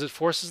does is it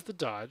forces the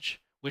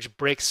dodge, which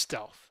breaks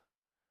stealth,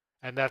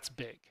 and that's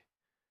big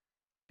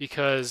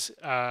because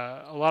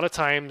a lot of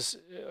times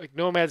like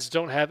Nomads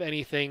don't have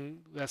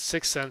anything that's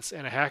Sixth Sense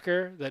and a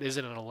hacker that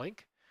isn't in a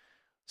link.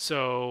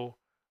 So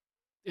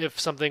if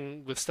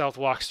something with stealth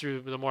walks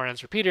through the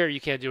Moran's repeater, you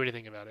can't do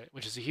anything about it,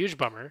 which is a huge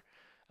bummer.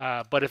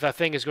 But if that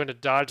thing is going to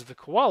dodge the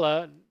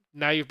koala,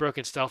 now you've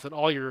broken stealth and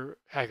all your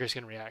hackers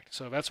can react.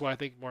 So that's why I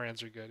think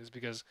Morans are good, is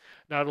because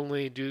not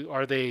only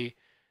are they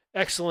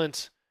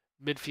excellent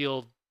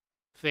midfield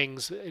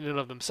things in and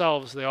of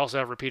themselves, they also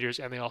have repeaters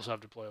and they also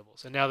have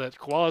deployables. And now that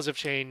koalas have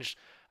changed,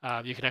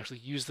 you can actually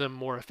use them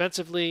more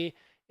offensively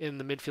in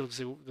the midfield because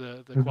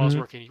the koalas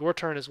work in your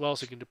turn as well.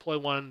 So you can deploy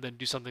one, then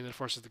do something that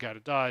forces the guy to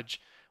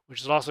dodge,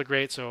 which is also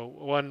great. So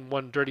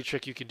one dirty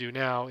trick you can do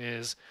now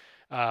is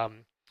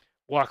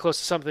walk close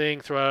to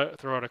something, throw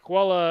out a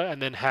koala,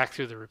 and then hack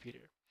through the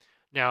repeater.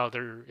 Now,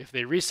 if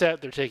they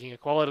reset, they're taking a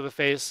koala to the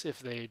face. If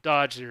they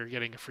dodge, they're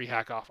getting a free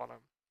hack off on them.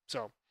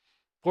 So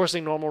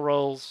forcing normal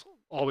rolls,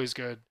 always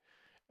good.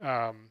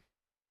 And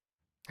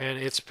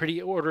it's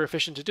pretty order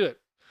efficient to do it.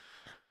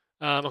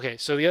 Okay,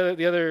 so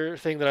the other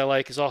thing that I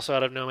like is also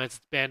out of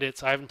Nomads,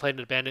 Bandits. I haven't played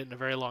a Bandit in a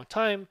very long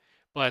time,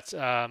 but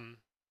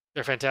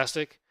they're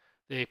fantastic.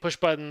 They push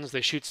buttons,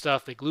 they shoot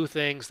stuff, they glue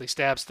things, they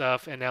stab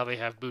stuff, and now they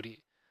have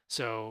booty.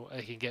 So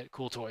I can get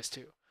cool toys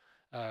too.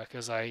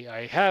 Because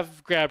I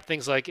have grabbed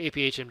things like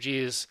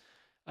APHMGs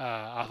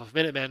off of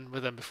Minutemen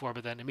with them before,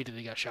 but then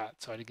immediately got shot,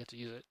 so I didn't get to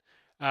use it.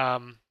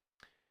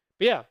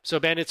 But yeah, so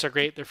Bandits are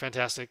great. They're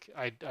fantastic.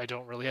 I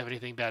don't really have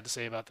anything bad to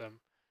say about them.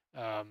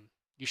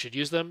 You should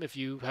use them if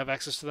you have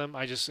access to them.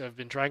 I just have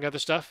been trying other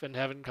stuff and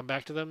haven't come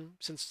back to them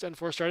since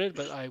N4 started,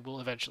 but I will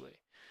eventually.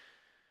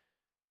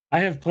 I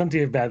have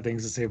plenty of bad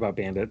things to say about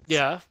Bandits.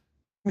 Yeah.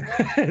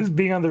 As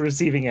being on the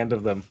receiving end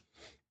of them.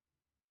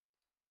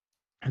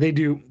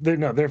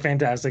 They're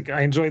fantastic.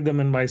 I enjoyed them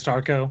in my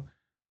Starco.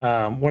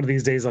 One of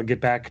these days I'll get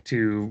back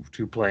to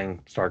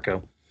playing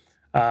Starco.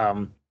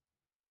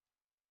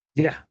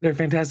 Yeah, they're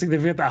fantastic.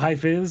 They've got the high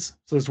fizz,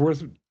 so it's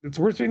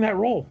worth doing that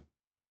role.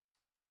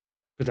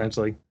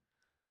 Potentially.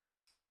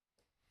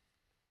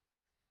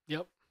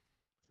 Yep.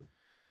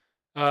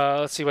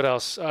 Let's see what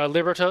else.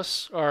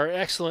 Libertos are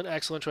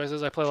excellent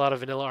choices. I play a lot of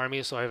vanilla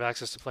armies, so I have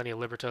access to plenty of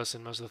Libertos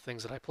in most of the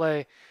things that I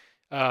play.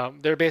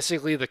 They're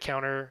basically the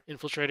counter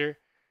infiltrator.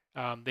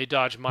 They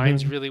dodge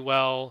mines really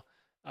well.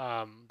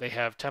 They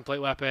have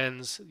template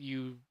weapons.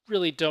 You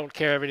really don't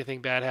care if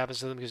anything bad happens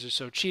to them because they're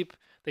so cheap.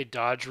 They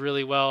dodge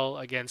really well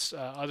against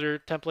other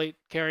template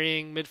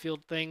carrying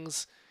midfield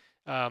things.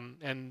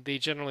 And they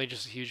generally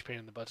just a huge pain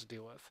in the butt to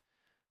deal with.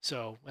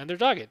 So, and they're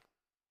dogged.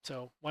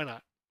 So why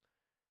not?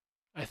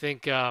 I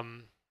think I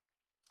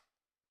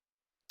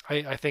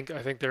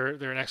think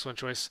they're an excellent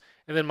choice.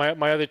 And then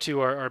my other two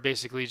are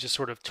basically just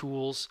sort of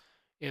tools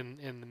in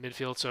the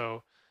midfield.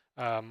 So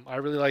I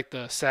really like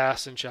the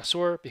SAS and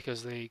Chasseur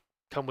because they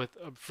come with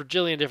a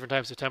fragillion different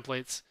types of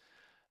templates,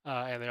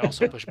 and they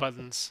also push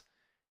buttons.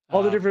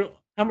 All the different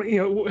how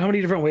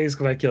many different ways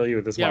can I kill you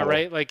with this model?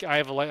 Right. Like I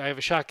have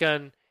a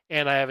shotgun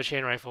and I have a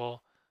chain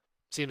rifle.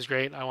 Seems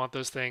great. I want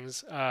those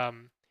things.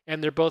 And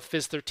they're both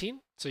Fizz 13,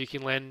 so you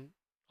can land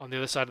on the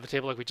other side of the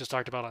table like we just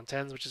talked about on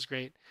 10s, which is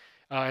great.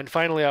 And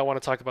finally, I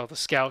want to talk about the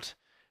Scout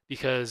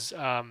because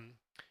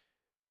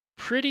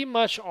pretty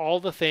much all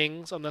the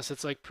things, unless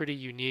it's like pretty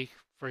unique,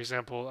 for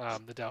example,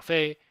 the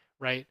Dauphin,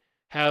 right,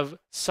 have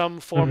some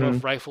form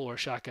of rifle or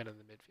shotgun in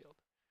the midfield.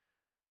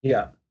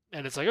 Yeah.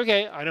 And it's like,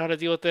 okay, I know how to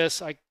deal with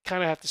this. I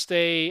kind of have to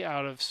stay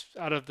out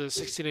of the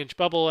 16-inch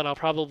bubble, and I'll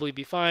probably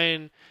be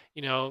fine.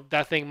 You know,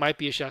 that thing might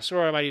be a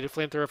Chasseur. I might need a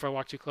flamethrower if I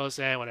walk too close,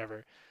 and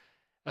whatever.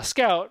 A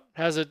Scout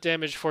has a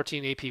damage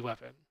 14 AP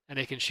weapon, and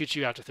it can shoot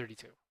you out to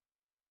 32.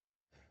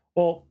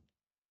 Well,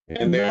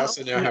 and they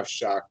also now have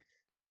shock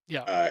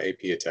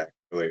AP attack,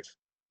 I believe.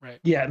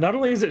 Right. Yeah, not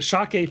only is it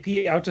shock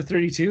AP out to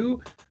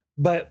 32,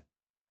 but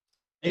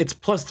it's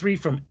 +3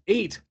 from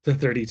 8 to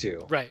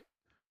 32. Right.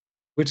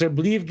 which I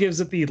believe gives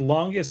it the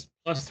longest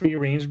 +3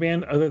 range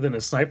band other than a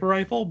sniper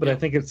rifle. But I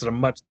think it's a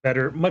much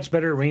better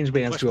range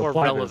bands Much to more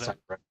apply than a relevant. sniper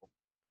rifle.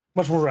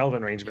 Much more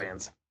relevant range Yeah.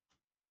 bands.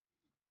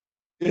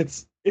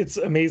 It's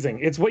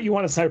amazing. It's what you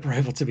want a sniper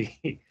rifle to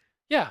be,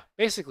 Yeah,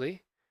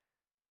 basically.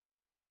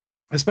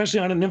 especially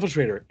on an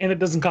infiltrator, and it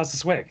doesn't cost a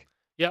swig.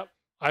 Yep.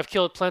 I've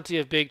killed plenty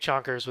of big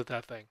chonkers with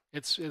that thing.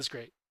 It's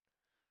great.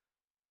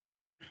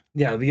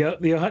 Yeah, the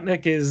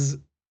Ohutnik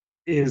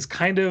is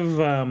kind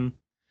of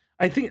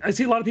I think I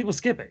see a lot of people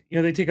skip it. You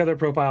know, they take other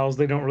profiles.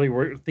 They don't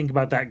really think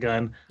about that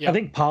gun. Yeah. I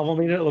think Pavel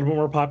made it a little bit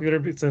more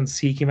popular since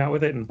he came out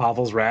with it, and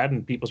Pavel's rad,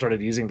 and people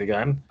started using the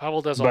gun.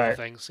 Pavel does all the But-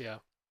 things. Yeah.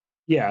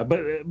 Yeah,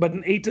 but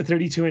an 8 to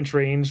 32 inch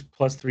range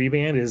 +3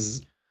 band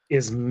is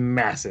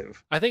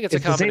massive. I think it's a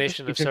It's the same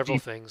combination of several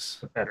HMG.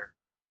 things. Better.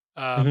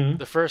 Mhm.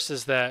 The first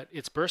is that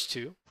it's burst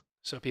 2,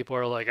 so people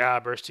are like,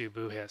 burst 2,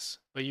 boo hiss.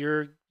 But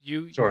you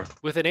Sure.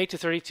 with an 8 to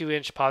 32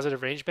 inch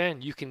positive range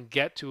band, you can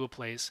get to a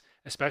place,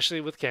 especially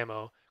with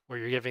camo, where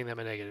you're giving them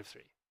a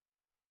 -3,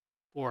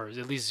 or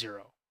at least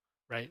 0,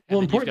 right? And Well,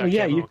 then you've got importantly,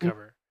 yeah, camo you can-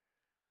 cover.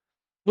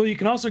 Well, you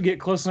can also get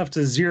close enough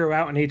to 0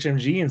 out in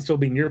HMG and still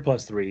be near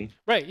 +3.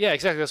 Right? Yeah,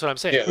 exactly. That's what I'm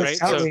saying. Yeah, right? that's,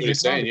 that's So- what he's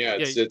saying. Yeah,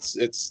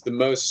 it's the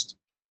most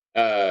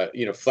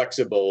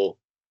flexible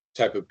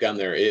type of gun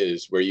there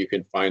is, where you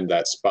can find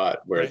that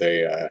spot where Right.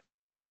 they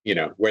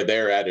where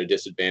they're at a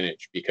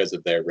disadvantage because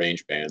of their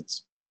range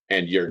bands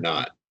and you're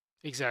not.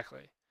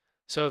 Exactly.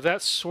 So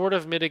that sort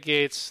of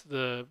mitigates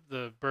the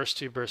burst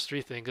 2, burst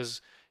 3 thing,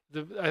 because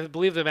I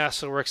believe the math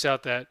still works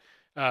out that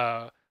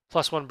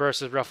 +1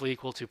 burst is roughly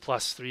equal to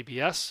 +3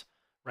 BS,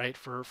 right?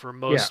 For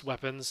most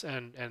weapons,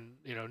 and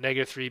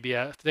 -3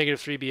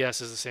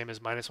 BS is the same as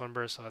 -1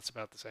 burst, so that's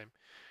about the same.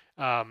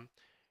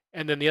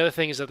 And then the other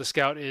thing is that the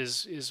Scout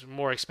is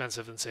more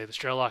expensive than, say, the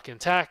Strelok in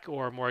TAC,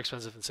 or more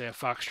expensive than, say, a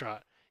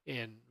Foxtrot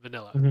in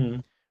vanilla,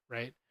 Mhm.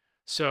 right?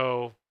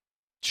 So,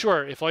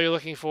 sure, if all you're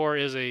looking for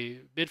is a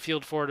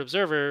midfield forward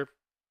observer,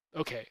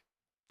 okay,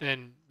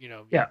 then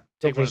Yeah,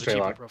 take go one for of the cheaper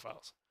Strelok.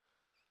 profiles.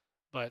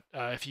 But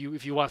if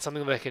you want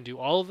something that can do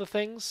all of the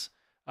things,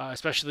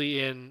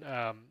 especially in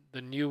the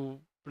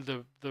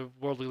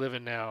world we live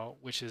in now,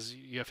 which is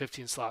you have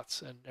 15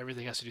 slots and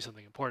everything has to do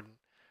something important,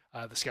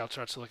 the Scout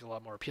starts to look a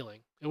lot more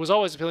appealing. It was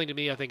always appealing to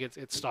me. I think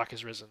its stock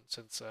has risen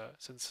since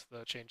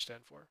the change to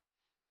N4.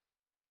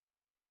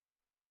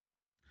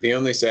 The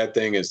only sad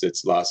thing is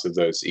its loss of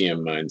those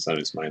EM mines on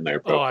its mine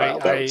layer Oh, profile.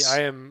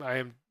 I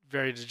am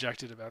very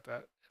dejected about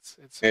that.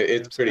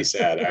 It's pretty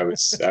sad. I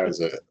was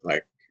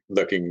like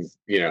looking,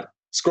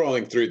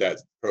 scrolling through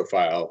that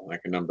profile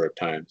like a number of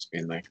times,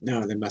 being like,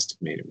 no, they must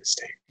have made a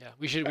mistake. Yeah,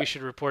 we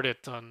should report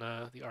it on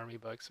the Army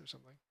bugs or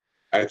something.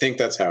 I think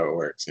that's how it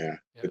works. Yeah.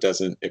 Yeah. It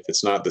doesn't. If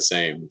it's not the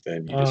same,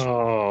 then you just.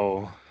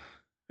 Oh.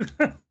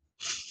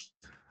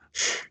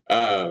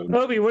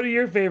 Obi, what are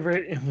your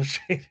favorite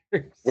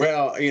infiltrators?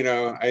 Well,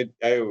 I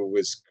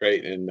was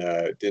great and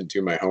didn't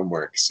do my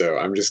homework, so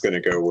I'm just going to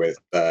go with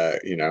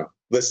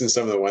listen to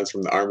some of the ones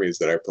from the armies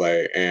that I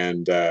play,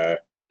 and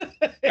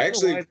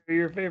actually, Why are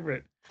your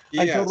favorite?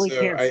 yeah. totally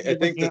So can't I see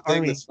think looking the at thing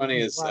armies that's funny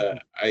and is laughing.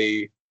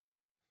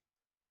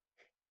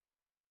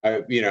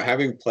 I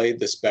having played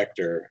the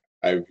Spectre,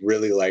 I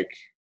really like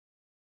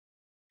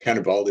kind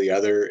of all the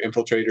other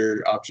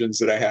infiltrator options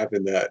that I have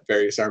in the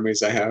various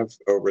armies I have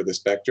over the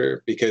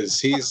Spectre, because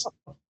he's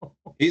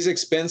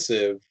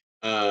expensive,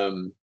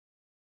 and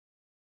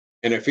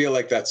I feel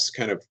like that's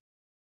kind of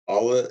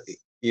all.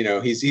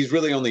 He's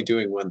really only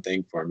doing one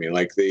thing for me.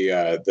 Like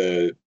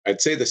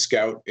I'd say the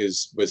Scout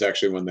was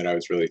actually one that I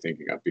was really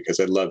thinking of, because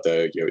I love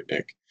the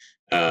Yotnik,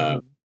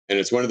 and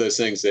it's one of those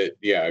things that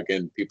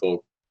again,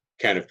 people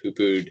kind of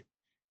poo-pooed.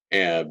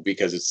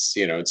 Because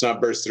it's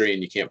not burst 3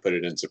 and you can't put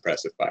it in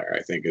suppressive fire,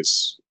 I think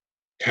is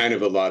kind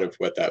of a lot of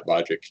what that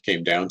logic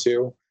came down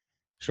to.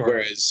 Sure.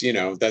 Whereas,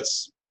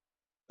 that's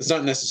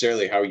not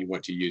necessarily how you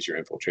want to use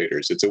your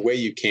infiltrators. It's a way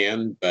you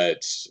can,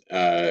 but,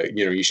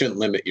 you shouldn't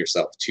limit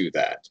yourself to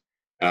that.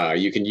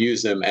 You can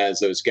use them as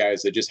those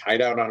guys that just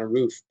hide out on a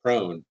roof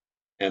prone,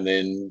 and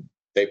then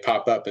they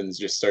pop up and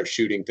just start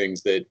shooting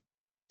things that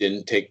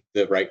didn't take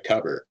the right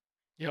cover.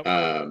 Yep.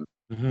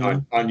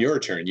 On your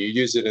turn, you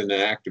use it in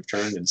an active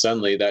turn, and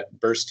suddenly that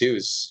burst 2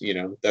 is,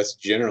 that's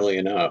generally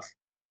enough.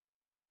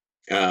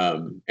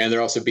 And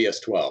they're also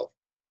BS12.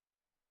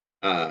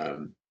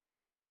 Then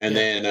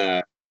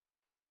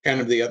kind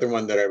of the other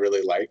one that I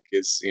really like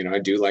is, I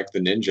do like the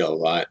Ninja a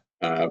lot,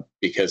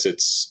 because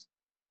it's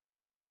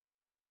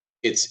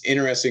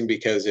interesting,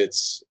 because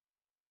it's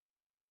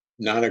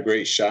not a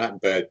great shot,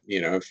 but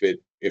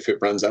if it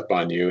runs up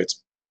on you,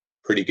 it's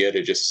pretty good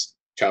at just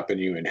chopping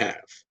you in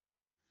half.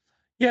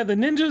 Yeah, the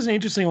Ninja is an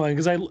interesting one,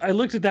 because I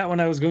looked at that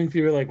when I was going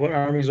through like what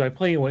armies do I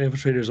play, what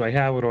infiltrators do I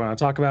have, what do I want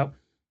to talk about.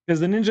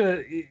 Because the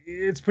Ninja,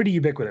 it's pretty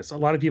ubiquitous. A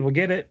lot of people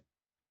get it.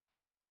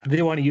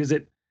 They want to use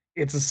it.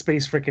 It's a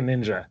space freaking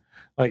Ninja.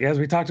 Like as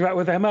we talked about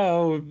with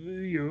MO,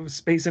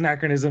 space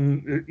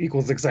anachronism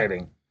equals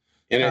exciting.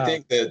 And I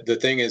think that the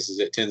thing is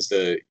it tends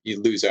to,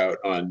 you lose out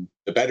on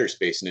the better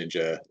space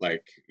Ninja,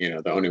 like,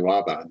 the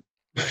Oniwaban.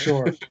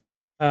 Sure.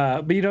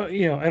 But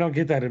I don't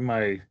get that in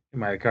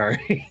my car.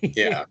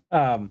 Yeah.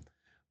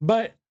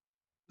 But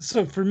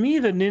so for me,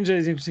 the ninja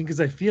is interesting because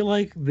I feel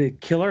like the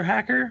killer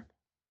hacker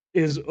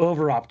is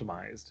over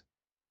optimized,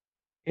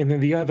 and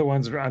then the other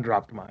ones are under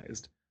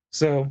optimized.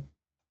 So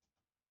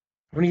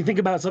when you think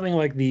about something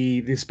like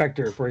the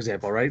Spectre, for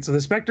example, right? So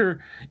the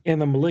Spectre and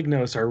the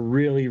Malignos are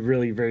really,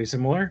 really very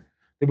similar.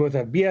 They both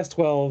have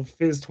BS12,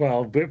 Phys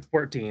 12, BIP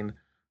 14.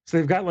 So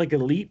they've got like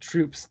elite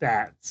troop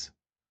stats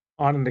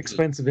on an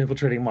expensive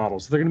infiltrating model.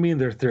 So they're going to be in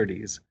their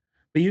 30s.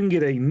 But you can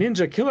get a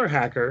ninja killer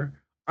hacker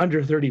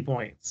under 30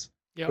 points,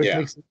 Yep.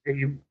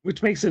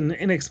 which makes an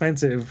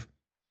inexpensive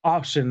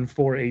option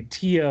for a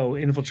TO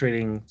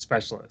infiltrating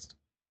specialist.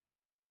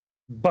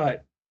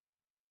 But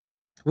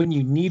when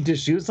you need to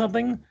shoot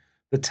something,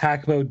 the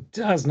TAC mode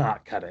does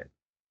not cut it.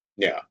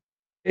 Yeah.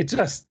 It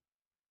just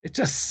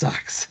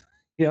sucks,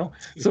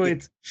 So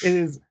it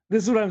is.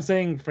 This is what I'm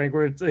saying, Frank.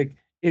 Where it's like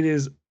it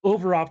is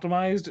over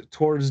optimized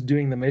towards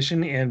doing the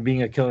mission and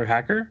being a killer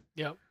hacker.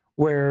 Yep.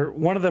 Where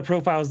one of the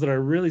profiles that I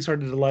really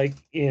started to like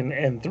in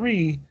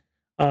N3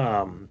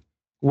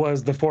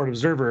 was the Forward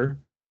Observer,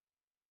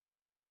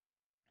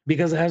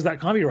 because it has that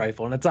combi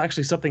rifle, and it's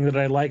actually something that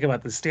I like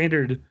about the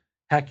standard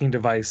hacking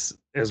device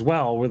as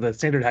well, where the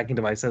standard hacking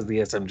device has the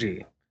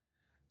SMG.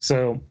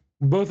 So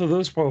both of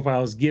those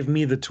profiles give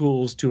me the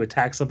tools to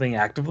attack something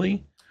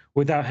actively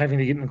without having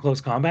to get in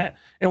close combat.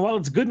 And while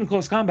it's good in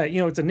close combat,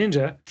 it's a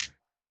ninja.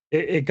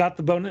 It got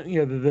the bonus,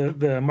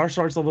 the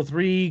martial arts level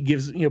 3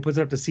 gives, puts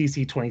it up to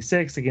CC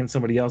 26 against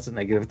somebody else at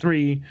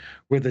 -3,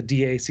 with the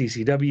DA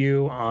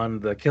CCW on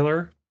the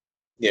killer.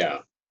 Yeah.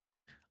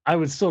 I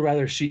would still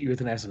rather shoot you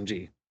with an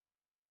SMG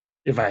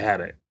if I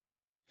had it.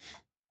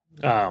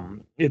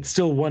 It's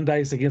still 1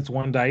 dice against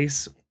 1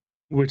 dice,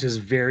 which is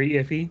very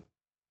iffy.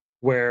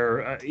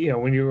 Where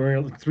when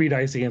you're 3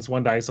 dice against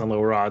 1 dice on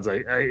lower odds,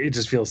 it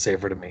just feels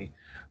safer to me.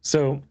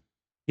 So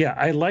yeah,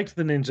 I liked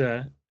the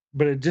ninja,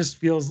 but it just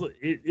feels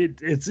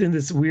it's in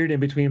this weird in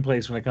between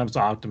place when it comes to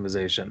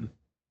optimization.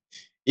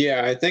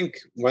 Yeah, I think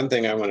one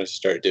thing I want to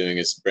start doing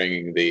is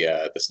bringing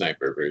the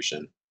sniper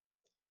version,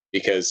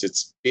 because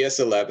it's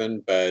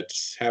BS11, but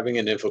having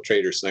an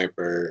infiltrator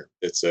sniper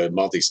that's a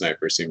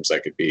multi-sniper seems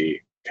like it'd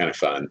be kind of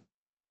fun.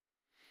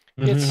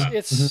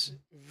 It's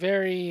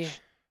very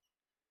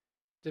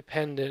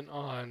dependent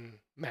on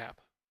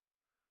map.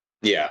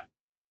 Yeah.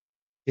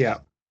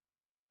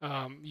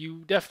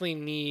 You definitely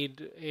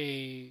need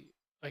a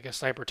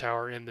sniper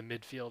tower in the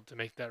midfield to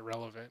make that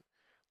relevant.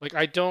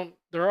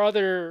 There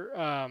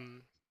are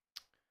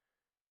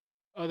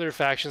other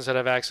factions that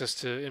have access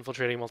to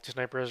infiltrating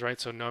multi-snipers, right?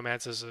 So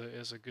Nomads is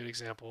a good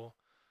example.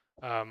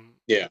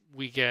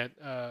 We get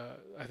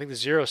I think the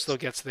Zero still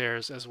gets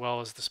theirs, as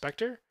well as the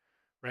Spectre,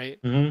 right?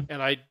 Mm-hmm.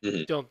 And I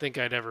don't think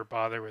I'd ever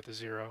bother with the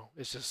Zero.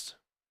 It's just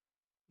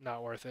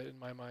not worth it in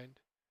my mind.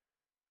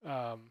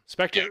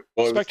 Spectre. Yeah.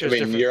 Well, Spectre is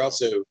different. You're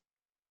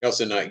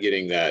also not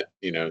getting that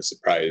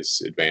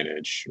surprise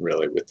advantage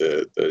really with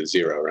the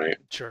Zero, right?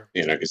 Sure.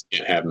 Because you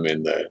can't have them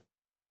in the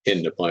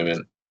hidden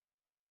deployment.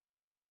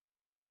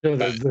 So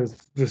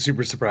the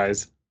super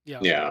surprise.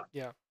 Yeah.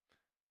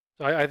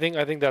 So I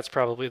think that's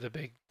probably the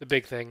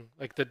big thing.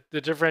 Like the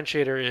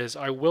differentiator is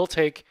I will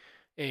take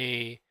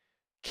a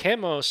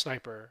camo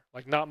sniper,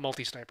 like not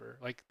multi-sniper,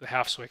 like the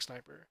half swig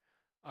sniper.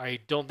 I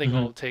don't think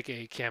I'll take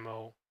a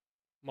camo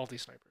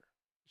multi-sniper.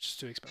 It's just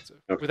too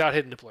expensive without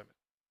hidden deployment.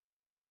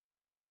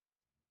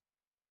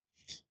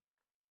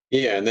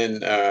 Yeah, and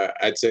then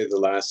I'd say the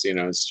last,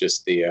 it's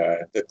just the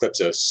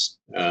Calypsos.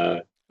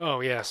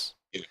 Oh yes.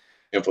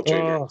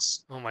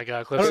 Infiltrators. Oh my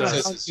God,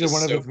 Calypsos.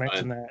 One of so us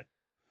mentioned that.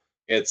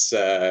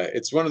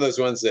 It's one of those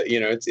ones that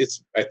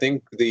it's I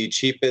think the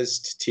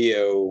cheapest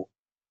TO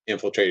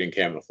infiltrating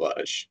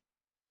camouflage,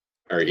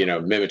 or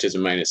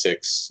mimetism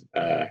 -6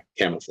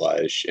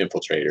 camouflage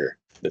infiltrator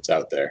that's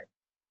out there.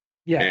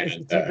 Yeah, it's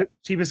the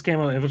cheapest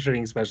camo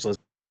infiltrating specialist.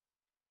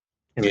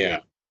 Yeah,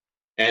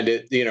 and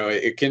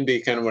it can be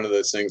kind of one of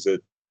those things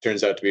that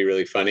turns out to be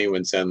really funny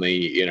when suddenly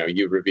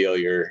you reveal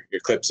your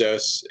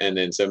Calypsos, and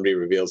then somebody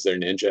reveals their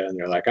ninja, and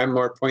they're like, "I'm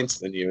more points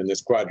than you in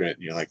this quadrant,"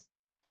 and you're like,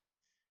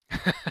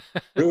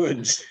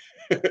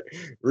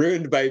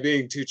 ruined by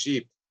being too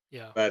cheap.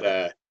 Yeah.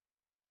 But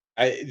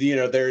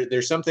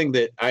there's something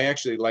that I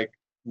actually like.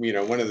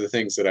 One of the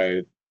things that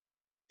I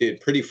did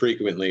pretty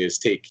frequently is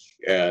take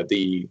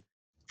the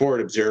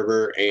Forward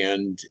Observer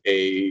and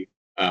a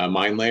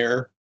Mine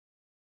Layer,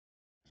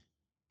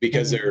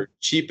 because they're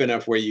cheap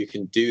enough where you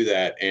can do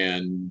that,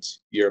 and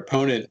your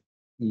opponent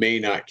may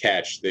not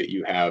catch that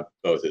you have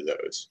both of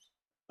those.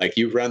 Like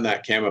you run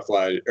that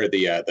camouflage or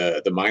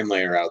the Mine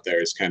Layer out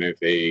there as kind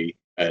of a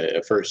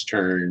first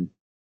turn,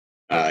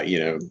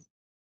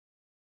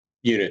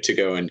 unit to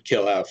go and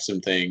kill off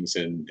some things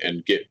and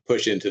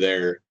push into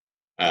their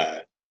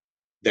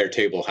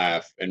table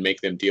half and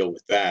make them deal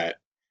with that,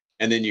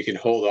 and then you can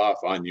hold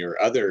off on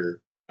your other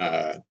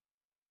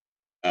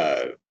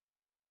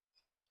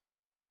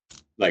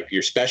like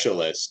your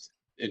specialist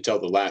until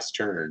the last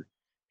turn,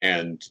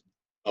 and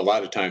a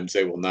lot of times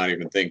they will not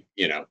even think,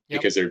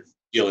 because they're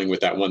dealing with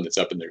that one that's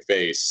up in their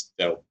face.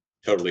 They'll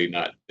totally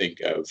not think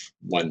of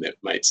one that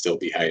might still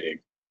be hiding.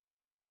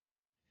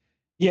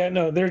 Yeah,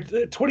 no, they're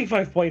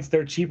 25 points.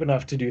 They're cheap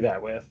enough to do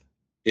that with.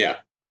 Yeah.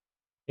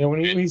 You know,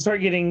 when you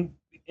start getting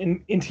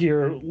into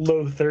your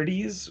low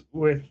 30s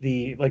with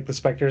the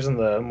Spectres and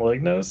the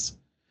Malignos,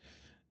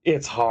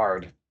 it's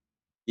hard.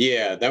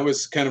 Yeah, that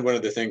was kind of one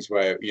of the things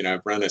why,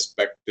 I've run a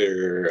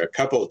Spectre a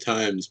couple of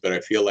times, but I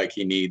feel like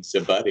he needs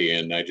a buddy,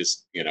 and I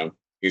just,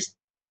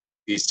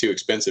 he's too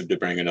expensive to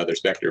bring another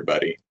Spectre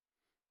buddy.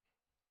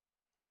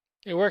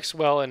 It works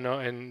well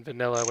in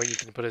vanilla when you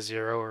can put a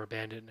 0 or a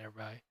bandit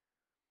nearby.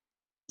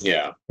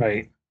 Yeah.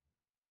 Right.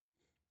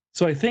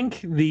 So I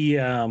think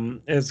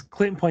as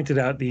Clint pointed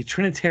out, the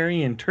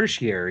Trinitarian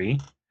Tertiary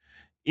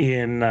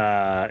in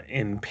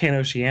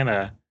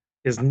Pan-Oceania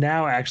is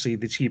now actually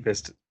the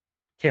cheapest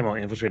camo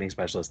infiltrating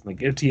specialist, the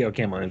TO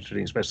camo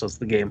infiltrating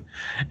specialist in the game,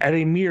 at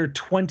a mere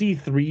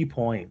 23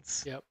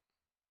 points. Yep.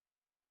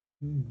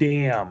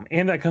 Damn.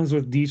 And that comes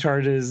with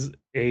decharges,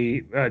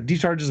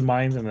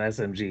 mines, and an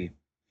SMG.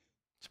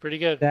 It's pretty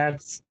good.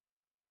 That's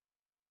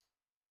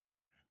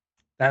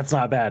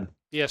not bad.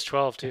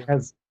 DS12 too.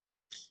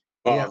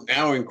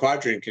 Now in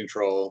quadrant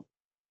control,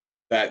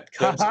 that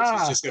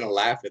Clemson is just going to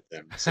laugh at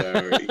them.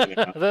 So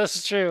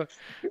That's true.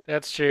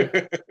 That's true.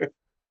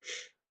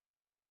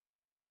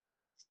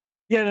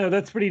 Yeah, no,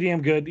 that's pretty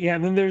damn good. Yeah,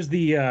 and then there's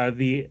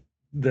the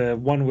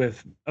one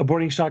with a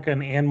boarding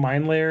shotgun and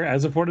mine layer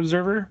as a Fort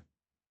Observer.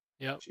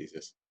 Yep.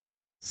 Jesus.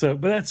 So,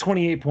 but that's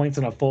 28 points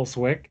in a full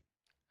SWIC.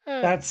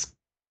 That's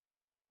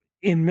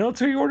in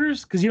military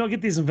orders, because you don't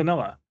get these in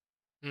vanilla.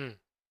 Mm.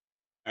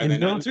 In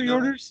military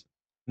orders?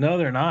 No,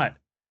 they're not.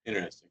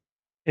 Interesting.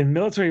 In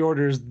military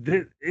orders,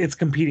 it's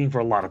competing for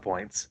a lot of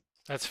points.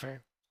 That's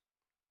fair.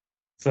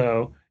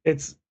 So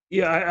it's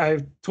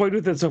I've toyed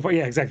with it so far.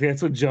 Yeah, exactly.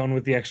 That's what Joan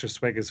with the extra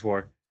SWIC is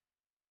for.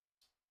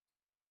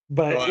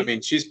 But I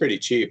mean, she's pretty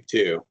cheap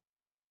too.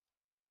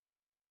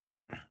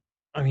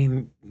 I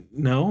mean,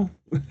 no,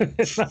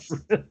 not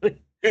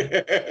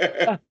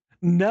really.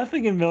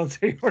 Nothing in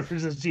military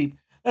orders is cheap.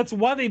 That's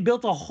why they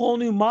built a whole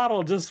new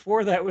model just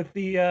for that with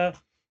the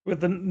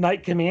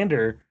Knight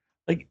Commander.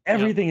 Like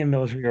everything in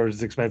military orders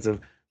is expensive.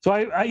 So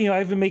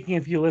I've been making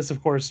a few lists,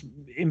 of course,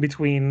 in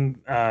between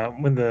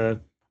when the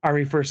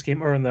Army first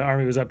came, or when the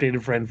Army was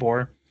updated for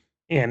N4,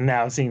 and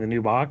now seeing the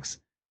new box.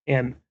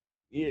 And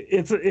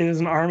it is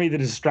an Army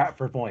that is strapped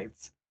for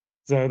points.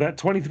 So that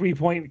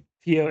 23-point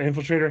TO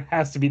Infiltrator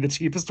has to be the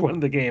cheapest one in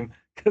the game,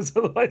 because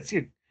otherwise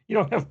you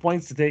don't have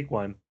points to take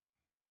one.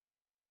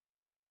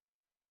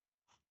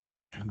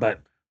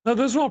 But no,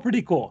 those are all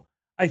pretty cool.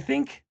 I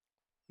think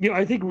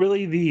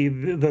really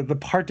the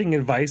parting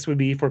advice would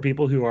be for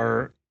people who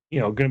are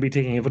going to be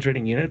taking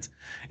infiltrating units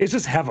is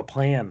just have a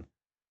plan.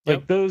 Yep.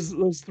 Like those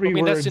three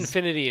words. That's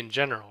Infinity in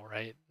general,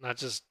 right? Not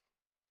just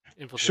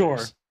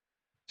infiltrators.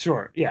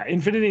 Sure. Yeah,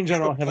 Infinity in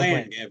general have a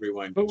plan.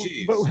 Everyone, but,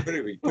 jeez, but, what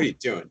are you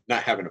doing?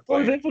 Not having a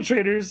plan. With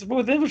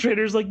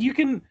infiltrators, like you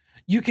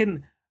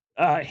can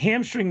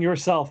hamstring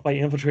yourself by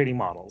infiltrating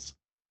models,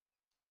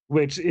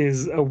 which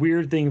is a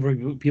weird thing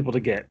for people to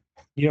get.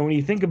 When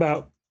you think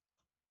about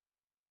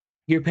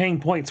you're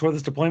paying points for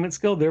this deployment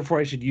skill, therefore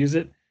I should use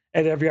it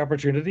at every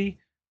opportunity.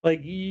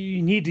 Like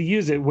you need to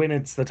use it when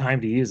it's the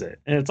time to use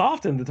it, and it's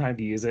often the time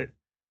to use it.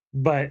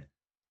 But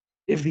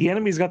if the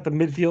enemy's got the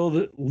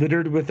midfield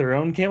littered with their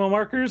own camo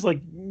markers,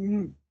 like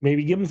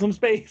maybe give them some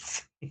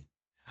space.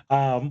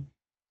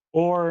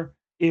 Or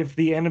if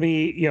the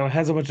enemy,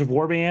 has a bunch of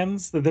war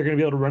bands that they're going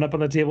to be able to run up on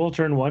the table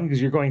turn one because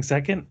you're going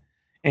second,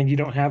 and you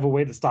don't have a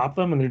way to stop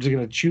them, and they're just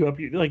going to chew up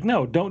you. Like,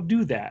 no, don't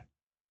do that.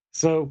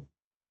 So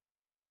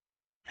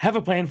have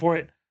a plan for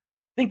it.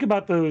 Think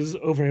about those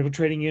over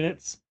infiltrating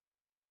units.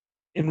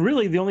 And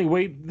really, the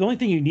only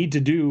thing you need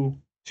to do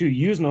to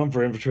use them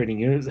for infiltrating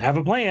units is have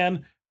a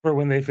plan for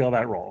when they fail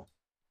that role.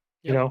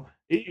 Yep.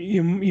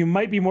 You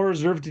might be more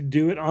reserved to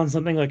do it on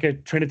something like a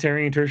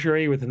Trinitarian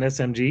Tertiary with an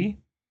SMG,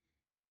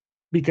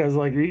 because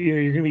like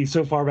you're going to be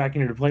so far back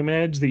in your deployment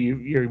edge that you're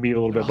going to be a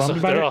little bit bummed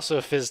about it. They're also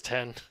a Phys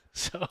 10,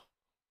 so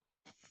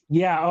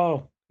yeah.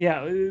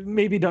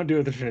 Maybe don't do it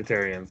with the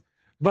Trinitarians,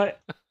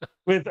 but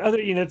with other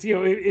units,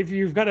 if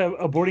you've got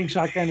a boarding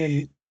shotgun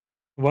and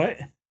what?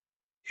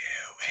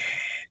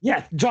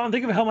 Yeah, John,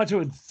 think of how much it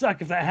would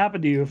suck if that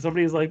happened to you. If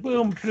somebody's like,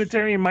 boom,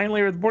 Trinitarian mine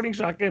layer with boarding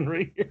shotgun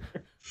right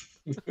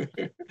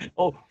here.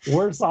 Oh,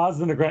 worse odds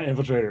than a Grunt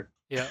Infiltrator.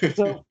 Yeah.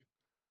 So,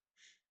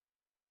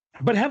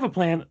 but have a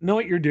plan. Know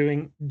what you're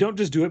doing. Don't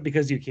just do it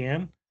because you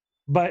can.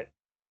 But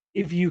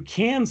if you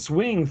can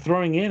swing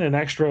throwing in an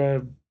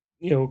extra,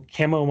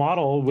 camo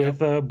model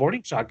with a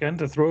boarding shotgun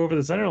to throw over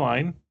the center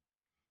line,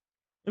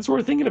 it's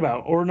worth thinking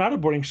about. Or not a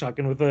boarding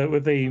shotgun with a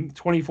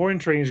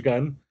 24-inch range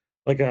gun,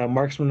 like a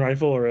marksman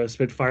rifle or a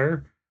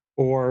Spitfire,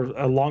 or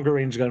a longer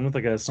range gun with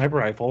like a sniper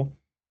rifle.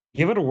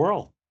 Give it a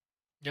whirl.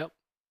 Yep.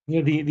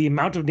 The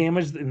amount of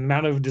damage, the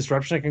amount of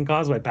disruption it can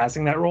cause by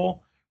passing that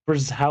roll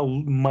versus how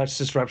much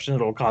disruption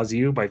it'll cause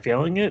you by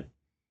failing it,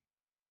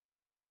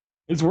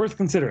 it's worth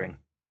considering.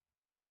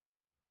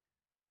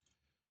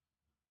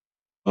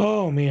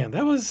 Oh man,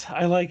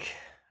 I like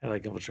I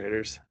like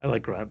infiltrators. I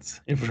like grunts.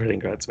 Infiltrating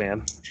grunts,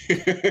 man.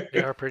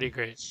 They are pretty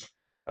great.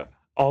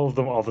 All of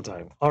them, all the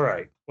time. All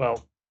right.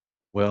 Well,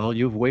 Well,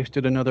 you've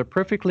wasted another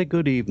perfectly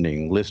good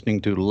evening listening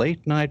to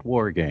Late Night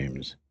War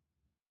Games.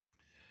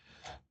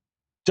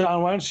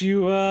 John, why don't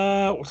you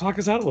talk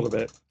us out a little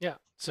bit? Yeah.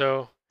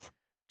 So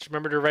just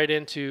remember to write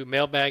into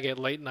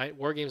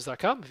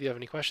mailbag@latenightwargames.com if you have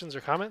any questions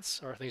or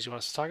comments or things you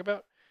want us to talk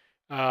about.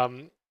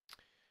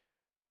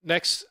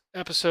 Next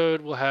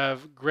episode, we'll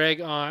have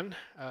Greg on,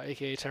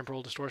 aka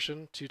Temporal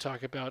Distortion, to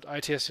talk about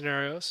ITS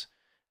scenarios.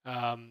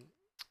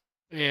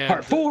 And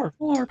Part four.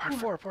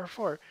 Part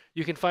four.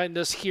 You can find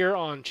us here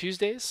on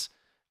Tuesdays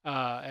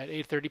at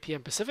 8:30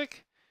 p.m.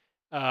 Pacific.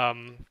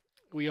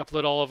 We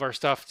upload all of our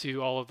stuff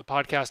to all of the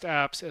podcast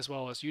apps as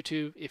well as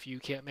YouTube. If you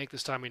can't make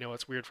this time, we know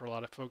it's weird for a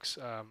lot of folks.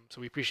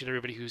 So we appreciate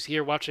everybody who's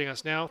here watching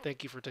us now.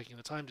 Thank you for taking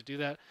the time to do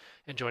that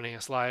and joining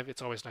us live.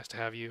 It's always nice to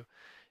have you.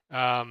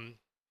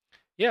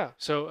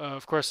 So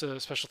of course, a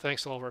special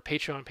thanks to all of our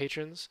Patreon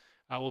patrons.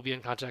 We'll be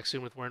in contact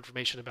soon with more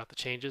information about the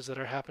changes that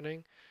are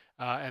happening.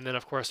 And then,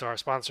 of course, our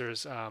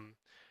sponsors,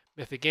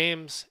 Mythic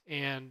Games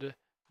and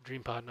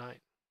DreamPod 9.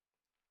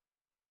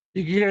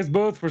 Thank you guys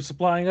both for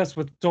supplying us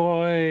with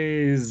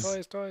toys.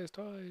 Toys.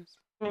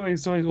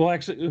 Well,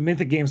 actually,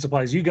 Mythic Games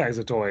supplies you guys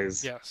with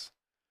toys. Yes.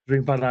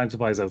 DreamPod 9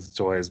 supplies us with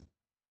toys.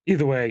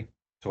 Either way,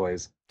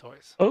 toys.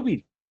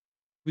 Obi,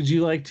 would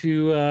you like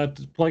to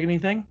plug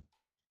anything?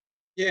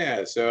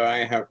 Yeah, so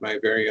I have my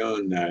very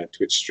own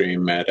Twitch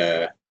stream at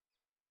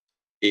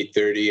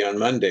 8:30 on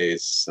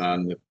Mondays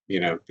on the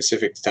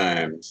Pacific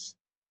times,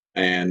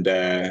 and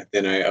then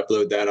I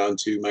upload that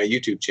onto my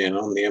YouTube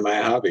channel,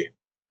 Nehemiah Hobby.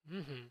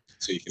 Mm-hmm.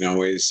 So you can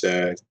always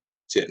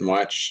sit and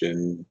watch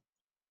and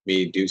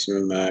me do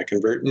some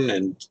converting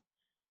and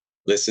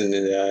listen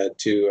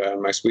to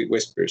my sweet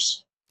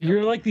whispers.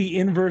 You're like the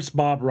inverse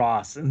Bob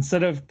Ross.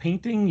 Instead of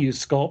painting, you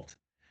sculpt.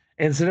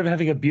 Instead of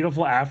having a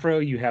beautiful afro,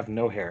 you have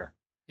no hair.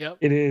 Yep.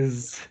 It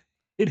is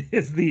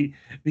the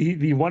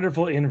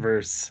wonderful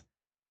inverse.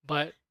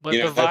 But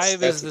the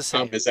vibe is the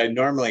same. I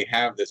normally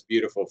have this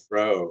beautiful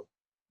fro,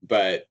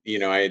 but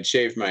I had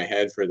shaved my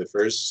head for the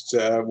first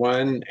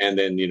one, and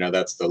then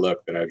that's the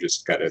look that I've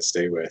just got to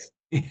stay with.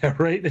 Yeah,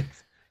 right.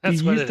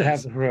 That's you what used to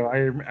have the fro. I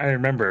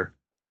remember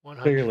 100%.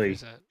 clearly.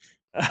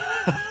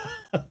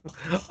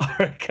 All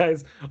right,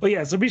 guys. Well,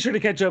 yeah. So be sure to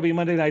catch Obi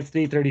Monday nights at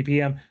 8:30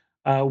 p.m.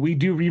 We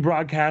do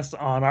rebroadcast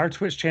on our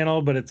Twitch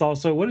channel, but it's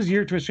also, what is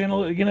your Twitch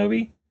channel again,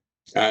 Obi?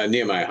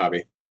 Nehemiah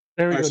Hobby.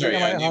 There we go.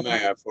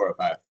 Nehemiah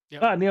 405.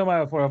 Yep.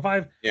 Nehemiah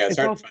 405. Yeah, it's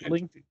hard to find.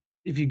 Linked,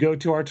 if you go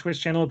to our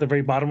Twitch channel at the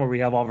very bottom where we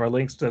have all of our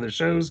links to other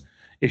shows,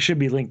 it should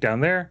be linked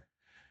down there.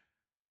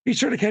 Be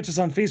sure to catch us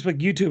on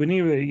Facebook, YouTube, and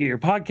anywhere you get your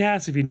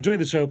podcasts. If you enjoy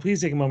the show, please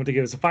take a moment to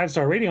give us a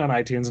 5-star rating on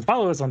iTunes and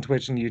follow us on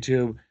Twitch and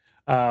YouTube.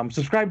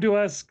 Subscribe to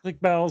us, click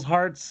bells,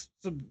 hearts,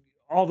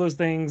 all those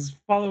things.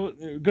 Go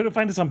to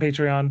find us on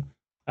Patreon.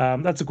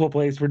 That's a cool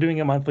place. We're doing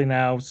it monthly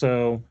now,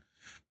 so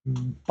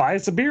buy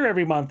us a beer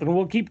every month, and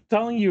we'll keep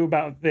telling you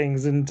about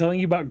things and telling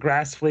you about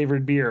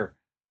grass-flavored beer.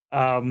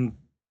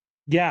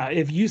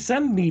 If you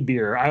send me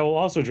beer, I will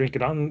also drink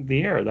it on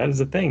the air. That is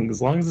a thing.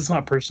 As long as it's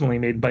not personally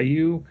made by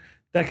you,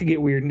 that could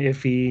get weird and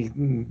iffy.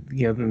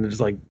 Then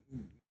there's like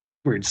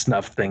weird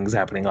snuff things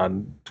happening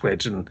on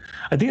Twitch, and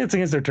I think that's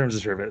against their terms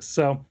of service.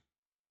 So,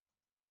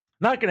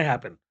 not going to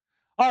happen.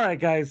 All right,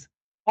 guys.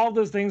 All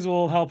those things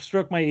will help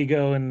stroke my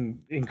ego and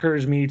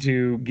encourage me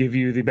to give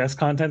you the best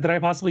content that I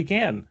possibly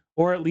can,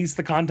 or at least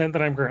the content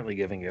that I'm currently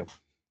giving you.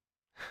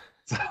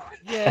 So,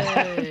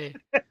 Yay!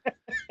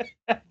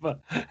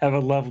 have a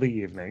lovely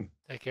evening.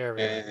 Take care,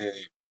 everyone.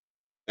 Hey.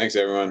 Thanks,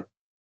 everyone.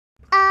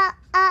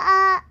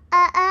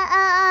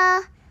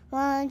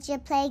 Won't you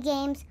play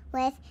games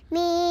with me?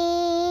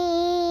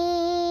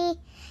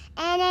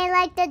 And I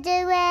like to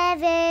do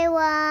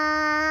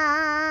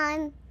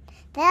everyone.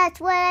 That's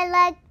what I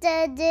like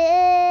to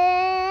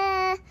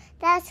do.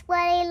 That's what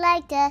I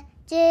like to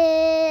do.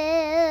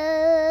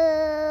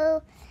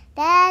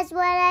 That's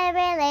what I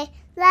really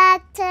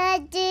like to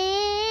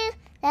do.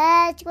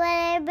 That's what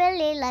I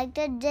really like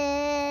to do.